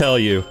try to tell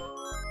you,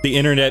 the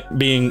internet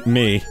being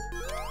me,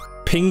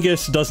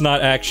 Pingus does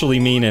not actually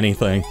mean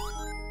anything.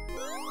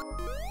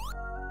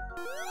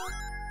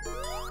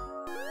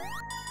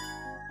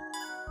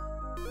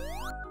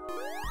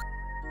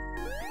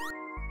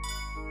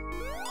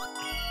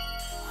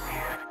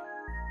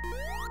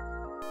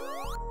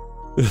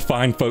 The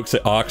fine folks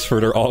at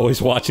Oxford are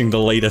always watching the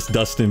latest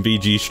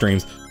DustinVG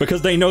streams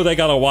because they know they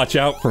gotta watch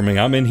out for me.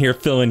 I'm in here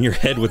filling your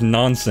head with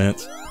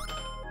nonsense.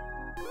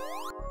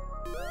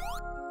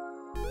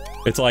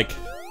 It's like,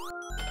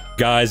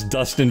 guys,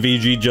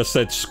 DustinVG just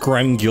said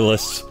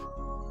scrangulus,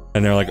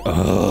 and they're like,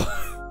 ugh.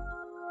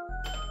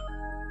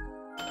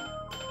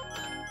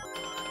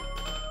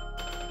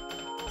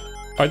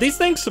 Are these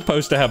things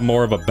supposed to have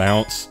more of a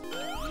bounce?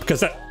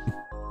 Because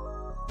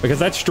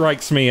that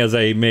strikes me as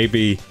a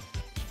maybe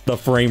the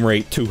frame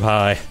rate too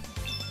high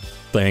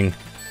thing.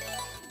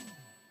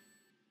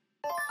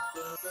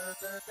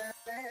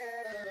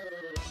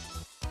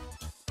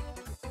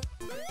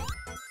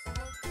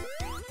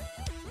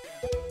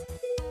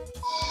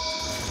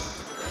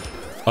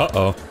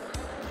 Uh-oh.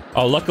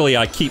 Oh, luckily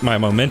I keep my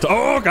momentum.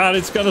 Oh god,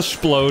 it's gonna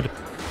explode.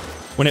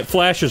 When it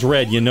flashes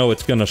red, you know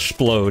it's gonna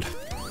explode.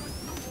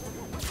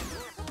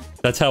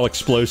 That's how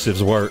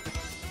explosives work.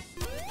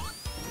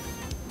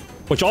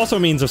 Which also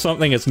means if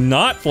something is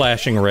not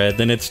flashing red,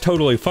 then it's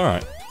totally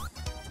fine.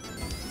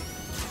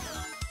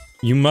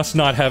 You must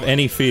not have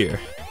any fear.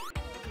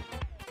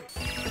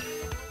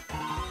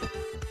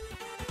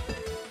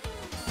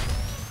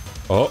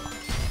 Oh.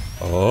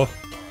 Oh.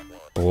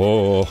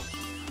 Oh.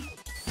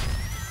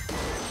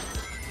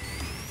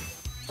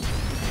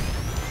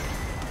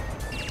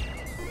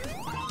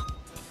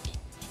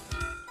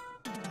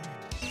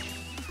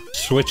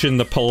 Switching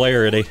the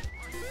polarity.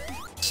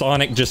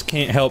 Sonic just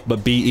can't help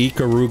but be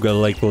Ikaruga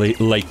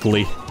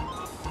likely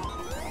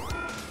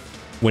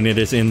when it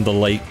is in the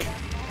lake.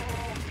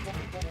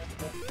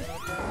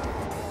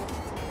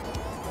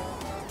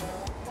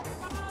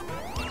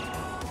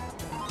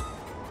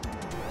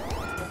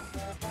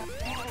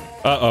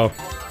 Uh-oh.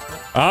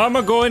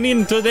 I'm going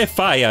into the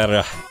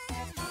fire.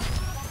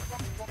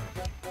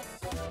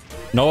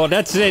 No,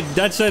 that's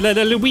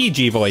a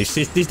Luigi voice.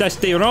 That's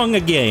the wrong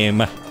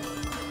game.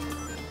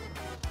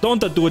 Don't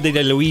do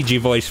the Luigi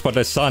voice for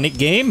the Sonic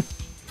game.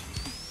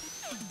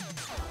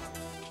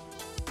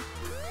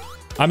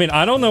 I mean,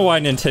 I don't know why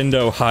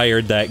Nintendo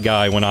hired that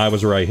guy when I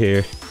was right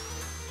here.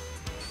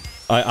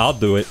 I'll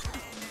do it.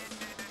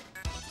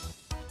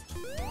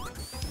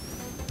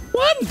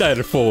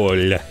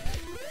 Wonderful!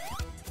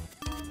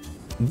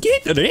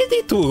 Get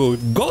ready to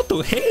go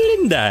to hell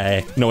and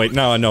die! No wait,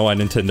 now I know why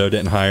Nintendo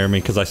didn't hire me,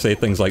 because I say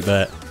things like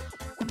that.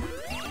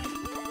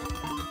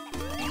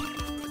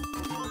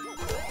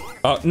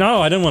 Oh,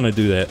 no, I didn't want to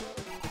do that.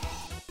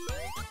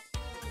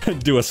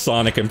 Do a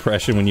Sonic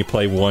impression when you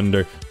play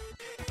Wonder.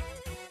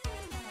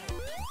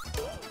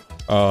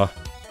 I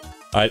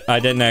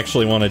didn't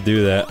actually want to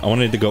do that. I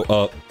wanted to go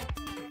up.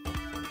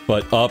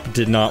 But up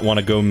did not want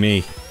to go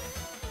me.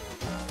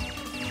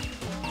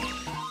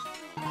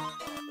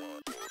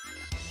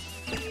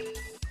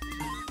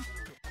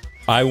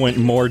 I went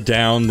more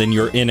down than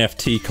your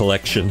NFT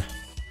collection.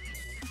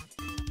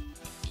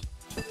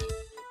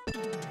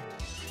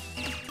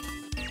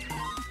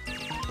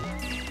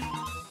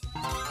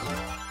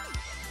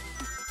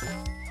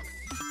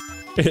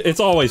 It's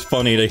always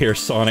funny to hear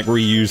Sonic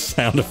reuse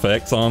sound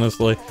effects,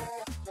 honestly.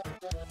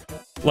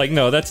 Like,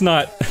 no, that's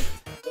not...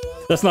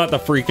 That's not the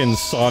freaking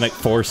Sonic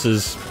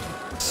Forces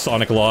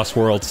Sonic Lost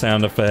World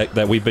sound effect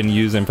that we've been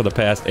using for the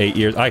past 8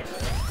 years. I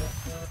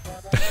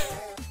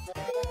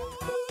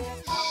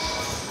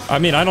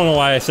mean, I don't know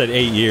why I said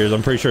 8 years.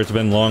 I'm pretty sure it's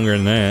been longer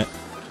than that.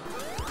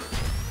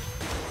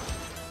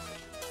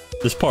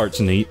 This part's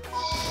neat.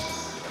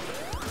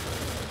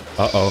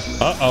 Uh-oh.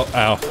 Uh-oh.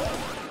 Ow.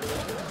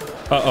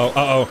 Uh-oh.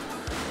 Uh-oh.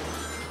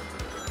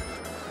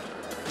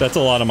 That's a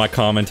lot of my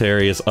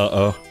commentary is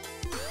uh-oh.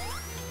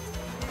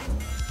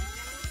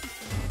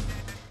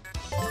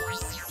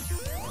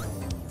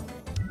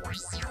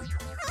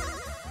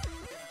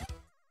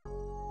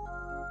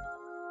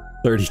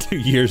 "32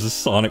 years of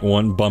Sonic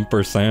 1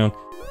 bumper sound."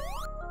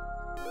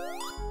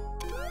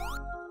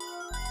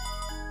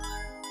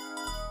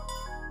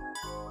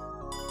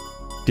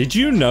 Did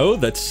you know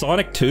that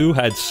Sonic 2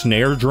 had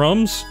snare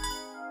drums?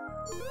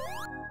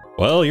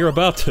 Well, you're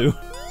about to.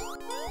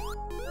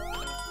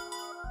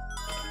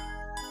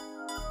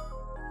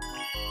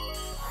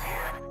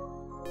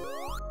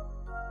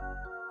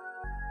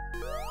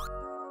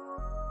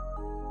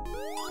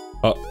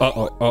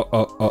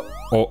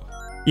 Oh.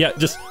 Yeah,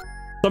 just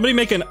somebody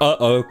make an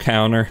uh-oh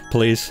counter,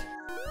 please.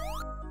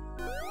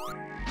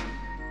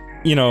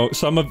 You know,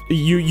 some of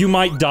you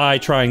might die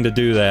trying to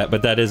do that,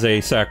 but that is a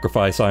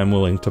sacrifice I am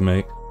willing to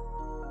make.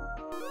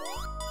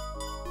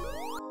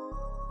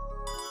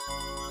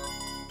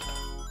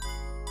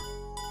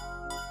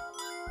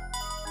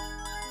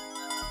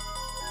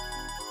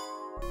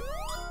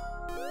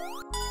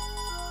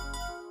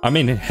 I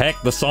mean,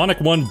 heck, the Sonic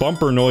 1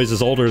 bumper noise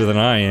is older than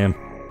I am.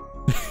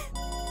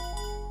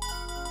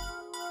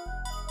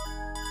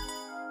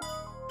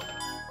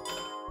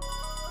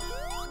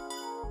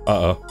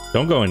 Uh-oh.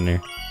 Don't go in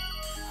there.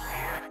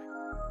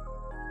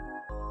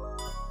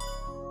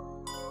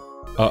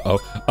 Uh-oh.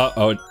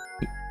 Uh-oh.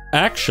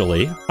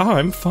 Actually,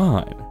 I'm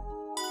fine.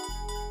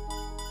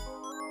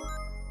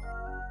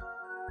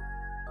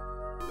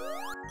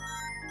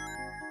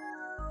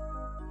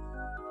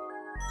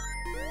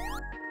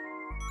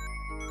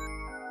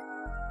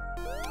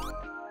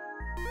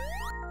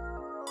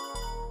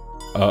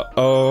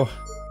 Uh-oh.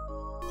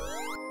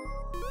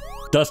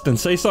 Dustin,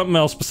 say something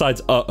else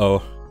besides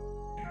uh-oh.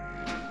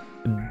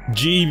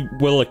 G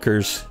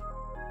Willikers.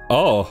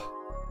 Oh.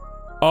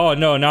 Oh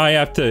no, now I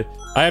have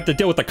to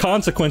deal with the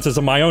consequences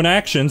of my own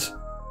actions.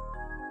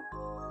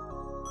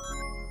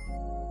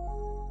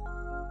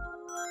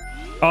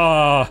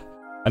 Ah,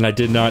 and I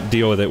did not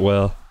deal with it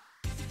well.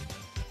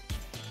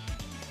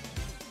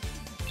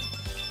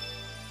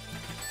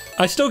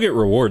 I still get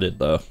rewarded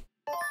though.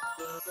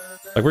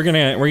 Like we're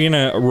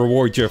gonna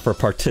reward you for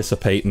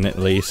participating at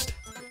least.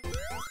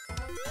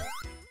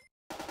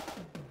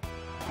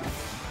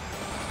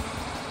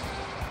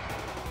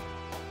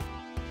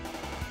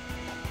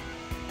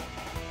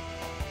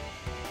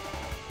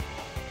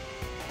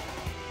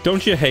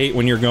 Don't you hate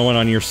when you're going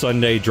on your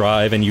Sunday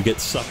drive and you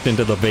get sucked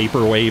into the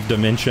vaporwave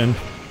dimension?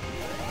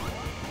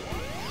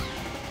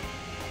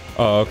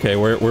 Oh, okay,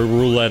 we're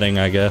rouletting,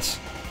 I guess.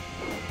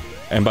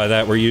 And by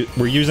that, we're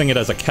using it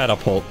as a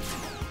catapult.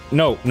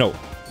 No.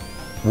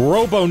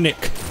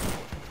 Robo-Nick.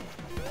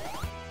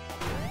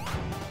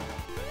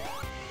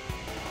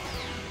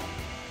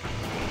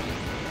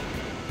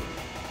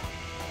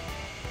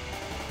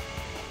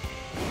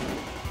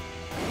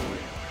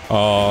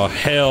 Oh,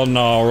 hell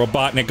no,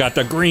 Robotnik got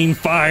the green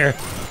fire!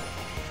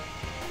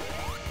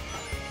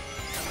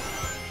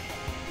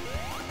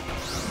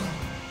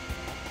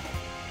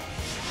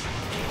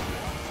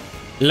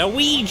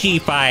 Luigi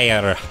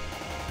fire!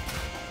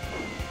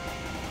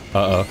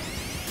 Uh-oh.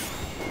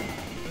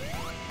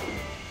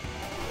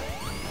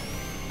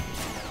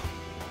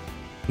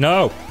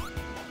 No!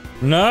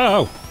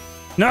 No!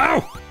 No!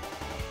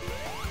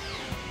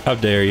 How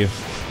dare you?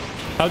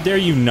 How dare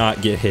you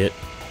not get hit?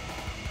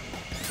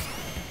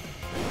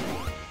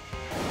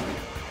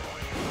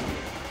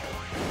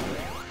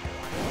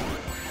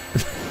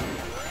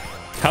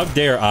 How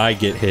dare I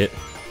get hit?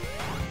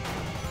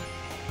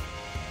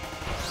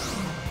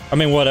 I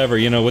mean, whatever,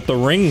 you know, with the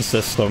ring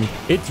system,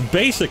 it's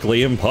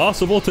basically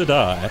impossible to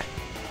die.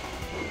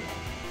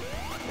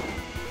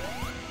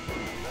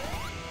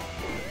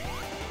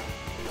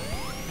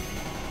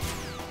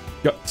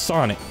 Yo,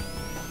 Sonic.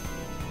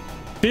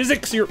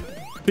 Physics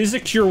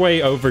your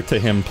way over to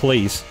him,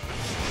 please.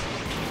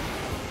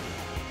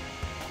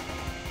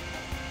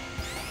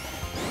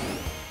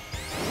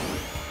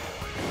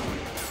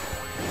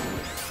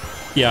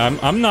 Yeah,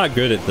 I'm not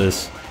good at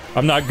this.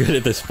 I'm not good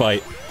at this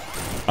fight.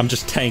 I'm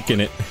just tanking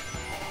it.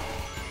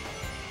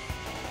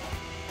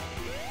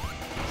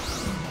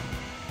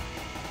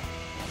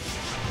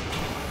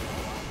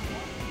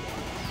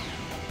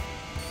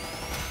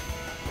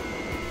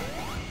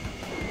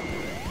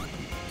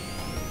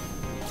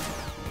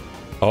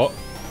 Oh.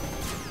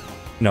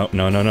 No.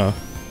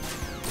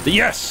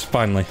 Yes!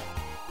 Finally.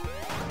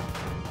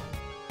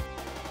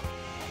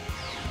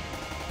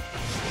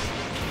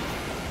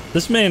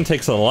 This man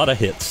takes a lot of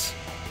hits.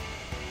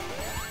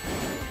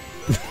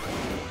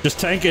 Just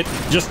tank it.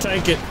 Just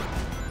tank it.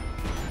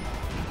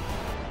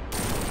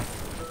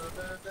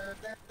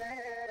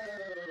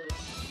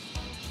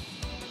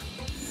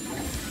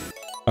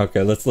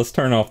 Okay, let's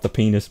turn off the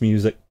penis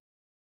music.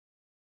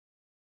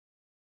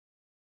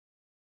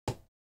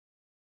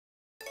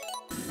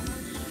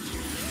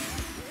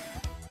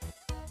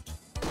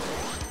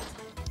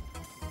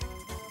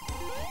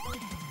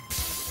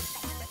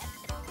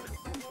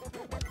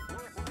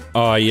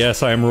 Ah,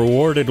 yes, I am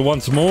rewarded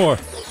once more.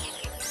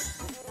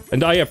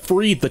 And I have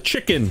freed the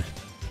chicken.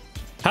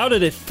 How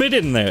did it fit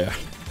in there?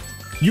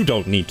 You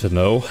don't need to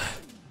know.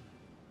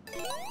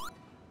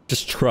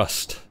 Just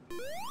trust.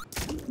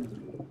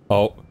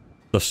 Oh,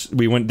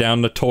 we went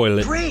down the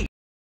toilet. Great.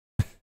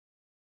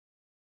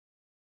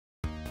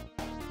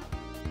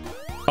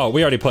 Oh,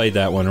 we already played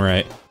that one,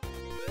 right?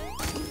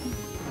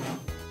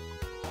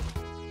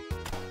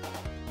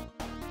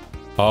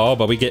 Oh,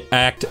 but we get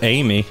Act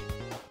Amy.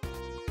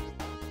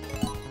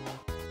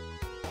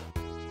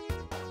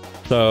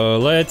 So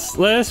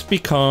let's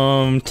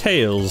become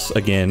Tails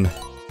again.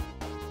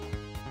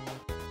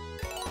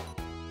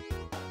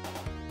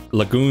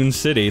 Lagoon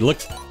City.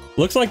 Looks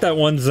like that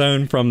one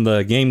zone from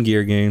the Game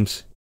Gear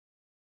games.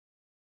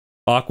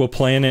 Aqua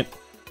Planet.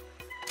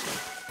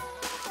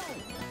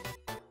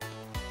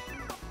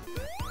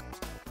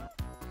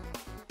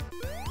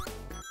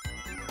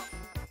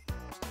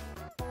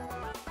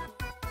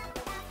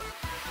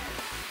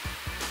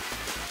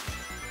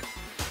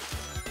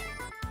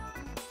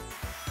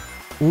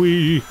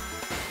 We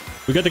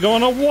got to go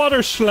on a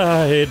water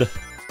slide.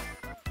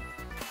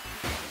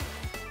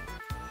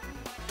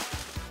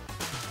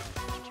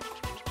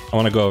 I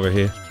want to go over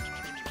here.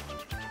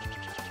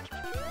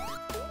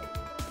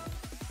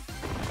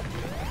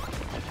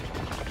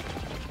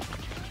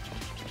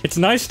 It's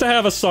nice to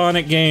have a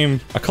Sonic game,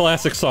 a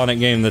classic Sonic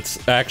game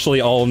that's actually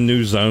all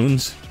new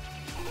zones.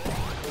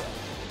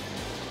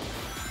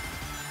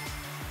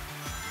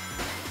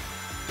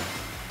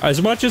 As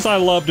much as I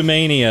loved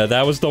Mania,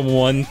 that was the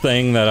one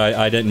thing that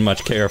I didn't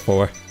much care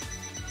for.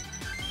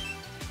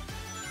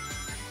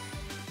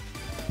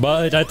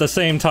 But at the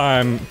same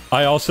time,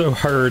 I also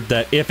heard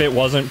that if it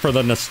wasn't for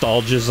the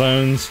nostalgia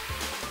zones,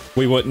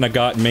 we wouldn't have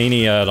got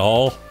Mania at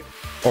all.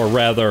 Or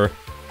rather,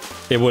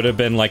 it would have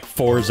been like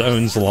 4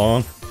 zones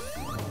long.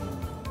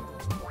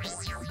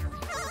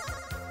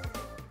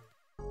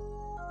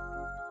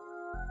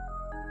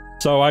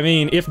 So, I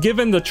mean, if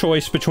given the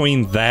choice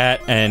between that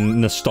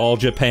and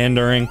nostalgia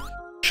pandering,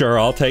 sure,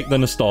 I'll take the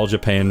nostalgia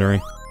pandering.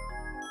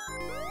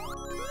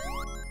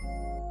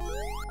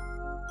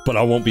 But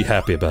I won't be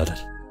happy about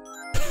it.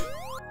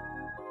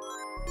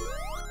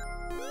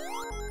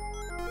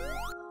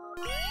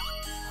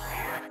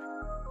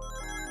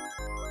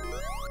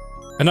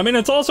 And I mean,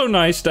 it's also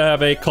nice to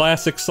have a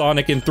classic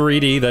Sonic in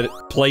 3D that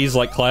plays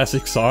like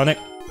classic Sonic.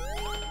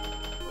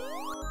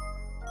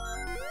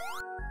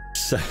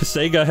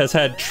 Sega has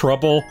had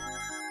trouble,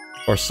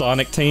 or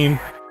Sonic Team.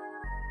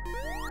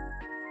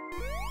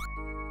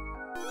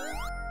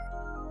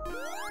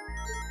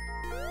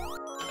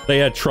 They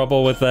had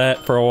trouble with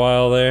that for a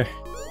while there.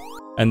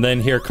 And then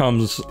here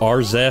comes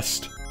our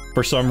Zest,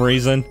 for some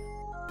reason,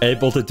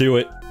 able to do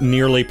it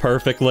nearly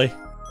perfectly.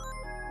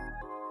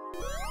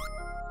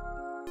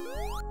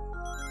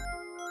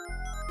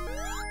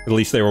 At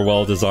least they were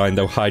well designed,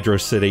 though Hydro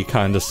City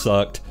kinda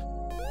sucked.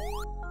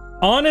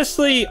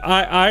 Honestly,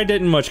 I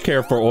didn't much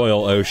care for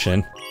Oil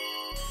Ocean.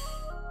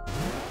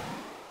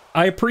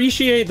 I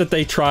appreciate that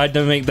they tried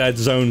to make that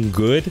zone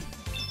good,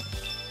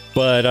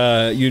 but,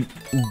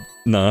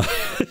 no.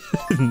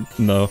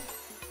 No.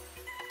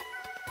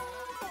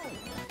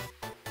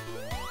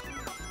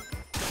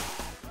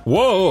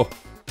 Whoa!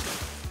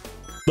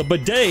 The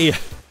bidet!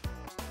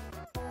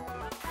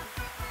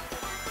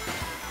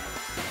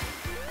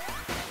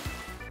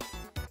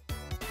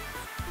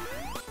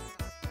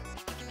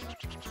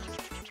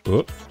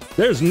 Oh,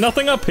 there's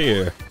nothing up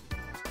here!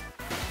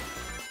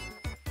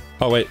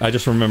 Oh wait, I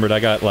just remembered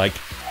I got, like...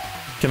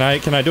 Can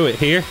I do it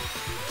here?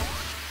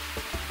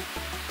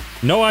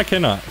 No, I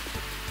cannot.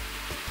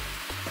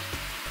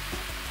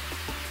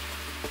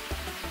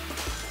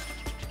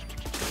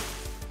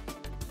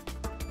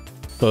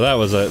 So that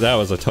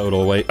was a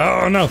total waste.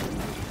 Oh no!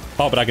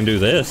 Oh, but I can do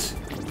this.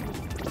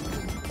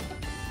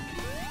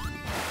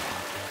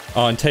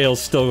 Oh, and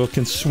Tails still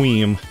can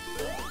swim.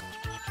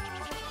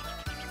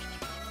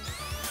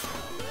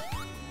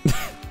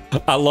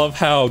 I love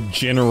how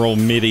General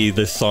MIDI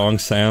this song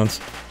sounds.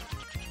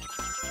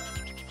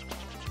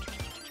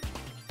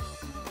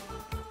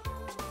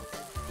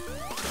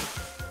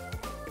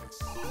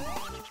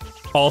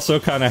 Also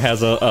kind of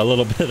has a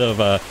little bit of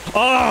a...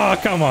 Oh,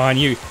 come on,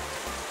 you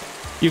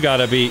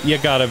gotta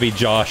be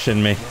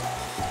joshing me.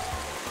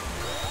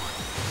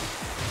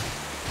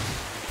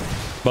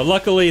 But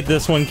luckily,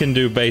 this one can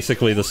do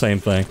basically the same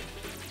thing.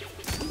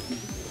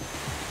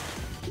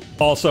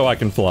 Also, I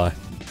can fly.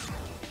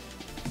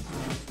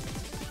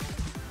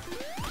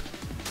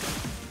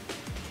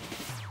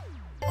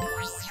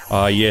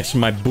 Ah, yes,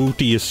 my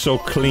booty is so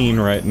clean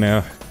right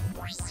now.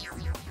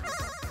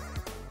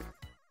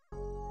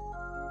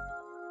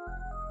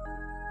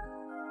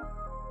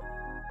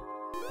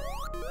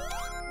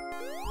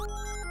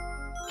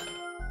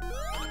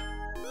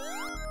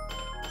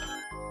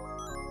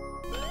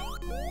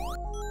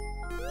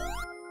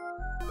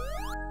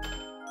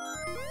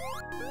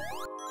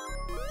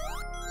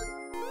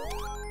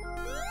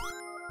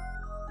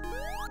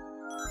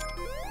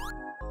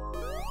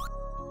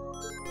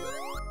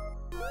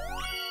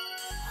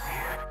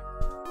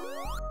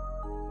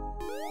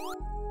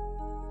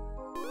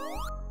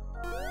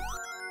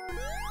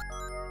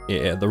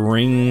 Yeah, the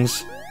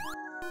rings.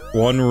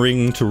 One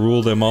ring to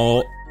rule them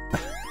all.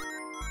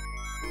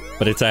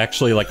 But it's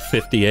actually like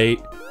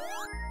 58.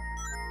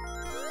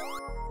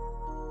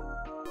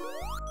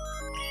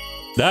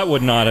 That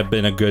would not have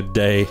been a good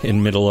day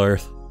in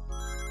Middle-earth.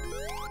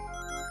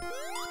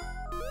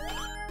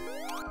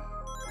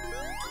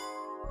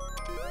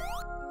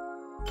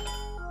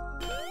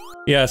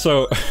 Yeah,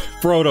 so,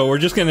 Frodo, we're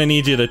just gonna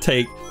need you to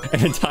take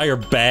an entire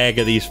bag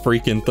of these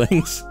freaking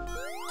things.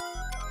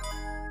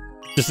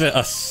 Just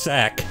a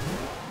sack.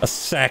 A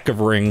sack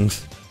of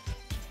rings.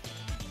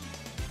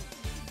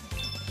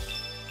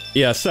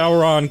 Yeah,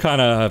 Sauron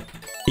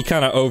he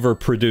kinda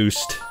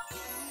overproduced.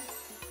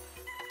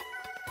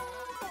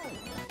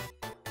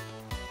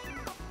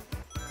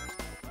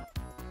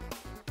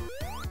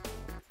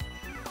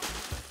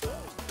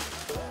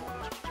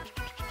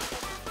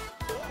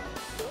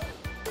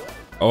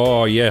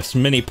 Oh yes,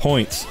 many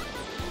points.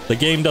 The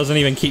game doesn't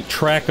even keep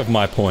track of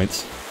my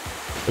points.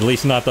 At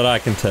least not that I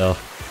can tell.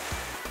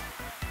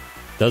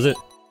 Does it?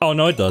 Oh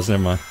no, it does,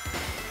 never mind.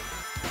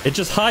 It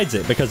just hides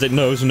it because it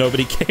knows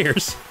nobody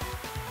cares.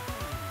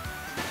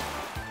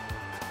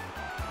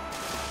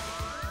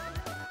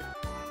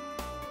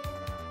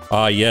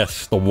 Ah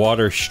yes, the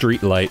water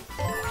street light.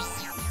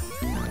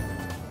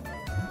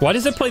 Why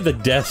does it play the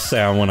death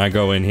sound when I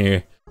go in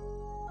here?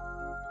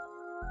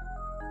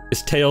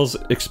 Is Tails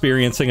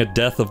experiencing a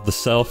death of the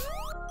self?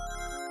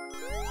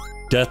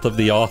 Death of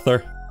the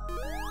author?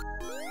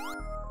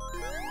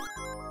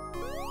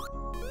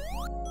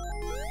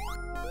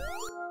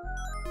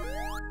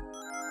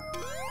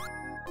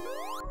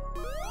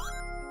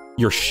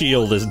 Your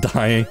shield is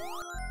dying.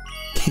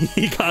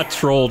 He got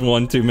trolled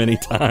one too many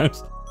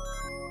times.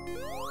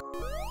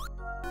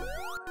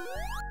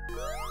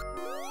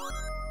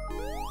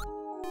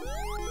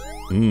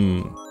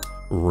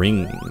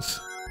 Rings.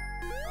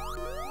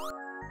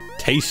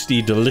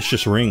 Tasty,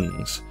 delicious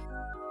rings.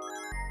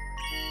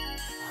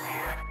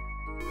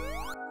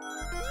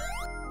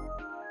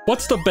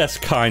 What's the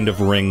best kind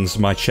of rings,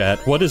 my chat?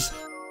 What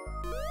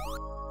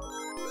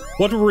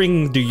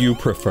ring do you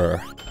prefer?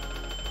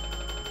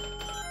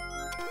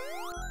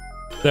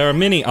 There are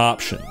many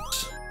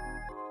options.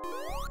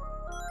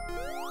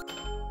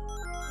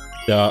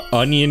 There are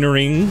onion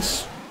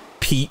rings,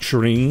 peach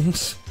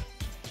rings.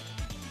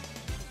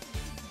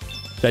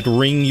 That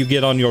ring you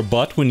get on your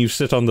butt when you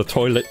sit on the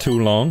toilet too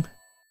long.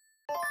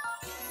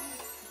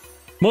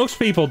 Most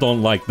people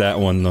don't like that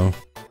one, though.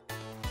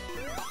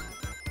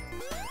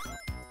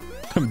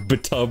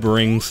 Batub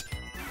rings.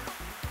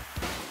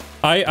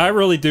 I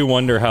really do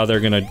wonder how they're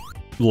gonna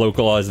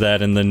localize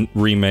that in the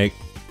remake.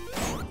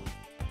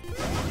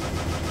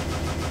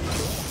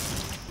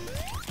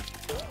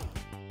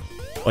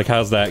 Like,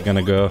 how's that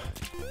gonna go?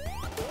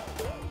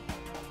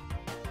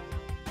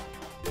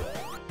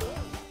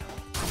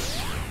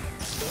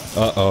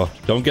 Uh-oh.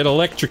 Don't get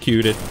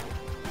electrocuted.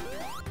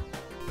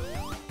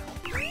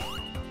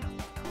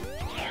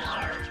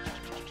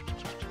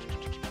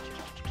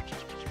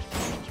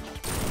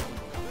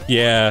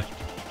 Yeah.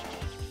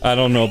 I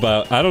don't know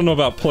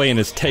about playing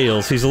as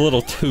Tails. He's a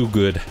little too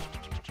good.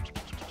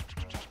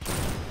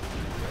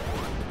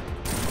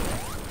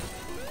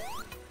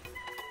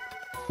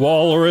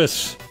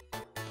 Walrus.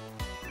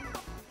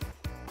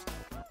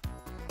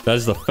 That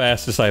is the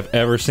fastest I've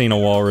ever seen a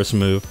walrus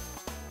move.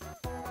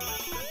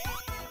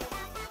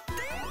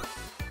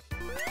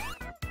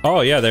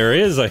 Oh yeah, there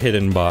is a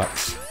hidden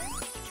box.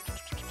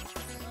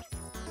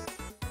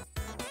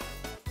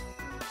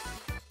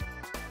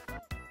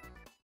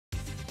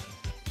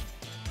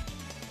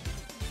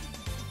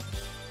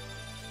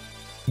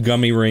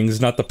 Gummy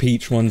rings, not the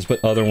peach ones, but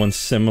other ones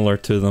similar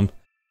to them.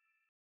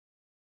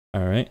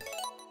 Alright.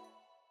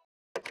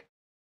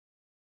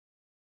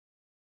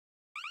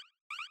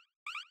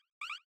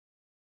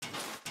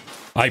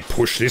 I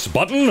push this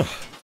button?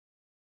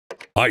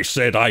 I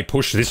said I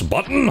push this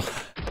button?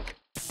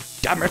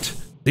 Damn it!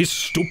 This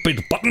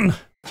stupid button!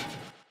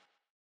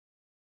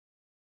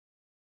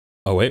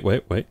 Oh, wait.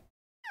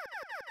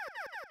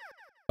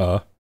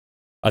 I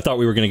thought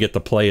we were gonna get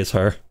to play as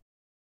her.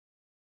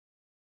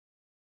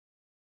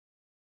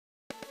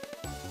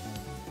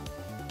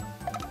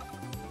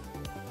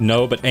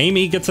 No, but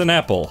Amy gets an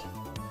apple.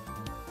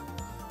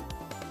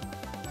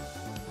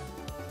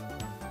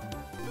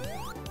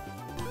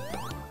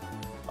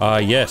 Ah,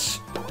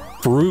 yes.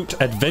 Fruit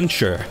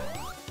adventure.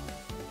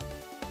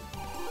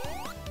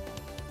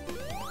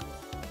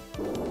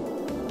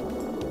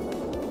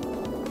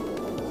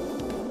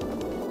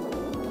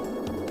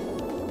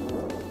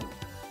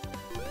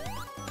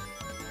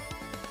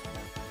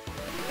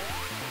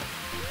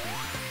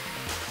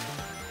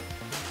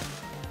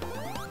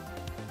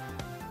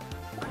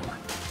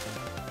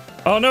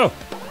 Oh no!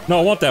 No,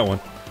 I want that one.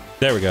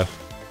 There we go.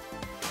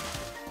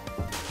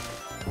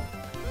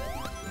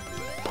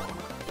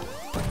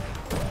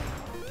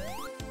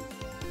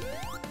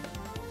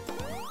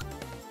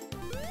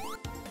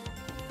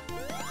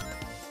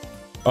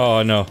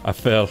 Oh no, I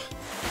fell.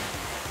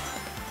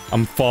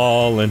 I'm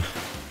falling.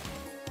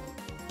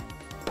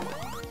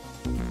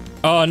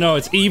 Oh no,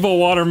 it's evil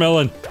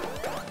watermelon!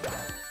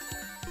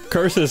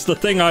 Curses, the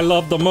thing I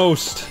love the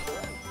most,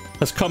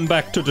 has come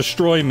back to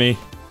destroy me.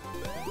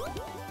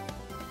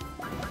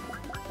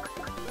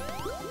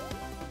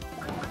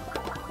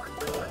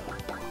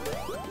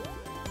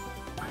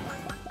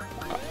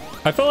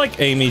 I feel like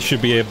Amy should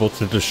be able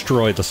to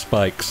destroy the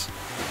spikes.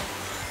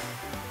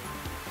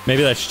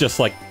 Maybe that's just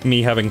like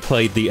me having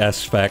played the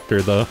S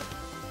Factor, though.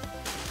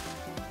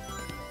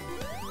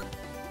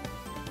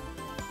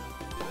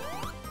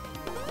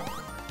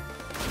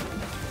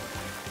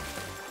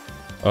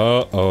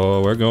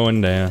 Uh-oh, we're going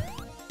down.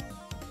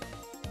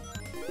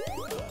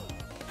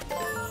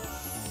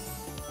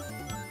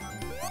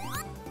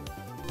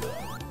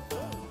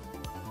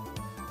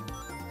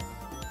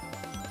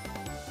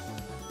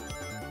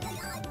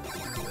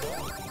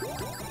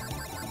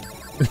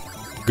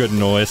 Good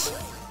noise.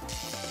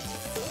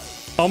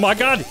 Oh my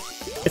god!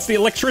 It's the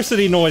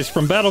electricity noise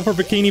from Battle for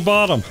Bikini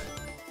Bottom.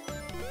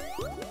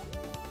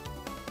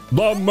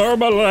 The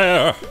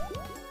Murmalair!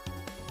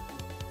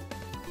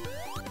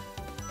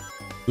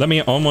 Let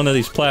me on one of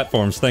these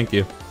platforms, thank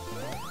you.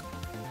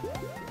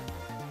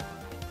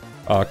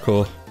 Ah,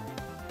 cool.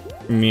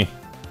 Me.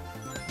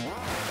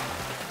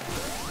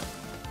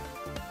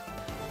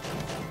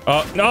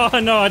 Oh, no,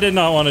 no, I did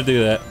not want to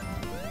do that.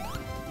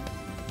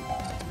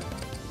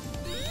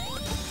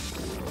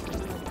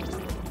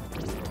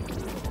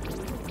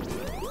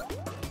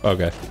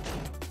 Okay.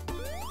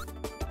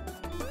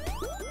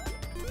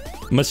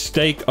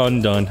 Mistake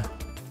undone.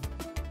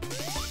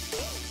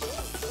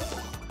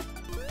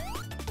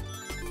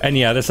 And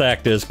yeah, this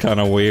act is kind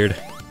of weird.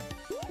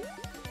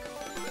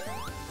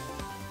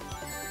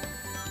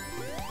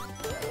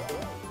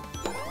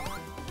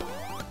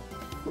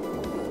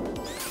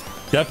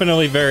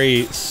 Definitely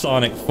very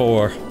Sonic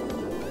 4.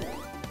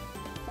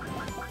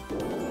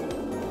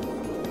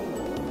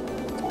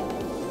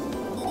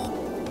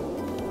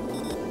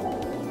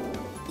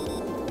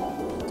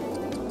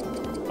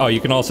 Oh,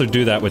 you can also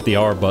do that with the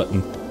R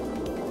button.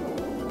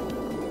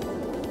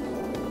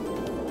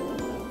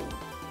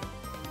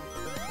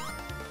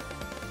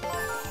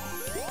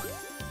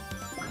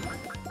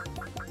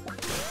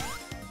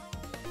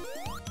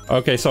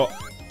 Okay, so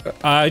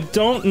I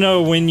don't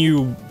know when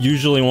you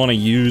usually want to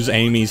use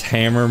Amy's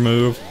hammer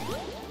move.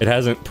 It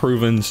hasn't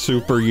proven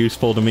super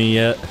useful to me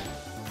yet.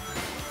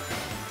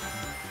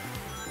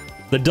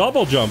 The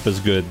double jump is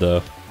good,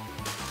 though.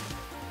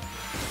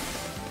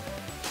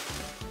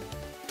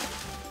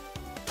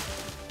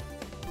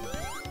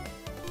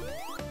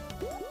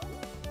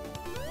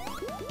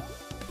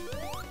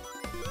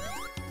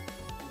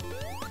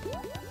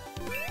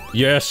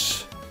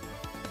 Yes!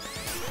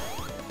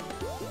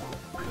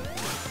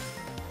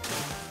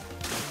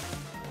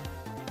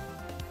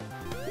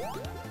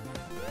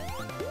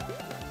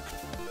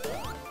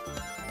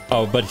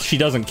 Oh, but she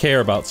doesn't care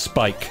about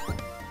Spike.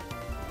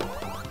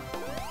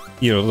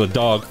 You know, the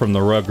dog from the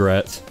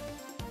Rugrats.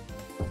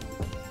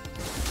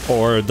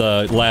 Or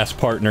the last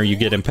partner you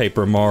get in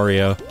Paper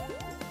Mario.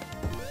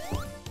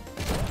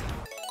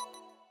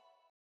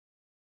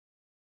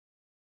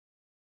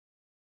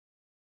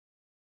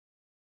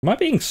 Am I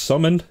being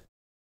summoned?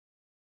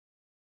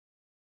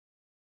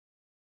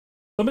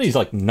 Somebody's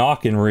like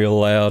knocking real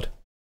loud.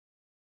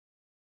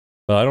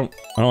 But I don't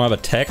have a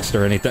text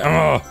or anything.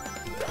 Ugh!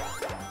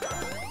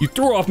 You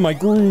threw off my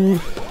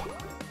groove.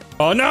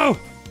 Oh no!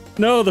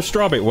 No, the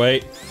strawberry.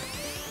 Wait.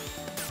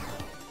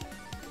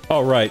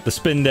 Oh right, the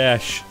spin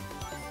dash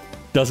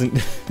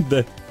doesn't.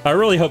 I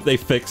really hope they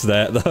fix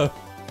that though.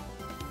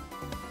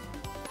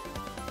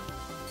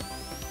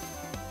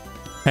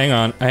 Hang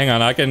on,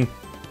 I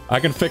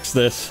can fix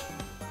this.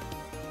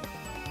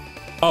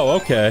 Oh,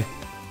 okay.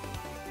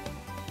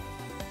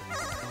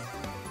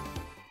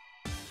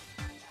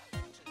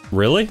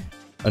 Really?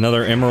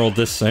 Another emerald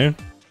this soon?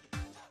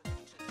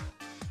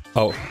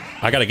 Oh,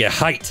 I gotta get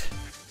height.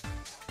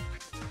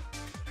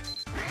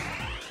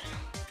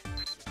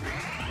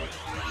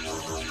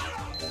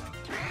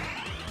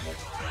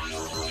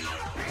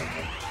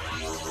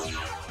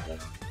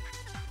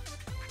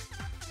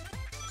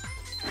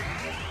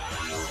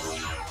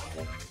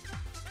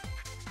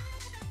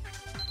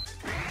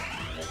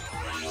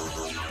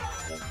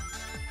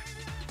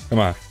 Come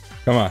on,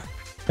 come on,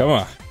 come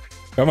on,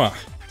 come on,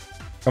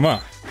 come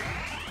on.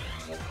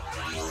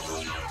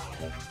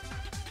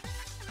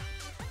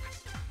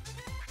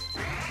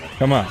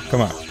 Come on, come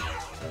on.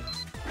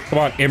 Come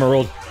on,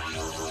 Emerald.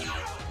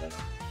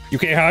 You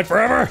can't hide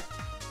forever!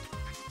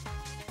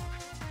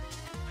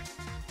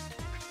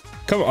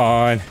 Come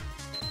on.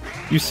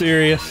 You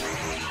serious?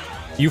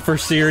 You for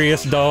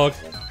serious, dog?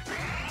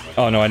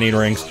 Oh no, I need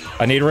rings.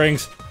 I need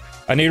rings.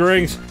 I need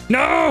rings.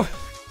 No!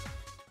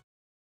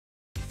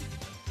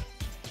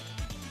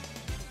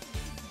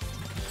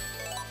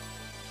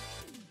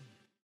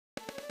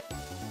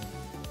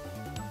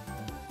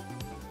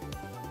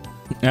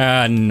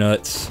 Ah,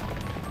 nuts.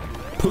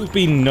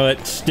 Poopy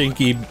nut,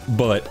 stinky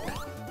butt.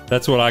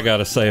 That's what I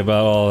gotta say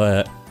about all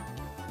that.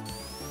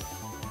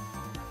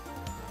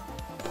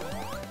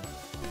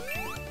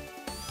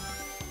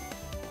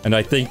 And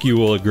I think you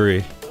will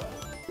agree.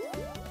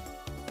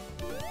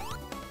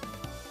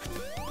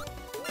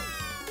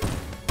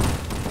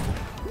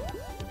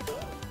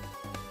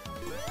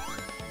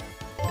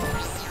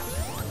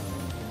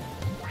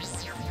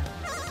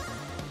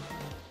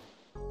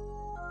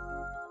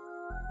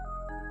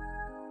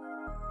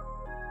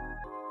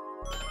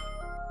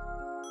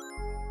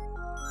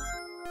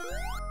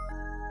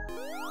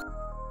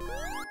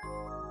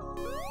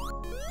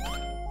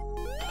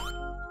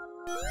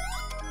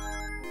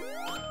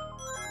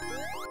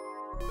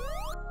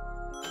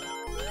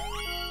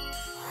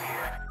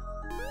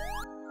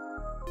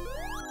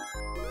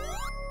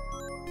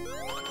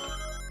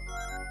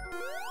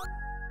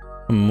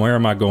 Where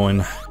am I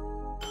going?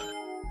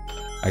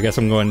 I guess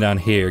I'm going down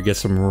here, get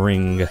some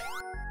ring.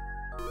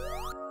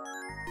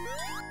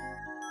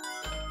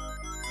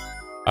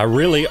 I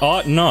really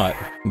ought not,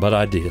 but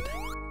I did.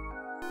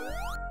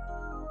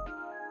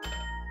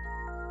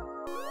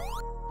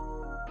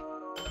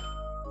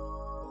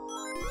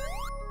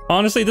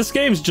 Honestly, this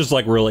game's just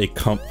like really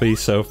comfy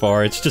so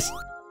far. It's just...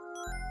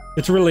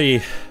 It's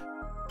really...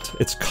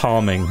 It's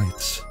calming.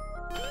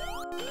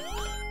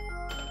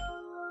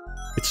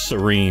 It's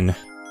serene.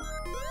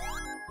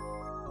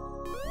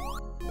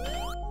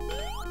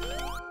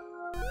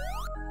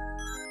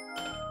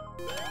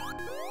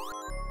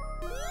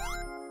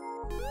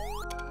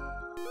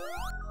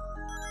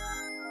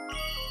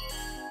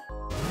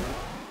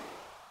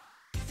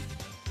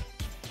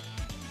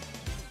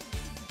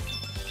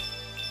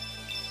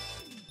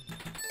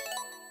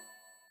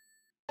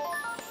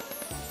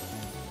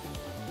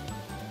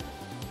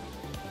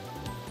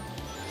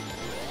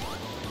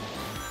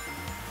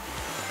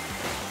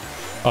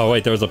 Oh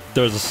wait, there's a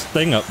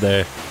thing up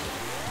there.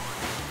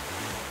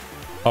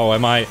 Oh,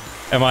 am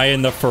I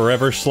in the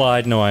forever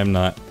slide? No, I'm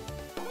not.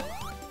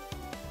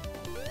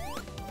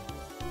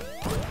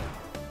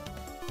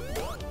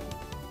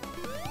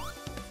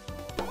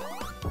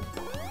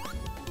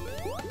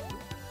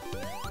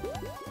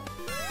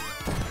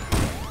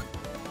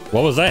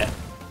 What was that?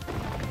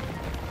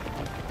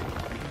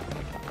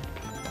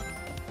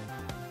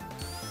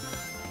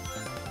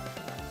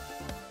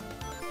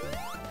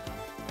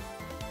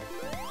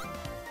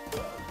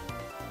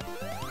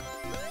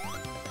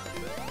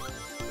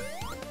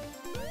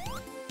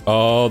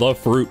 Oh, the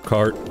fruit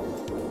cart.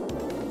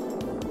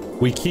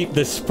 We keep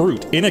this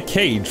fruit in a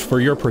cage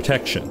for your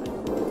protection.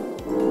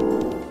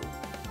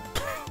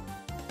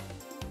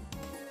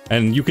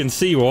 And you can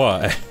see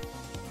why.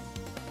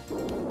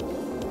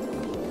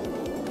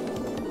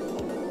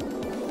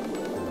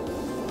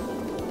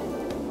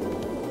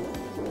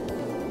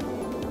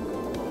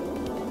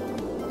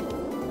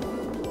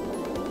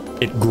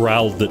 It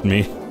growled at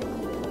me.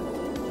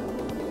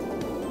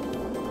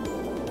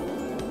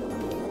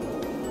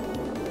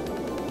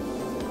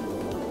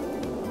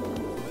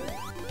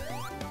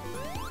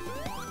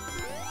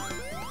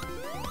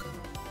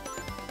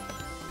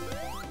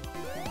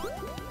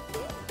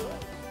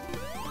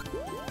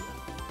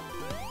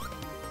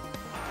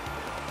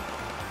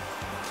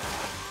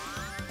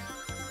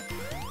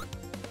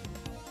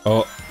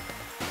 Oh.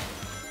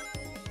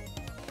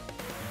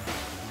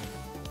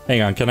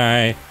 Hang on, can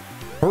I...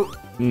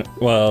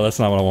 Well, that's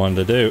not what I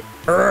wanted to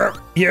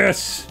do.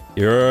 Yes!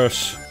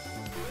 Yes!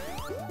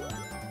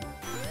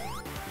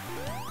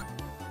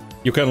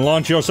 You can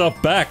launch yourself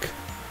back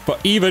for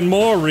even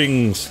more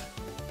rings!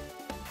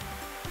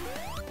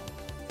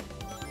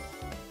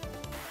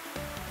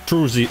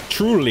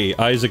 Truly,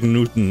 Isaac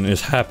Newton is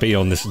happy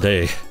on this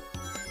day.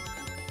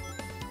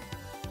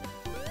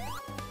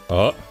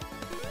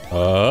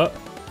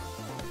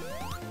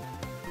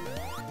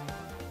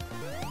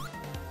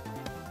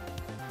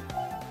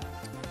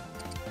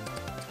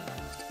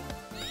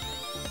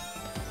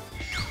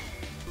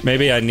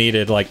 Maybe I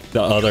needed, like,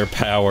 the other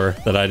power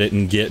that I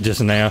didn't get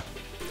just now.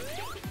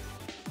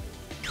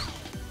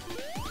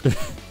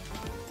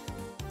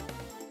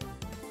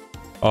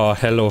 Oh,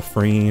 hello,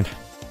 friend.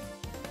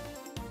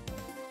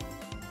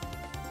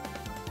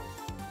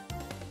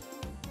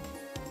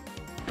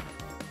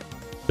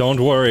 Don't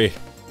worry.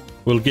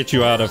 We'll get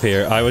you out of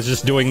here. I was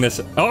just doing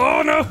this-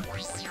 Oh, no!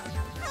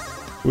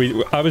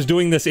 I was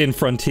doing this in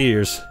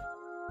Frontiers.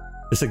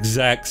 This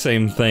exact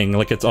same thing.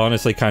 Like, it's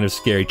honestly kind of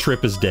scary.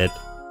 Trip is dead.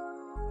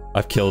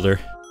 I've killed her.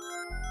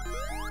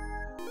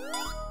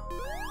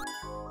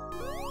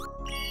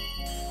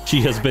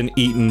 She has been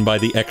eaten by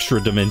the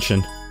extra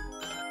dimension.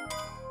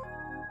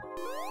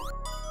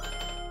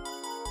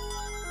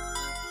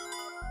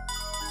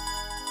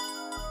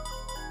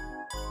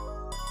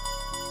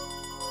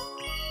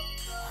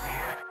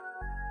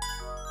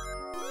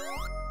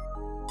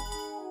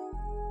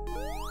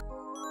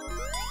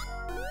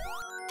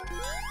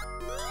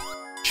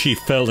 She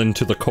fell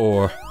into the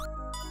core.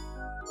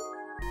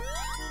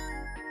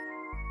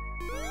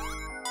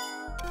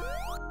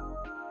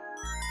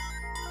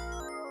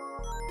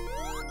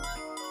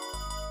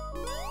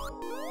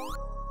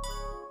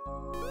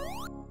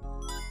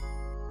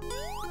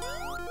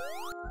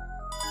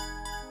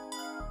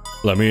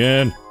 Let me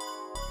in!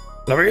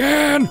 Let me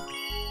in!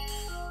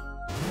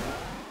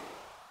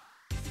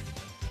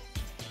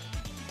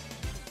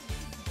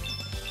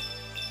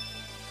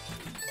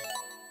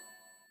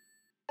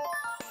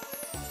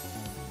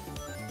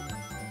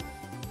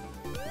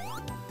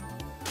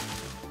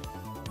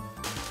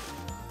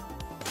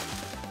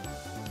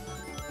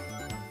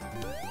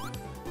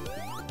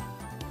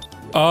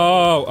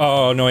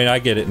 Oh, no, wait, I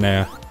get it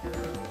now.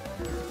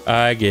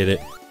 I get it.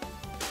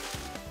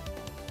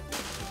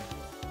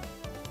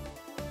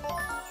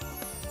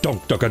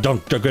 Dunk, dugga,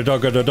 dunk, dugga,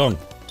 dugga, da, dunk.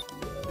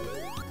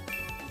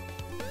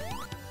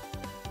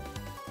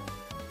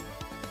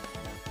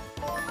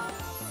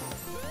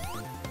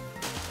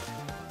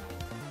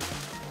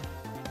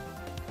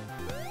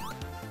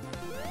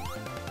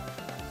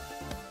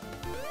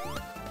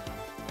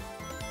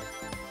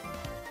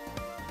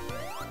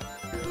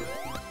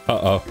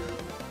 Uh-oh.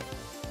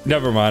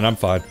 Never mind, I'm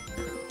fine.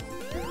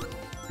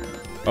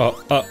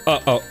 Oh.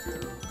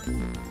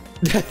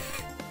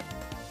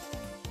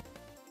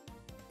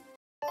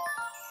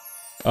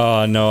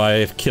 Oh no, I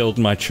have killed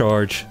my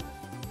charge.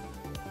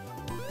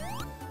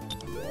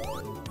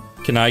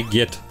 Can I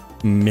get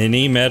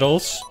mini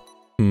medals?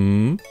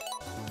 Hmm?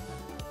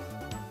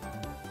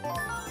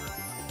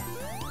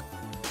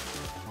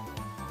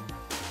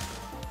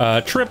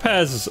 Trip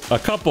has a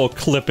couple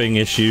clipping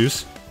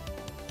issues.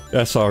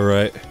 That's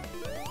alright.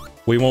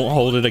 We won't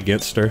hold it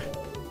against her.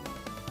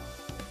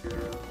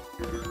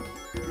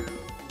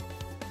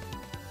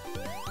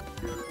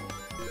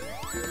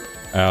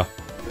 Ow.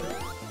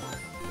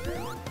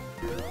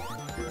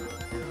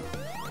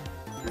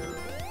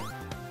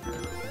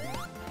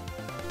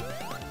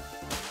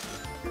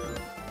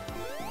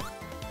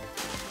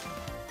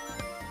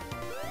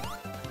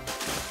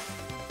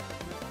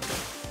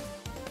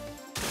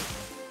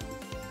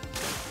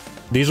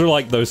 These are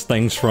like those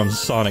things from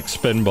Sonic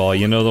Spinball,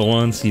 you know the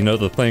ones? You know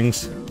the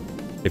things?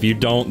 If you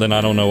don't, then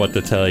I don't know what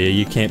to tell you.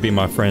 You can't be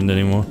my friend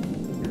anymore.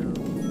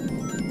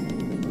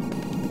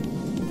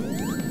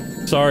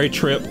 Sorry,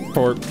 Trip,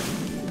 for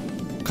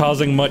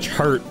causing much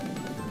hurt.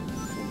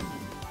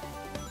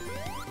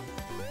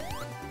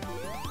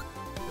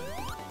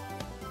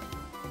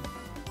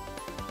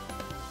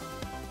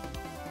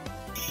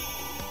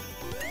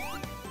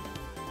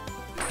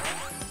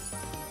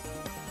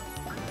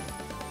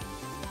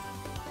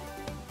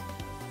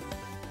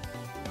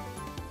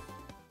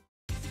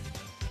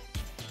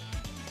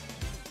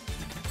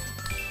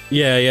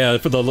 Yeah,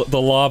 for the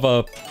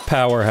lava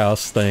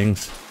powerhouse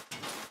things.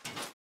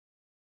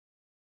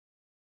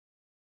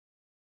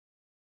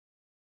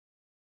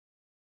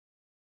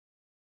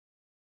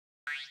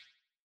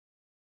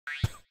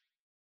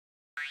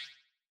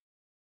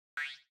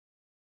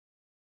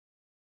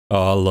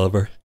 Oh, I love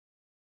her.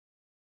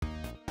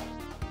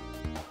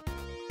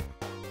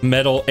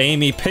 Metal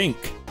Amy Pink.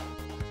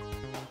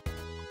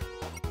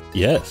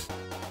 Yes.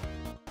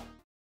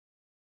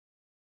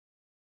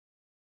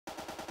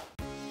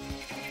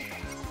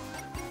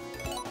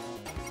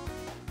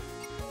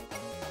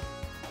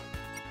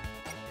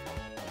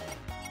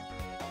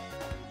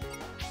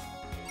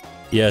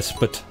 Yes,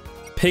 but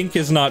pink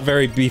is not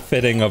very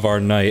befitting of our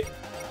knight.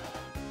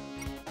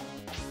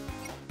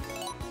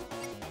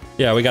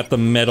 Yeah, we got the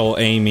Metal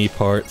Amy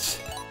parts.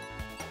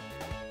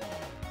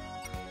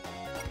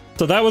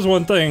 So that was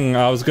one thing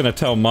I was gonna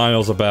tell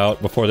Miles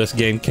about before this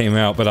game came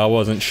out, but I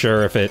wasn't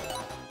sure if it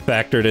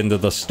factored into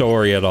the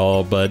story at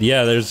all. But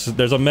yeah, there's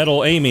a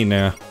Metal Amy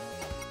now.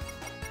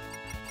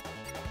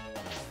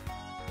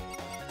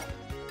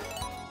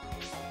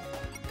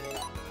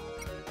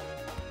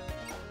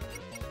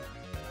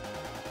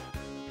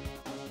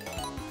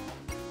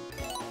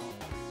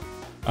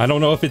 I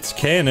don't know if it's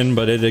canon,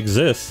 but it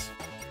exists.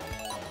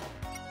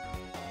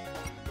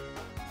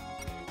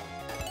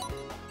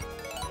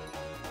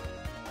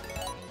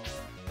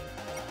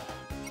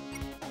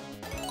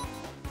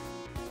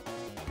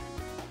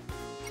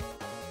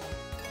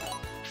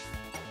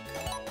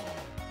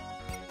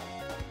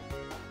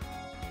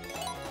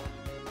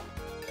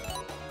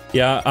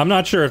 Yeah, I'm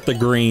not sure if the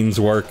green's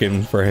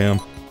working for him.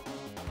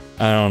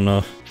 I don't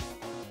know.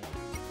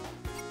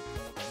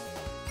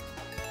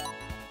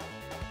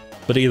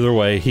 But either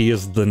way, he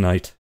is the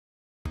knight.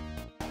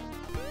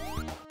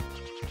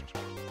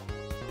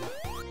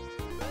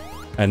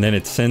 And then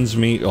it sends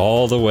me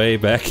all the way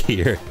back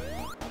here.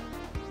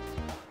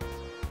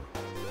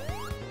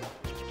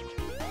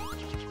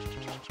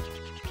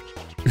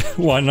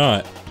 Why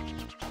not?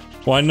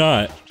 Why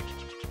not?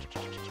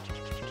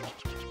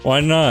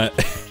 Why not?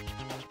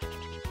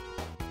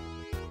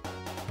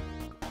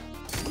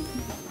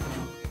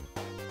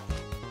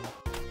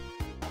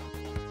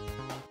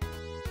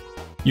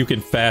 You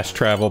can fast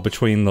travel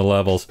between the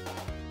levels.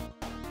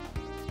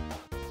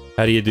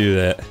 How do you do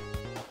that?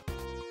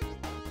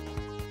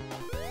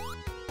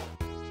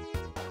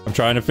 I'm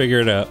trying to figure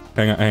it out.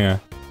 Hang on.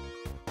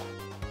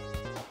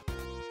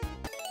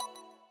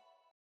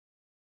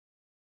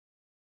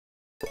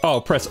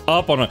 Oh, press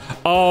up on a...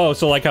 Oh,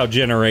 so like how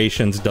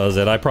Generations does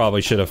it. I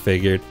probably should have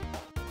figured.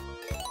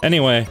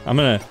 Anyway, I'm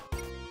gonna...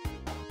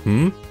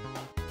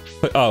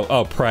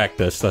 Oh,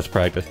 practice. That's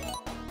practice.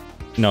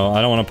 No,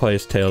 I don't want to play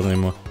as Tails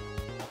anymore.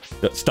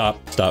 Stop.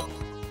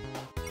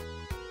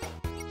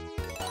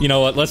 You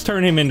know what? Let's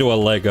turn him into a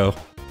Lego.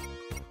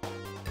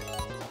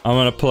 I'm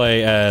gonna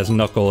play as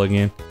Knuckle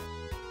again.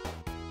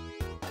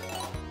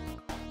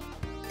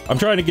 I'm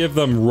trying to give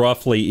them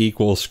roughly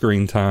equal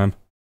screen time.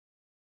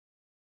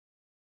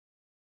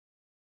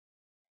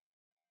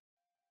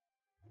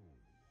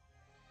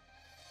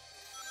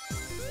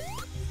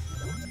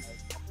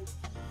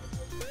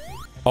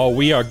 Oh,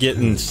 we are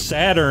getting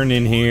Saturn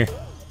in here.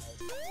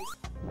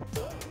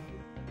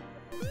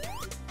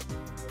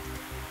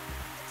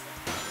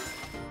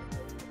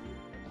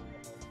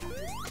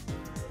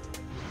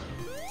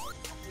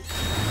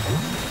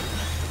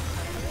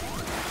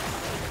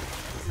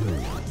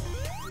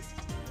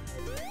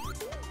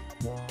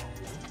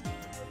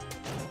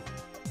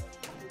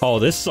 Oh,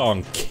 this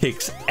song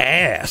kicks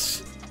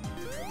ass.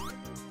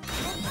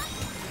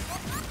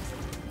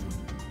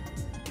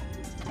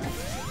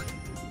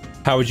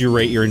 How would you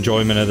rate your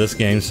enjoyment of this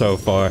game so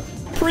far?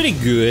 Pretty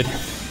good.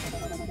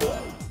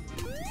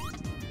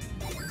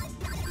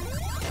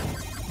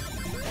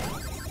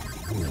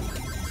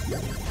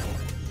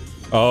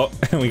 Oh,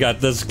 we got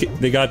this.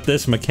 They got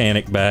this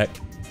mechanic back.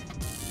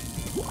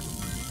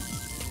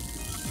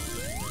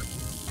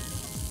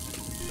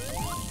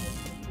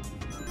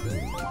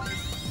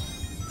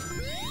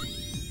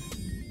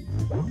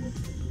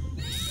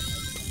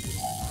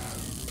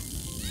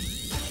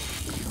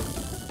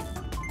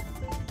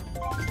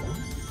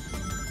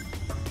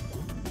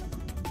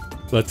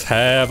 Let's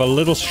have a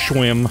little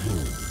swim.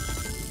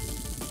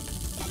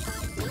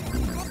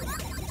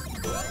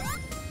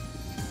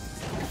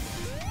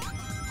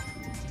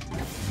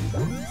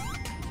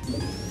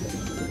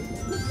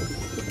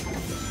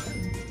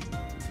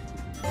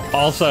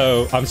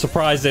 Also, I'm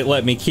surprised it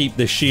let me keep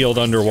the shield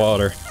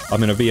underwater.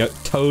 I'm gonna be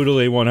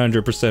totally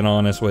 100%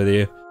 honest with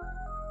you.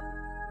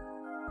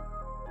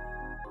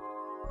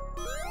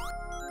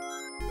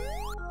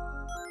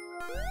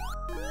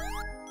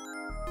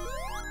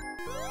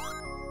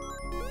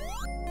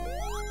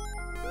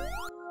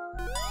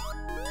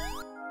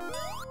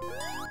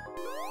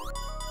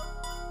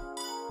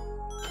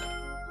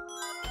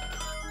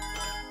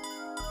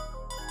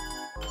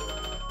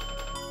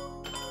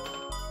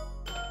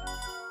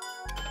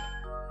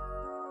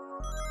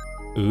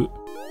 Ooh.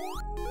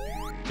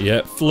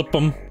 Yeah, flip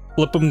them.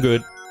 Flip them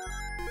good.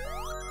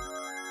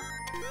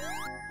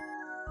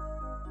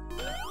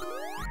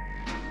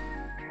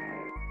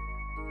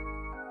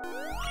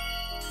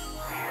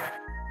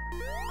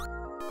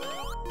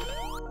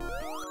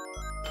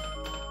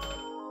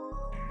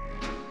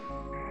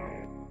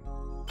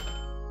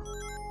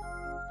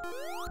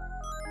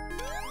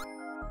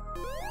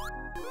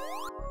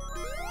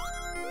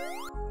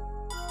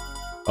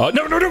 Oh,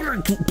 no, no,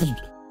 no!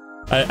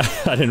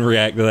 I didn't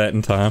react to that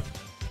in time.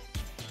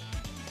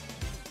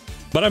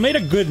 But I made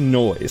a good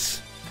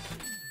noise.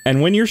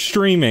 And when you're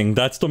streaming,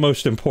 that's the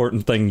most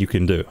important thing you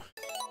can do.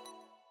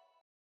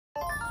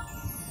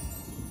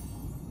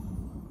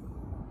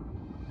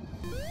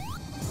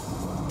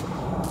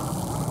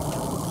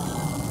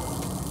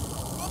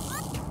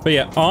 But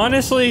yeah,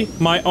 honestly,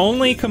 my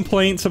only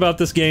complaints about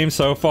this game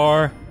so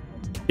far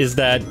is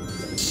that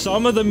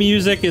some of the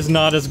music is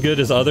not as good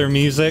as other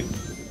music.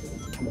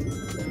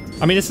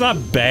 I mean, it's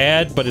not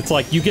bad, but it's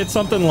like, you get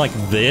something like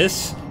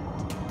this,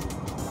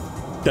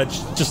 that's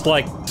just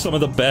like some of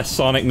the best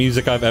Sonic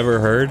music I've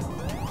ever heard.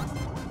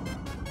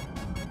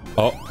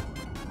 Oh.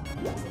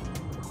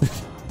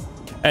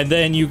 And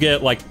then you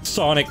get like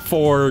Sonic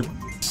 4,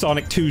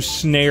 Sonic 2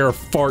 snare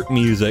fart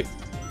music.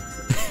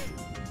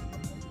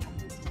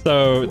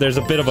 So there's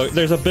a bit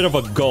of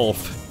a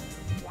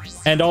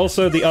gulf. And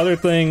also the other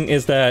thing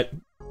is that,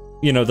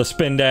 you know, the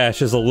spin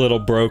dash is a little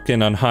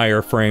broken on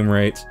higher frame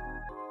rates.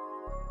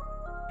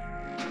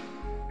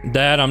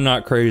 That I'm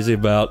not crazy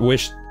about.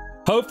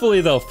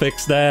 Hopefully they'll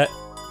fix that.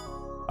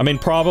 I mean,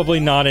 probably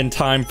not in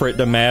time for it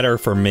to matter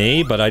for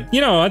me, but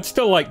I'd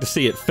still like to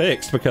see it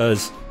fixed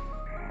because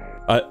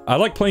I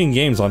like playing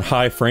games on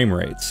high frame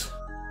rates.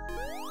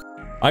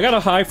 I got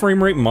a high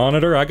frame rate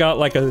monitor. I got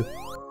like a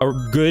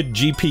good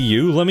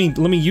GPU. Let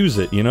me use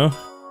it, you know?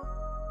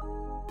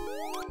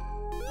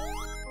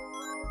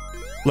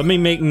 Let me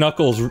make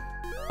Knuckles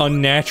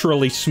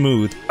unnaturally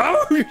smooth.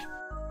 Oh!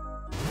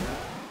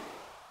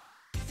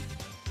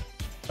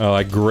 Oh,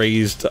 I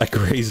grazed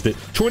it.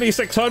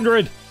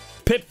 2600!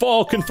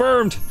 Pitfall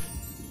confirmed!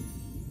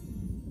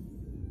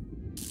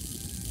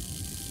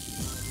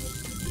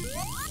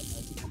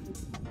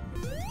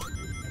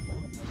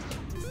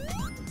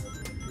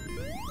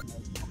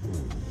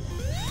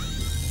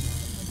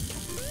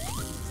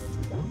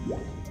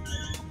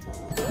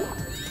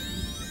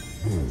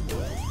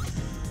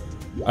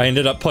 I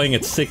ended up playing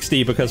at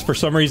 60 because for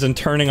some reason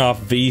turning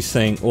off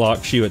VSync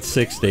locks you at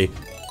 60.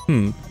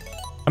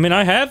 I mean,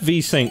 I have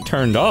VSync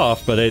turned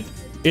off, but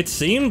it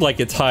seemed like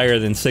it's higher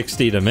than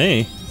 60 to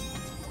me.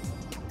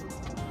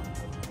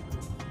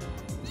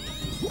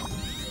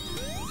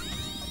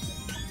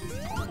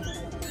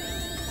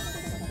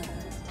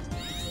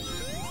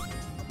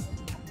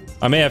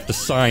 I may have to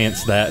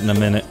science that in a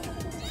minute.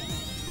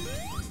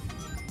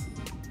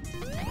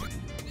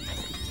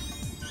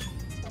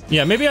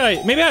 Yeah, maybe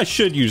I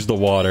should use the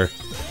water.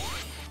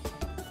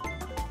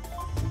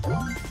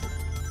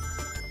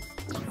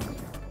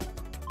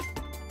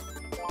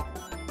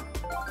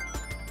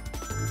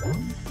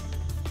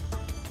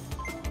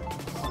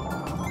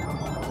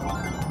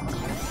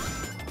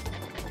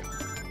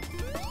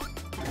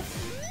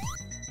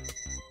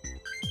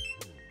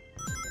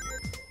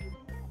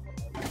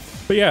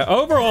 But yeah,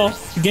 overall,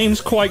 the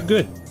game's quite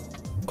good.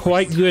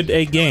 Quite good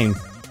a game.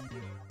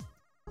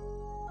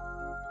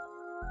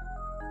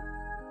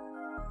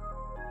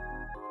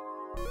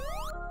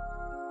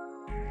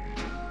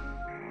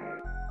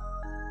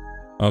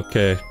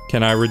 Okay,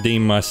 can I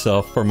redeem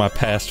myself for my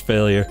past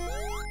failure?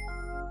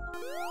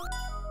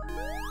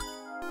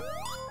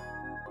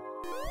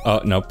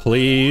 Oh, no,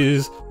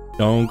 please.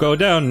 Don't go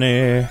down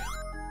there.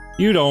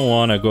 You don't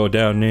want to go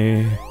down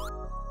there.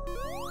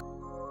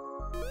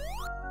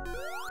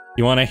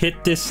 You want to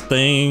hit this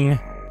thing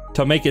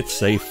to make it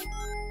safe.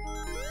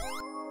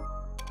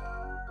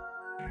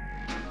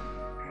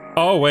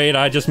 Oh, wait,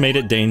 I just made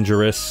it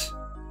dangerous.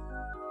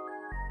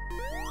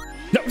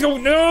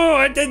 No,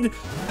 I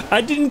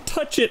didn't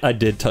touch it. I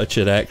did touch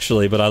it,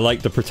 actually, but I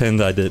like to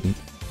pretend I didn't.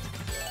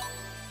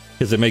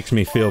 Because it makes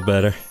me feel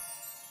better.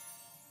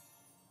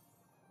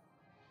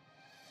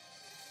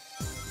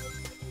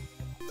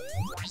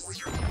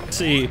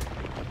 See,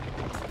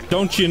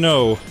 don't you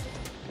know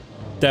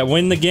that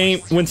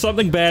when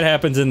something bad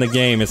happens in the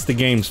game, it's the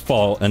game's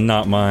fault and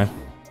not mine.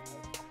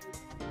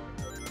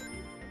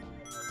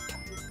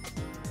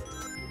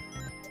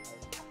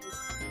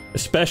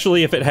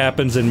 Especially if it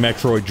happens in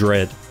Metroid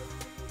Dread.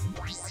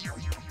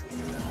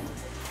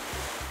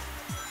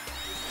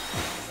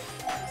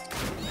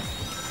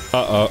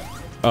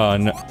 Uh-oh.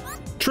 No.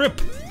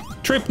 Trip!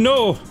 Trip,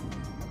 no!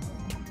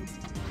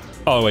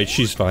 Oh, wait,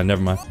 she's fine.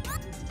 Never mind.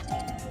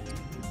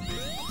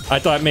 I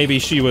thought maybe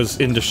she was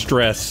in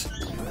distress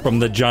from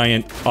the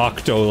giant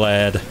Octo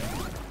Lad.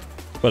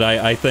 But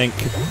I think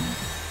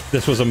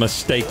this was a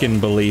mistaken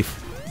belief.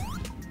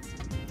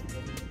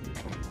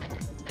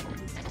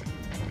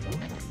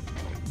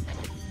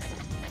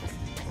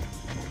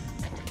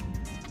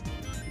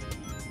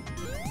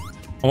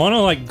 I want to,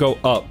 like, go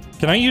up.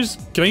 Can I use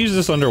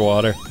this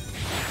underwater?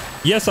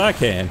 Yes, I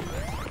can.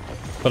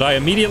 But I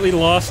immediately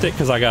lost it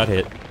because I got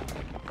hit.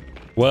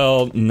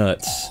 Well,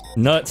 nuts.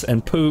 Nuts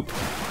and poop.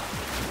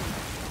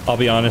 I'll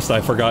be honest,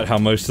 I forgot how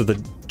most of the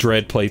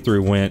Dread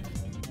playthrough went.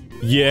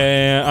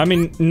 Yeah, I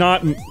mean,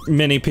 not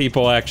many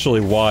people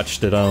actually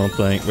watched it, I don't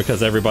think,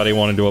 because everybody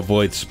wanted to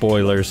avoid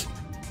spoilers.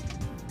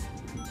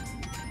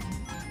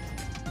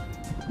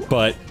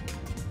 But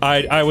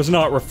I was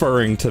not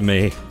referring to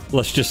me.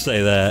 Let's just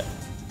say that.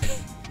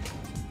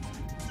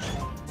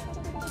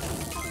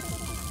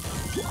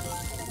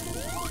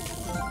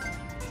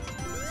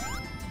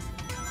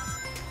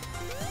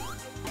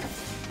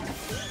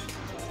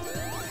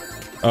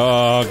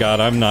 Oh god,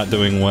 I'm not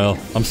doing well.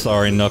 I'm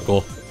sorry,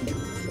 Knuckle.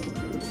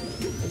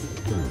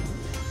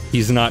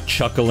 He's not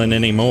chuckling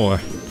anymore.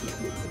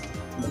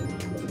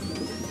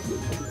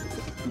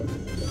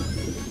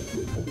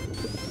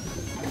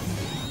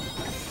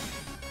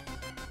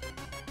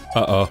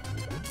 Uh-oh.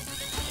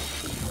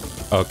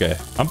 Okay,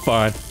 I'm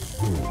fine.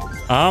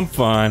 I'm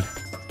fine.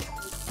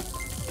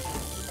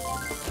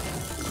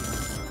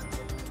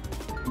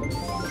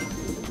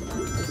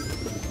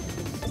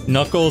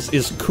 Knuckles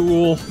is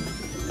cool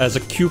as a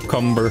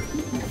cucumber.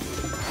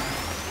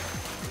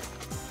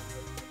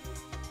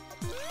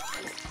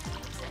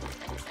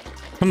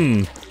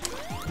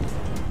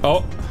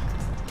 Oh.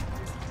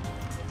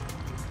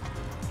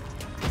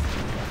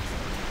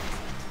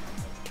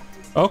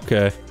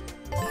 Okay.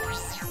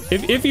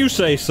 If you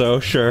say so,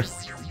 sure.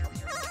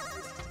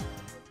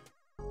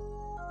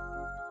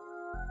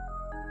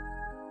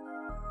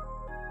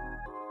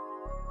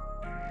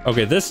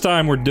 Okay, this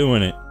time we're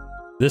doing it.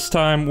 This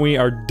time we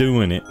are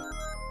doing it.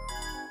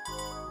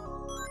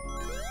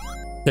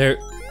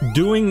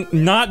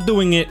 Not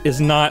doing it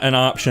is not an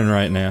option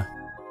right now.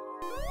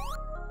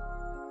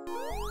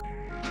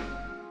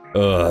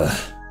 Ugh.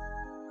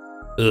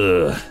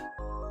 Ugh.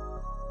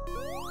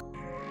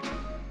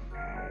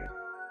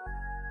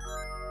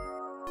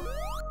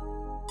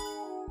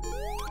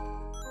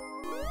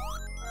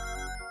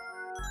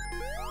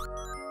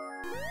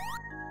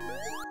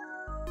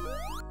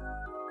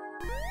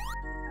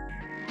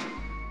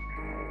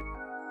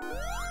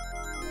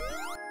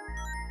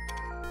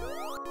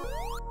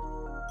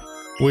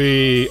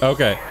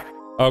 Okay.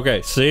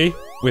 Okay, see?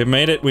 We've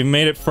made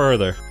it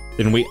further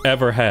than we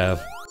ever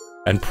have.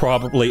 And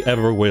probably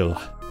ever will.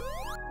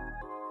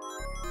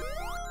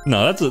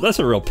 No, that's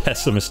a real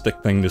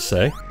pessimistic thing to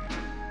say.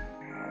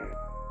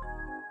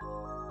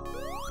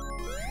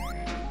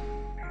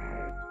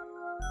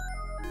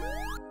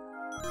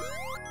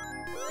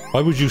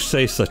 Why would you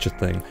say such a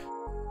thing?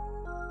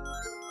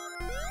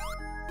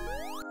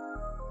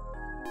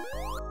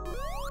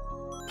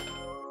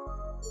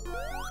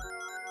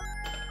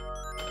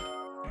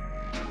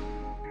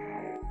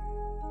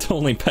 It's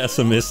only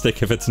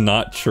pessimistic if it's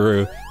not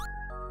true.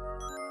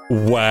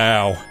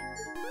 Wow.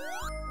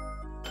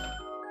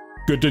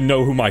 Good to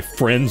know who my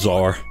friends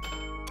are.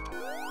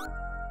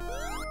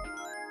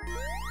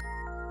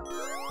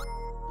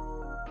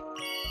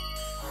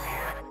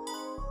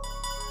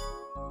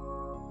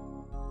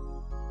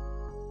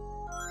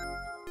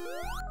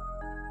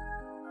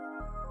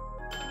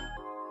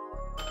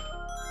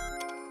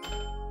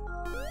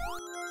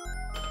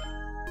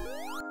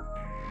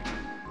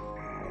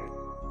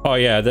 Oh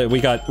yeah, we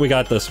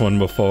got this one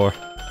before.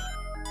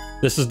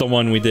 This is the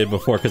one we did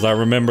before, because I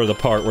remember the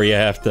part where you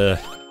have to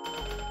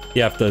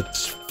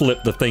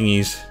flip the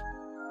thingies.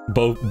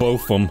 Both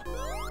of them.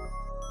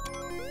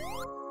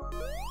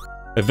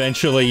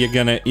 Eventually you're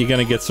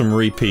gonna get some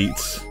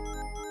repeats.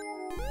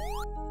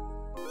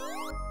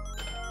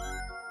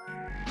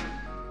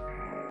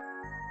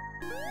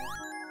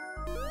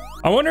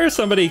 wonder if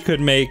somebody could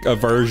make a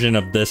version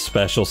of this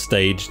special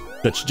stage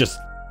that's just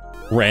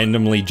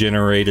randomly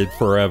generated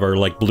forever,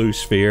 like Blue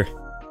Sphere.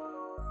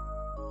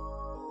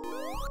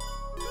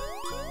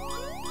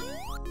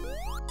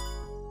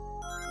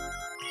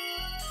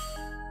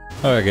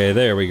 Okay,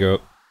 there we go.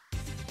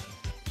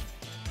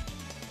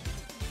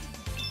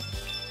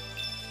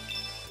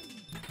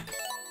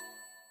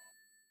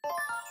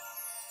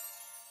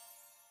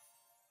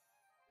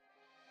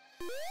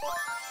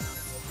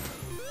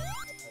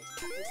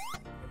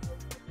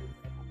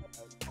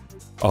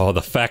 Oh,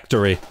 the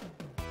factory.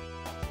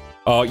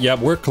 Oh, yeah,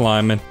 we're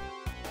climbing.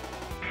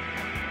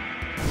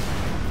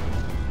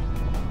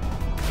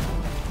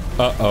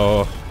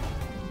 Uh-oh.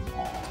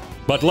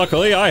 But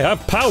luckily, I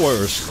have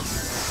powers.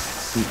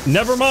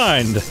 Never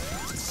mind.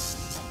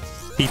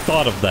 He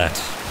thought of that.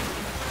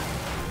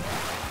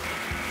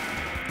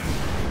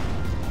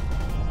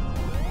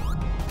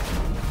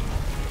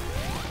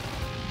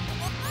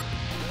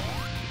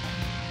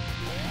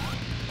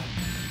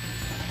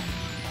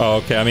 Oh,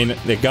 okay, I mean,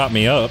 it got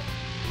me up.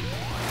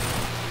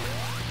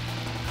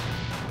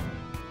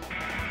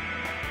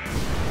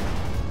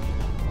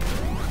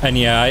 And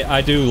yeah,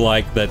 I do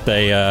like that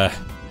they,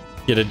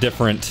 get a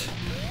different...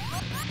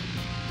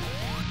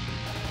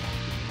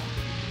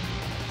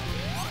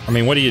 I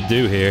mean, what do you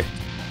do here?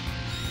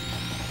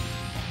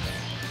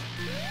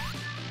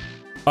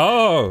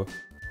 Oh!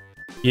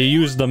 You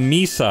use the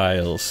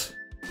missiles.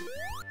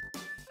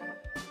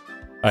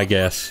 I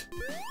guess.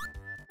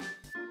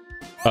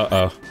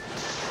 Uh-oh.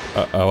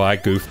 Uh-oh, I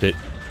goofed it.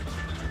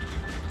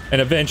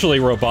 And eventually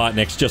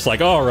Robotnik's just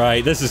like,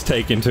 alright, this is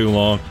taking too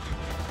long.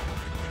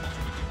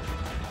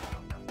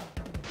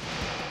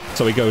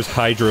 So he goes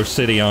Hydro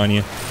City on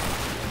you.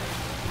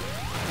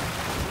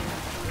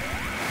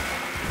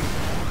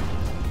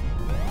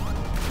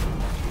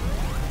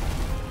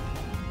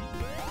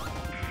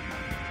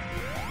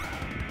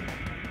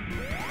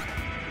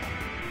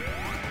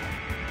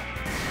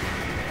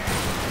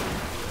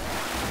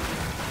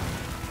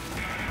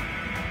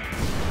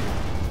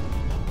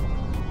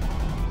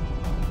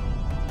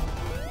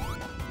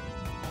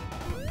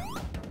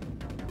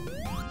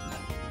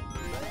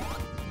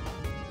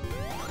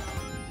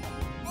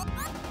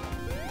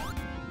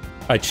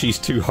 I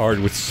cheesed too hard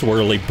with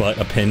swirly butt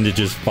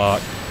appendages,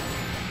 fuck.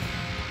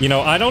 You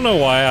know, I don't know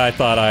why I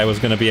thought I was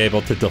gonna be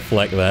able to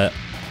deflect that.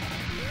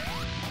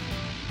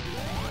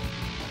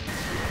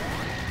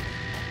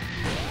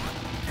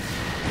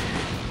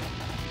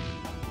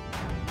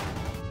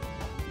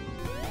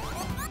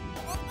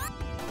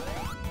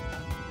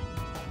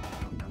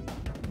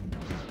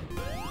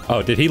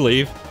 Oh, did he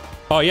leave?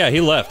 Oh yeah, he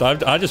left.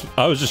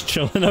 I was just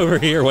chilling over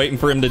here waiting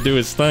for him to do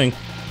his thing.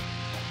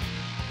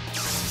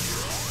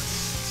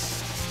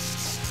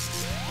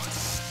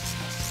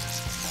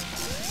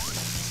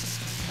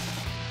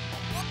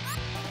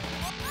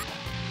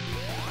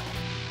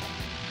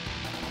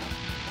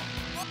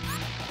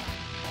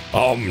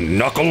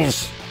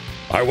 Knuckles,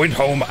 I went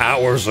home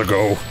hours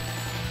ago.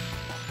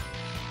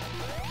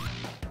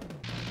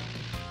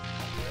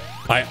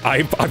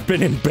 I've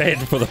been in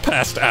bed for the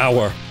past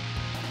hour.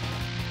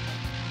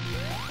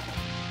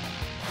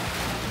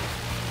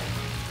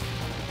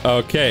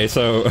 Okay,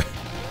 so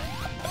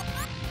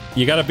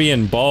you gotta be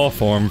in ball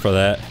form for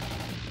that.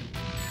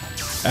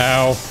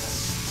 Ow.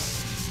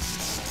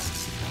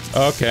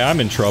 Okay, I'm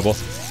in trouble.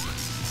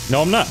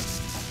 No, I'm not.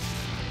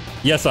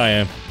 Yes, I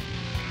am.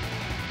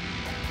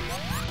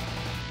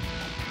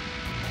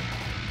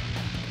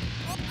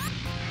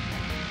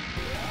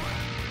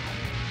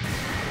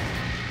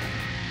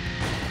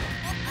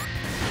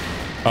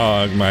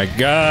 Oh my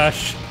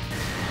gosh.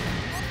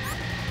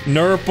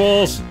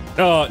 Nurples.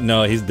 Oh,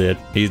 no, he's dead.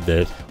 He's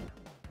dead.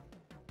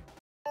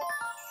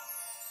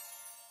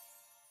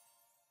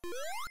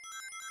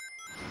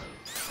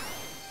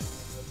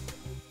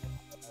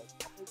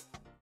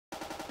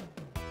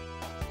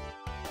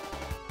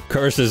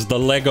 Curses, the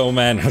Lego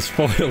man has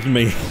foiled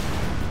me.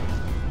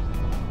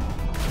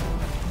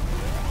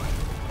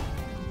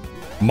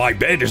 My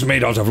bed is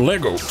made out of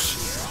Legos.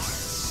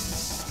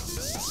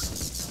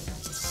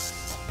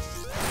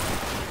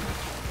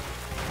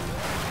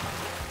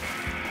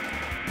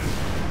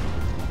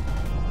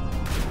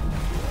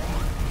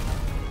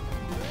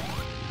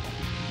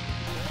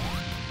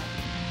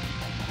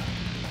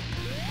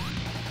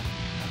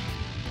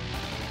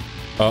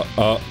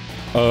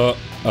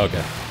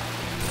 Okay.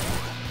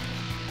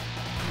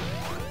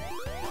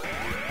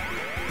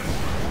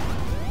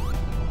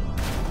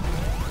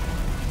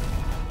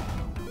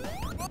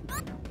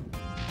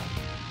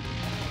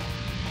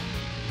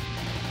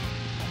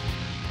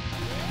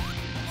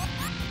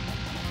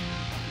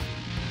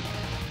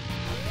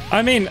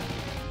 I mean,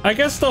 I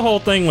guess the whole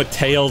thing with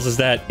Tails is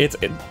that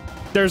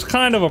there's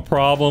kind of a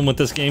problem with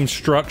this game's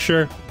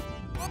structure.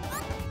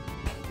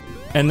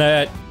 And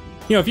that,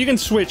 you know, if you can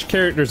switch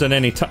characters at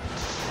any time...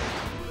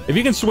 If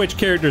you can switch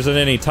characters at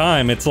any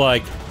time, it's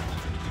like...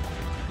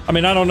 I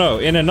mean, I don't know.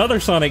 In another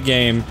Sonic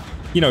game,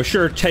 you know,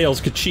 sure,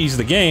 Tails could cheese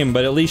the game,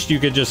 but at least you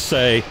could just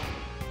say,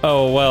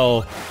 oh,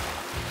 well,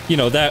 you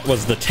know, that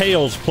was the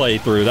Tails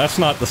playthrough. That's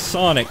not the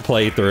Sonic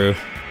playthrough.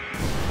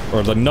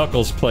 Or the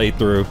Knuckles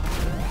playthrough.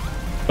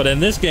 But in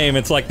this game,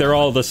 it's like they're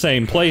all the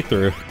same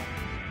playthrough.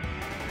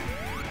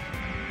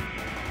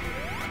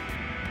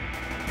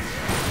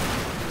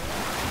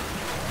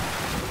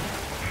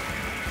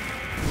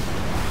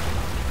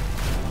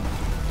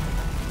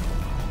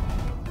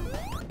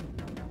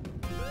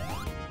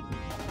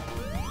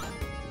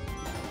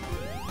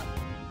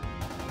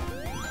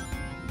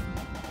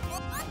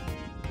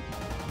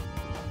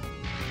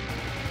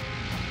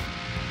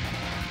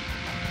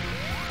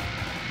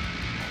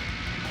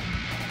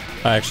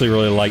 I actually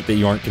really like that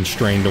you aren't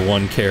constrained to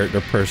one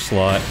character per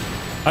slot.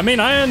 I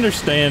mean, I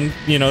understand,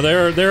 you know,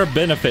 there are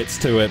benefits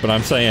to it, but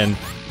I'm saying,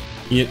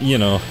 you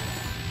know,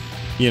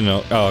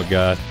 oh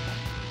god.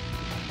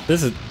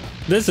 This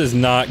is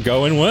not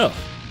going well.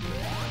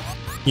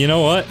 You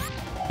know what?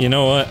 You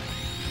know what?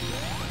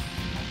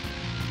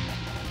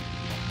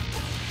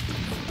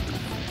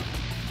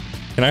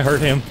 Can I hurt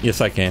him? Yes,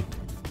 I can.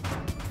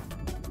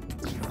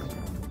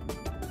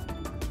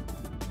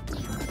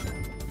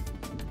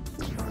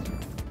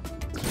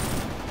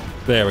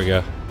 There we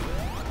go.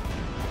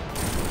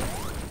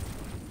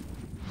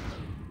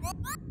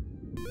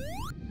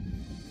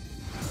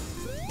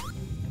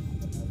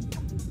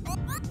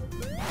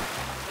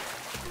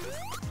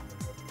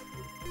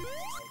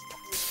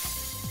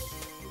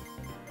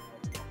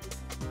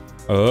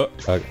 Oh,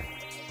 okay.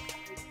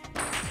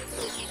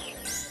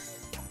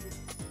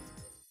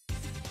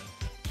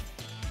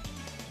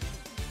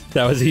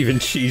 That was even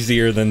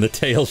cheesier than the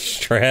Tails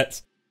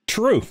strats.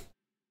 True.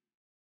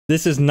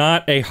 This is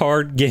not a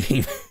hard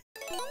game.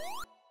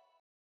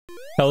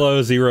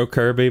 Hello, Zero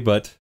Kirby,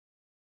 but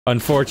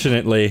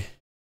unfortunately,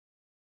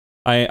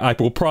 I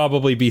will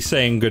probably be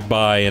saying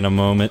goodbye in a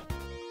moment.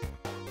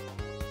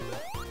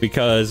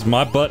 Because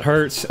my butt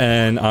hurts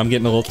and I'm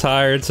getting a little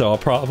tired, so I'll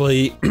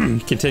probably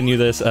continue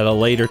this at a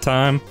later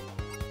time.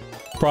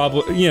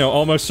 Probably, you know,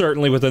 almost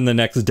certainly within the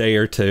next day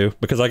or two,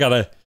 because I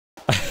gotta...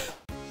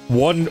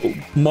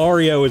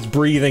 Mario is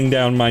breathing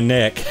down my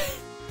neck.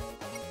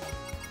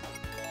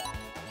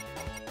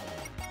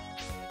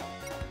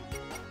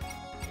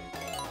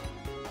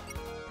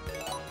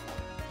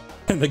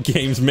 And the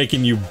game's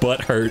making you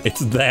butt hurt.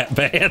 It's that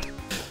bad.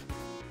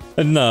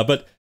 No,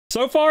 but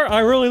so far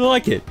I really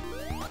like it.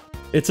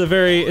 It's a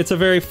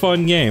very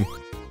fun game.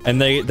 And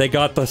they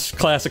got the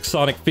classic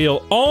Sonic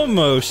feel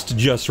almost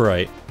just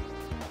right.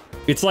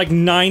 It's like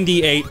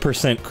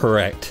 98%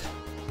 correct.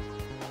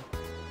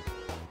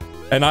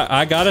 And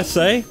I gotta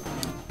say,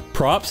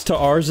 props to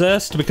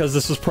Arzest, because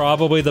this is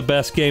probably the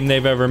best game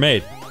they've ever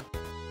made.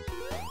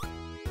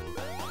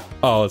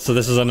 Oh, so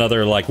this is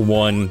another, like,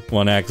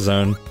 one-act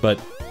zone, but...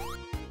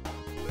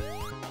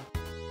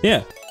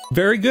 yeah,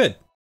 very good.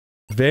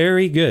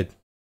 Very good.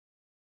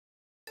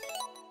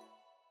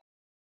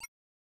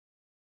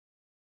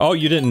 Oh,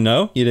 you didn't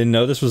know? You didn't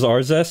know this was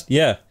Arzest?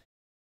 Yeah.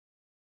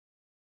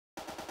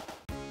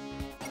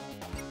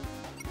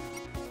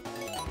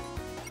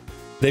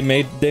 They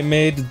made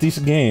a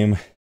decent game.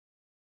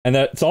 And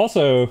that's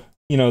also,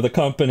 you know, the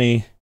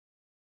company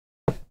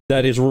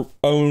that is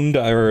owned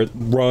or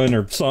run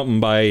or something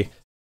by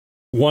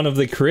one of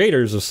the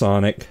creators of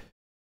Sonic,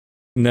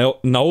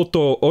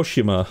 Naoto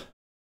Oshima.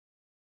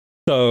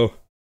 So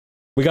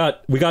we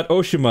got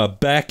Oshima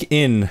back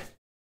in.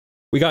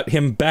 We got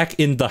him back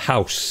in the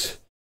house.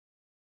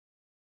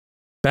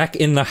 Back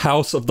in the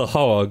house of the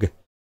hog.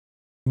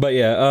 But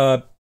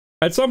yeah,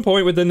 at some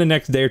point within the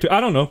next day or two,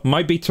 I don't know,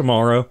 might be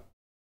tomorrow.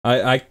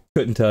 I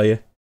couldn't tell you.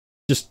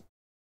 Just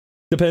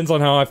depends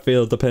on how I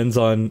feel, depends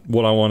on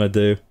what I want to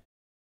do.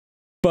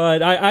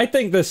 But I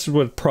think this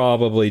would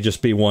probably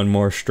just be one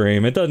more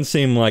stream. It doesn't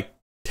seem like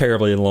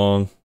terribly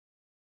long.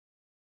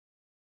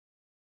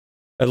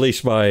 At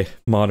least by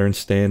modern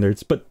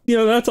standards. But, you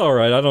know, that's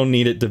alright. I don't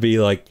need it to be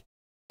like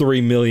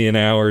 3 million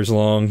hours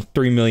long,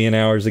 3 million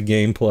hours of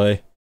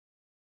gameplay.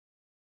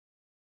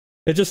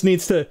 It just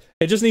needs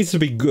to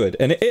be good.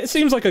 And it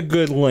seems like a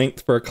good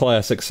length for a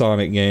classic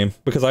Sonic game,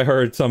 because I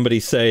heard somebody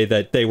say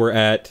that they were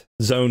at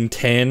Zone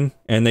 10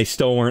 and they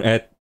still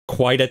weren't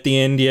quite at the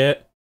end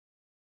yet.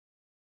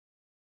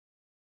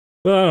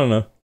 But I don't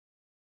know.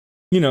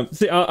 You know,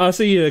 see, I'll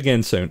see you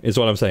again soon, is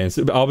what I'm saying.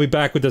 So I'll be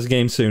back with this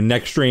game soon.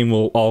 Next stream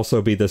will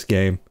also be this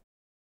game.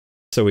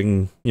 So we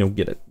can, you know,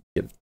 get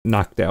it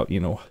knocked out, you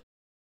know.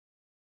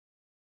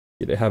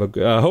 Have a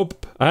good,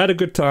 hope I had a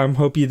good time.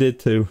 Hope you did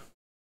too.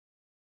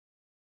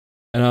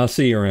 And I'll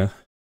see you around.